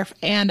his scarf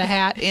and a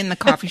hat in the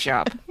coffee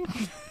shop?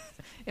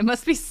 It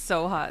must be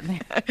so hot in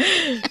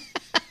there.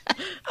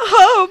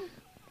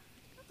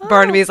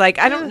 Barnaby's like,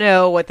 I don't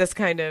know what this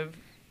kind of.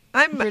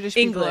 I'm British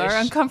English. people are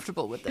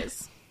uncomfortable with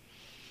this.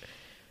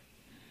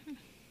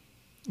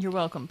 You're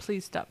welcome.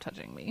 Please stop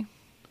touching me.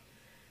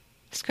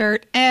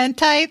 Skirt and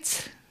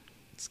tights.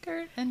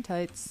 Skirt and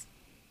tights.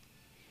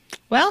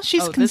 Well,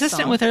 she's Oh, this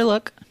consistent song. with her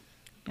look.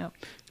 Yep.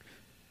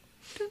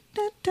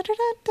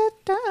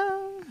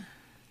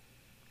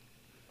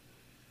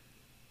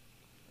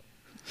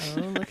 Oh,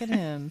 look at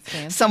him.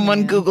 Fancy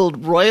Someone man.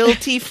 Googled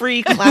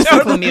royalty-free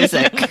classical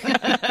music.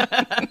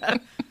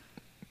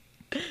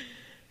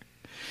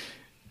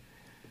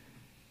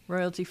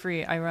 Royalty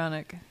free,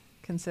 ironic,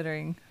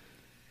 considering.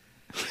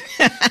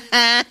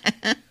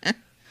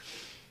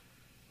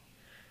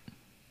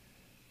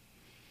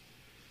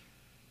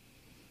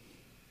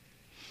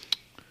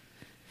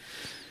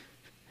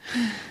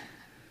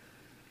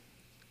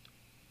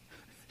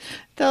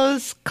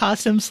 Those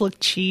costumes look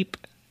cheap.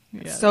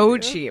 Yeah, So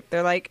cheap.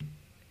 They're like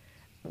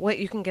what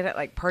you can get at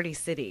like Party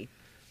City.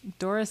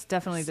 Doris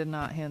definitely did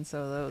not hand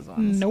sew those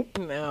ones. Nope.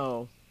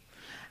 No.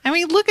 I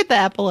mean, look at the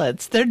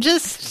epaulets. They're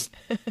just...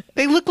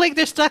 they look like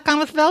they're stuck on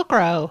with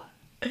Velcro.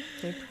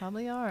 They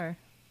probably are.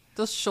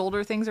 Those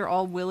shoulder things are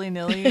all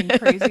willy-nilly and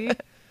crazy.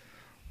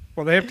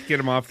 Well, they have to get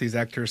them off these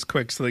actors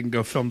quick so they can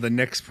go film the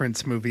next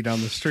Prince movie down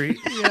the street.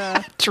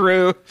 Yeah.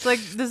 True. It's like,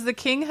 does the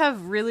king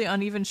have really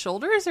uneven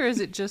shoulders, or is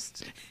it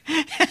just...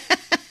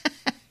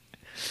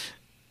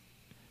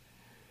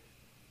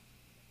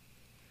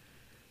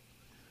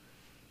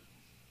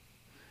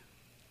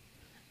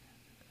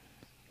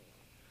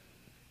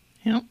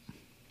 Yep.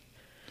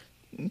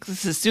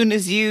 'Cause as soon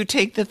as you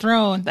take the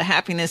throne, the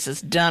happiness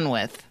is done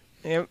with.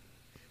 Yep.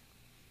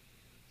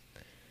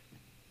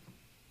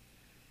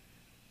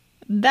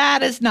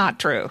 That is not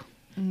true.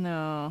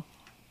 No.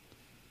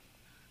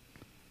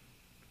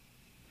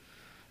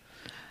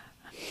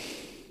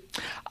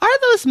 Are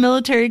those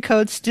military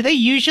coats, do they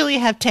usually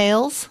have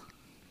tails?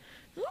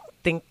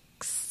 Think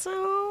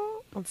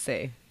so. Let's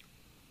see.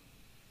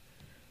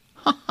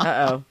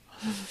 Uh-oh.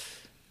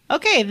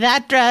 Okay,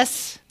 that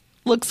dress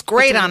looks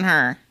great on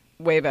her.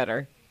 Way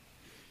better.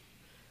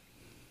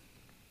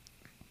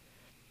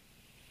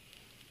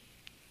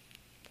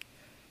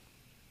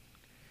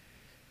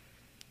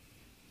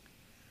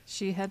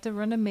 She had to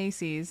run to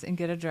Macy's and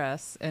get a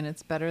dress, and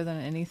it's better than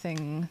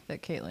anything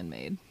that Caitlin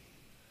made.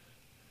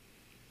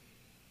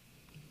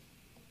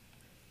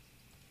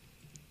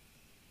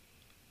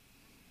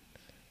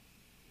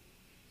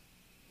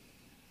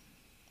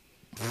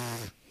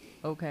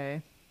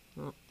 Okay.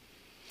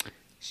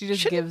 She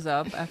just gives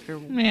up after...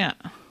 Yeah.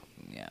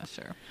 Yeah,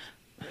 sure.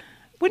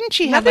 Wouldn't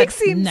she have Nothing a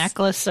seems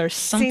necklace or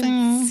something?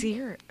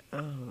 Sincere.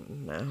 Oh,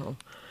 no.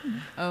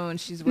 Oh, and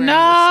she's wearing No!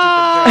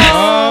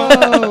 the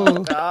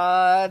stupid dress.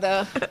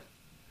 God.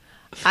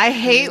 I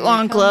hate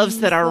long gloves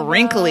that are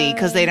wrinkly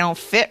because they don't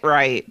fit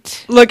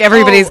right. Look,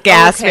 everybody's Oh,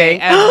 gasping. okay.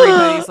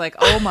 Everybody's like,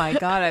 oh my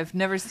God, I've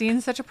never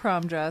seen such a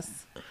prom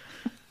dress.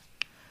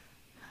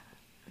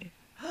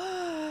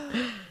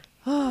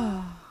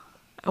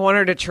 I want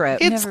her to trip.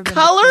 It's Never been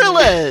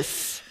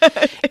colorless.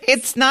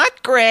 It's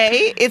not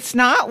gray. It's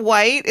not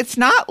white. It's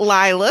not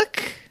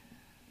lilac.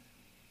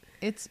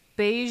 It's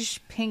beige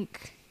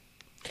pink.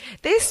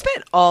 They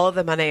spent all of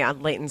the money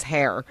on Leighton's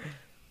hair.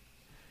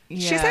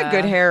 She's had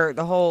good hair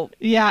the whole...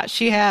 Yeah,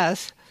 she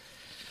has.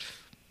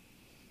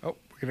 Oh,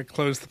 we're going to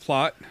close the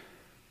plot.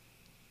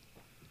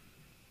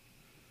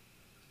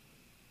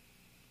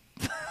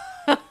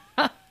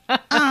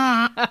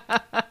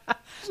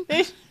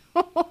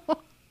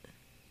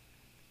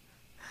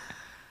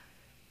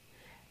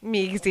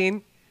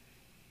 magazine.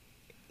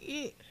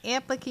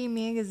 Applique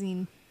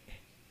magazine.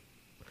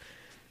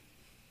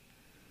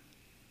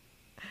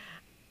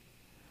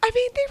 I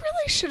mean, they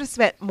really should have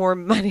spent more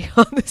money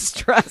on this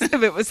dress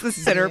if it was the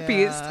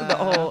centerpiece to the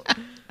whole...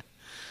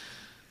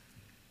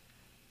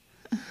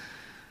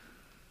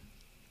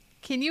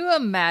 Can you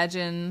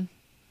imagine?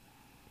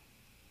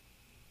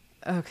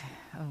 Okay.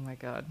 Oh my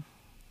God.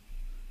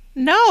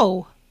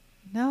 No,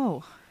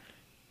 No.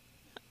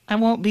 I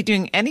won't be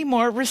doing any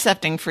more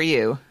recepting for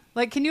you.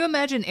 Like, can you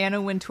imagine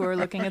Anna Wintour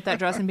looking at that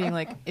dress and being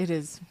like, it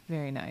is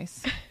very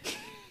nice.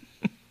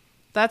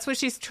 That's what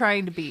she's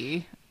trying to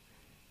be.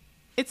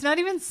 It's not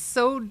even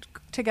so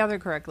together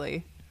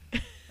correctly.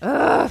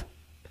 And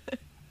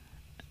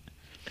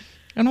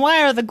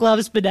why are the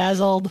gloves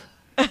bedazzled?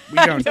 We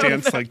don't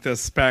dance like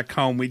this back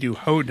home. We do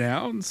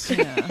hoedowns.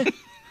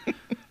 Yeah.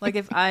 Like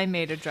if I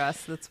made a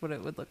dress, that's what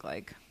it would look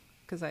like.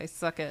 Because I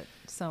suck at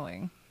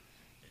sewing.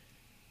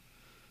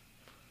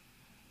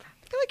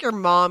 I feel like your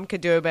mom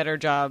could do a better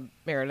job,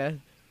 Meredith.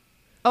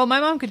 Oh, my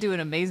mom could do an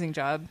amazing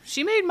job.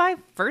 She made my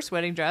first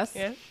wedding dress.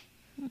 Yeah.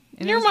 and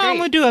it Your was mom great.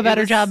 would do a It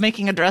better was- job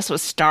making a dress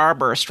with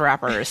starburst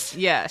wrappers.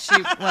 Yeah, she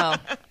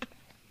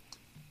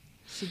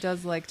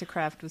does like to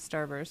craft with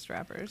starburst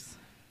wrappers.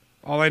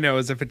 All I know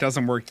is if it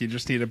doesn't work, you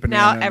just need a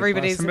banana Now and a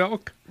everybody's glass of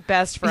milk.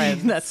 best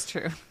friends. That's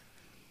true.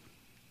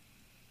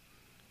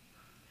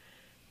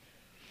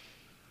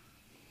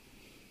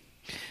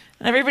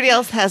 And everybody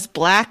else has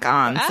black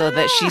on so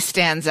that she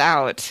stands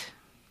out.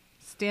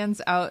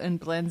 Stands out and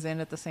blends in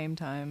at the same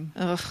time.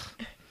 Ugh.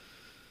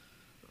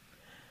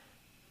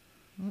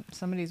 Oh,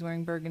 somebody's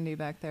wearing burgundy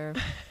back there.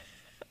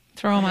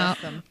 Throw them out.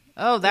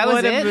 Oh, that was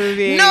What a it?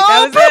 movie. No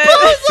That was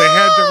it. They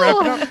had to wrap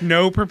it up.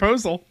 No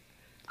proposal.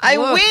 I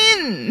Woof.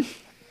 win.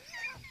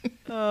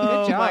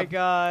 Oh, job. my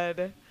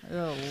God.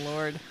 Oh,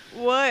 Lord.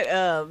 What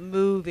a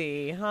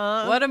movie,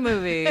 huh? What a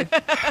movie.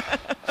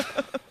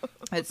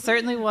 It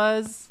certainly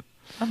was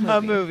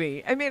a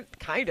movie. I mean,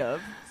 kind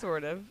of,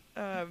 sort of.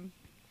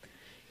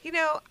 You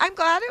know, I'm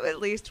glad it at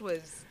least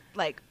was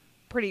like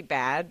pretty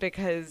bad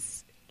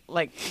because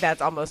like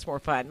that's almost more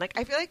fun. Like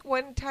I feel like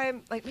one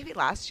time, like maybe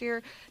last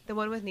year, the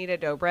one with Nina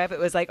Dobrev, it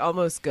was like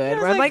almost good. It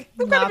was, where I'm like,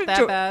 I'm kind not of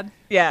that bad.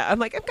 Yeah, I'm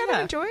like, I'm kind of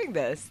Yeah. enjoying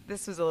this.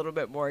 This was a little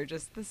bit more.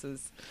 Just this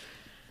is.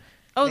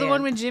 Oh, the Man.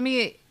 one with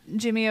Jimmy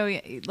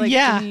like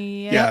Yeah.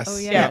 Jimmy, Yes. Oh,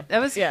 yeah. Yeah. That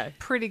was Yeah.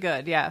 pretty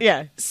good. Yeah.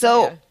 Yeah.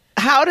 So, Yeah.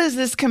 how does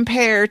this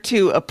compare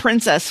to A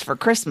Princess for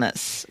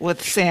Christmas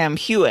with Sam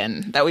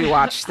Heughan that we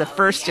watched the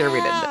first year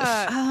we did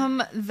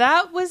this?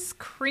 That was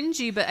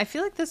cringy, but I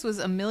feel like this was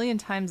a million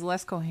times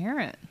less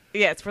coherent.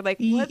 Yeah, it's for like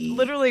what?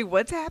 Literally,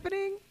 what's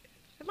happening?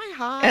 Am I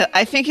high?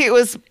 I think it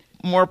was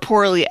more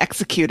poorly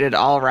executed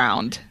all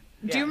around.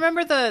 Do you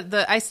remember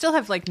the I still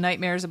have like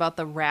nightmares about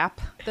the rap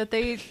that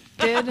they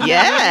did?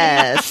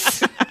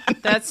 Yes.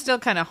 That still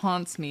kind of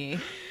haunts me.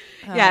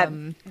 Yeah,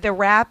 the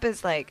rap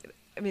is like.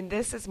 I mean,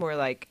 this is more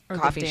like Or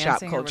the coffee shop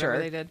dancing or whatever culture.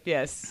 they did.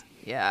 Yes.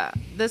 Yeah.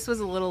 This was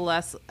a little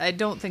less. I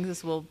don't think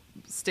this will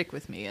stick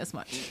with me as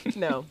much.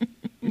 No.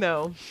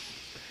 No.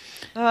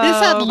 This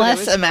had but it less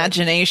was fun.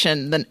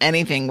 imagination than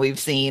anything we've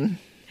seen.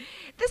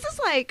 This is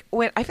like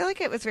when I feel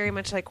like it was very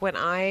much like when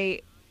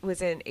I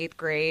was in 8th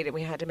grade and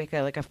we had to make a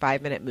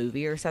 5-minute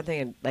movie or something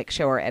and like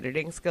show our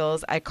editing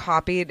skills. I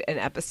copied an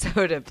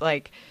episode of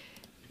like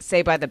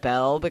Saved by the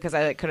Bell because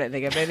I couldn't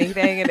think of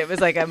anything, and it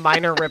was like a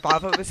minor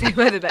ripoff of Saved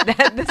by the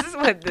Bell. This is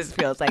what this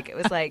feels like. It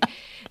was like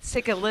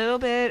stick a little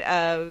bit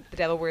of The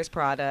Devil Wears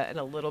Prada and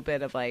a little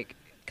bit of like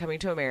Coming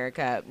to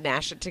America,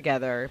 mash it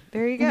together.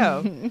 There you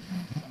go.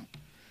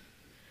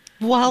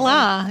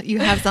 Voila, you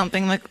have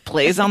something that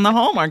plays on the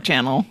Hallmark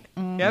Channel.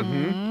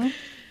 Yep.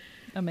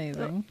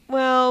 Amazing.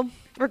 Well,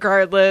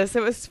 regardless,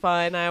 it was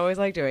fun. I always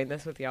like doing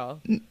this with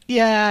y'all.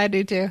 Yeah, I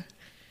do too.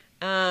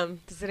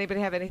 Does anybody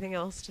have anything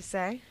else to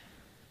say?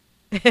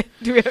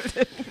 Do we have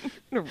to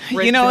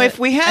You know, if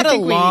we had I a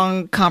think we-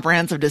 long,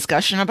 comprehensive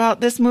discussion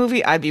about this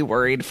movie, I'd be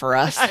worried for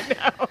us.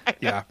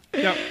 Yeah.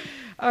 Yep.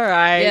 All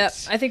right. Yep.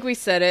 I think we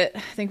said it. I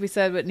think we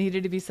said what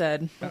needed to be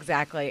said.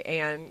 Exactly.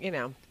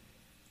 And,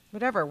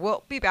 whatever.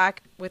 We'll be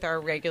back with our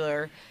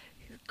regular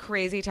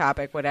crazy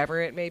topic,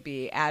 whatever it may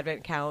be,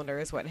 advent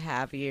calendars, what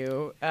have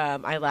you.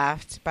 I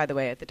laughed, by the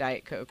way, at the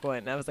Diet Coke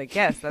one. I was like,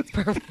 yes, that's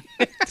perfect.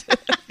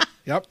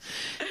 Yep.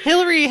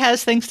 Hillary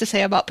has things to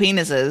say about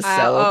penises,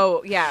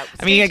 so... yeah.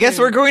 I mean, I guess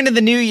we're going to the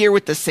new year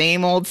with the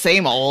same old,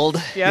 same old.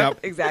 Yep, Yep.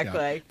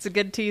 exactly. It's a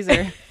good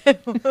teaser.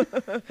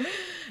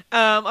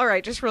 All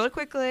right, just really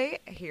quickly,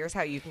 here's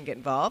how you can get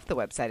involved. The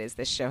website is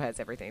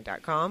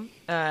thisshowhaseverything.com.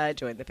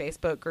 Join the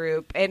Facebook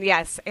group. And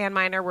yes, Ann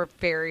Miner, we're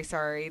very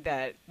sorry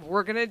that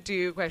we're going to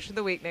do Question of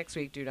the Week next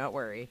week. Do not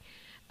worry.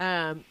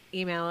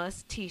 Email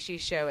us,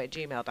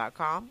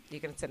 tshishow@gmail.com. You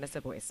can send us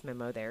a voice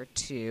memo there,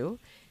 too.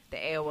 The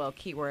AOL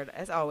keyword,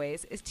 as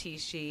always, is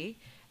Tishi.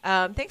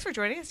 Thanks for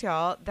joining us,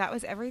 y'all. That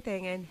was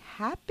everything, and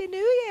Happy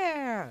New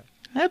Year!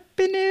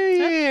 Happy New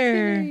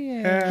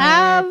Year.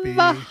 Happy. Have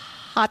a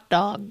hot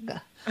dog.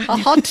 A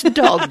hot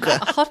dog. A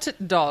hot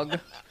dog.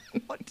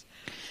 What?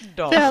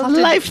 Dog. They're Hot dog.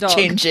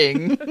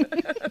 life-changing.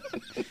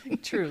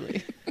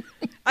 Truly.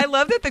 I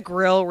love that the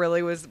grill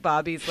really was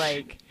Bobby's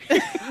like,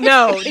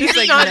 no, this is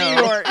like, not no.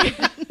 New York.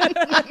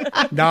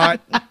 Not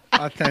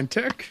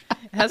authentic.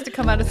 It has to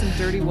come out of some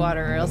dirty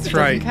water or else it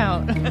That's doesn't right.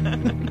 count.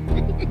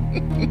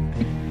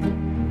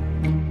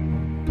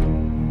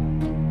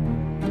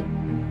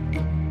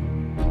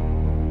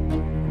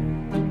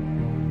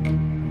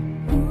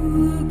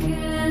 Who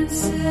can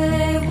say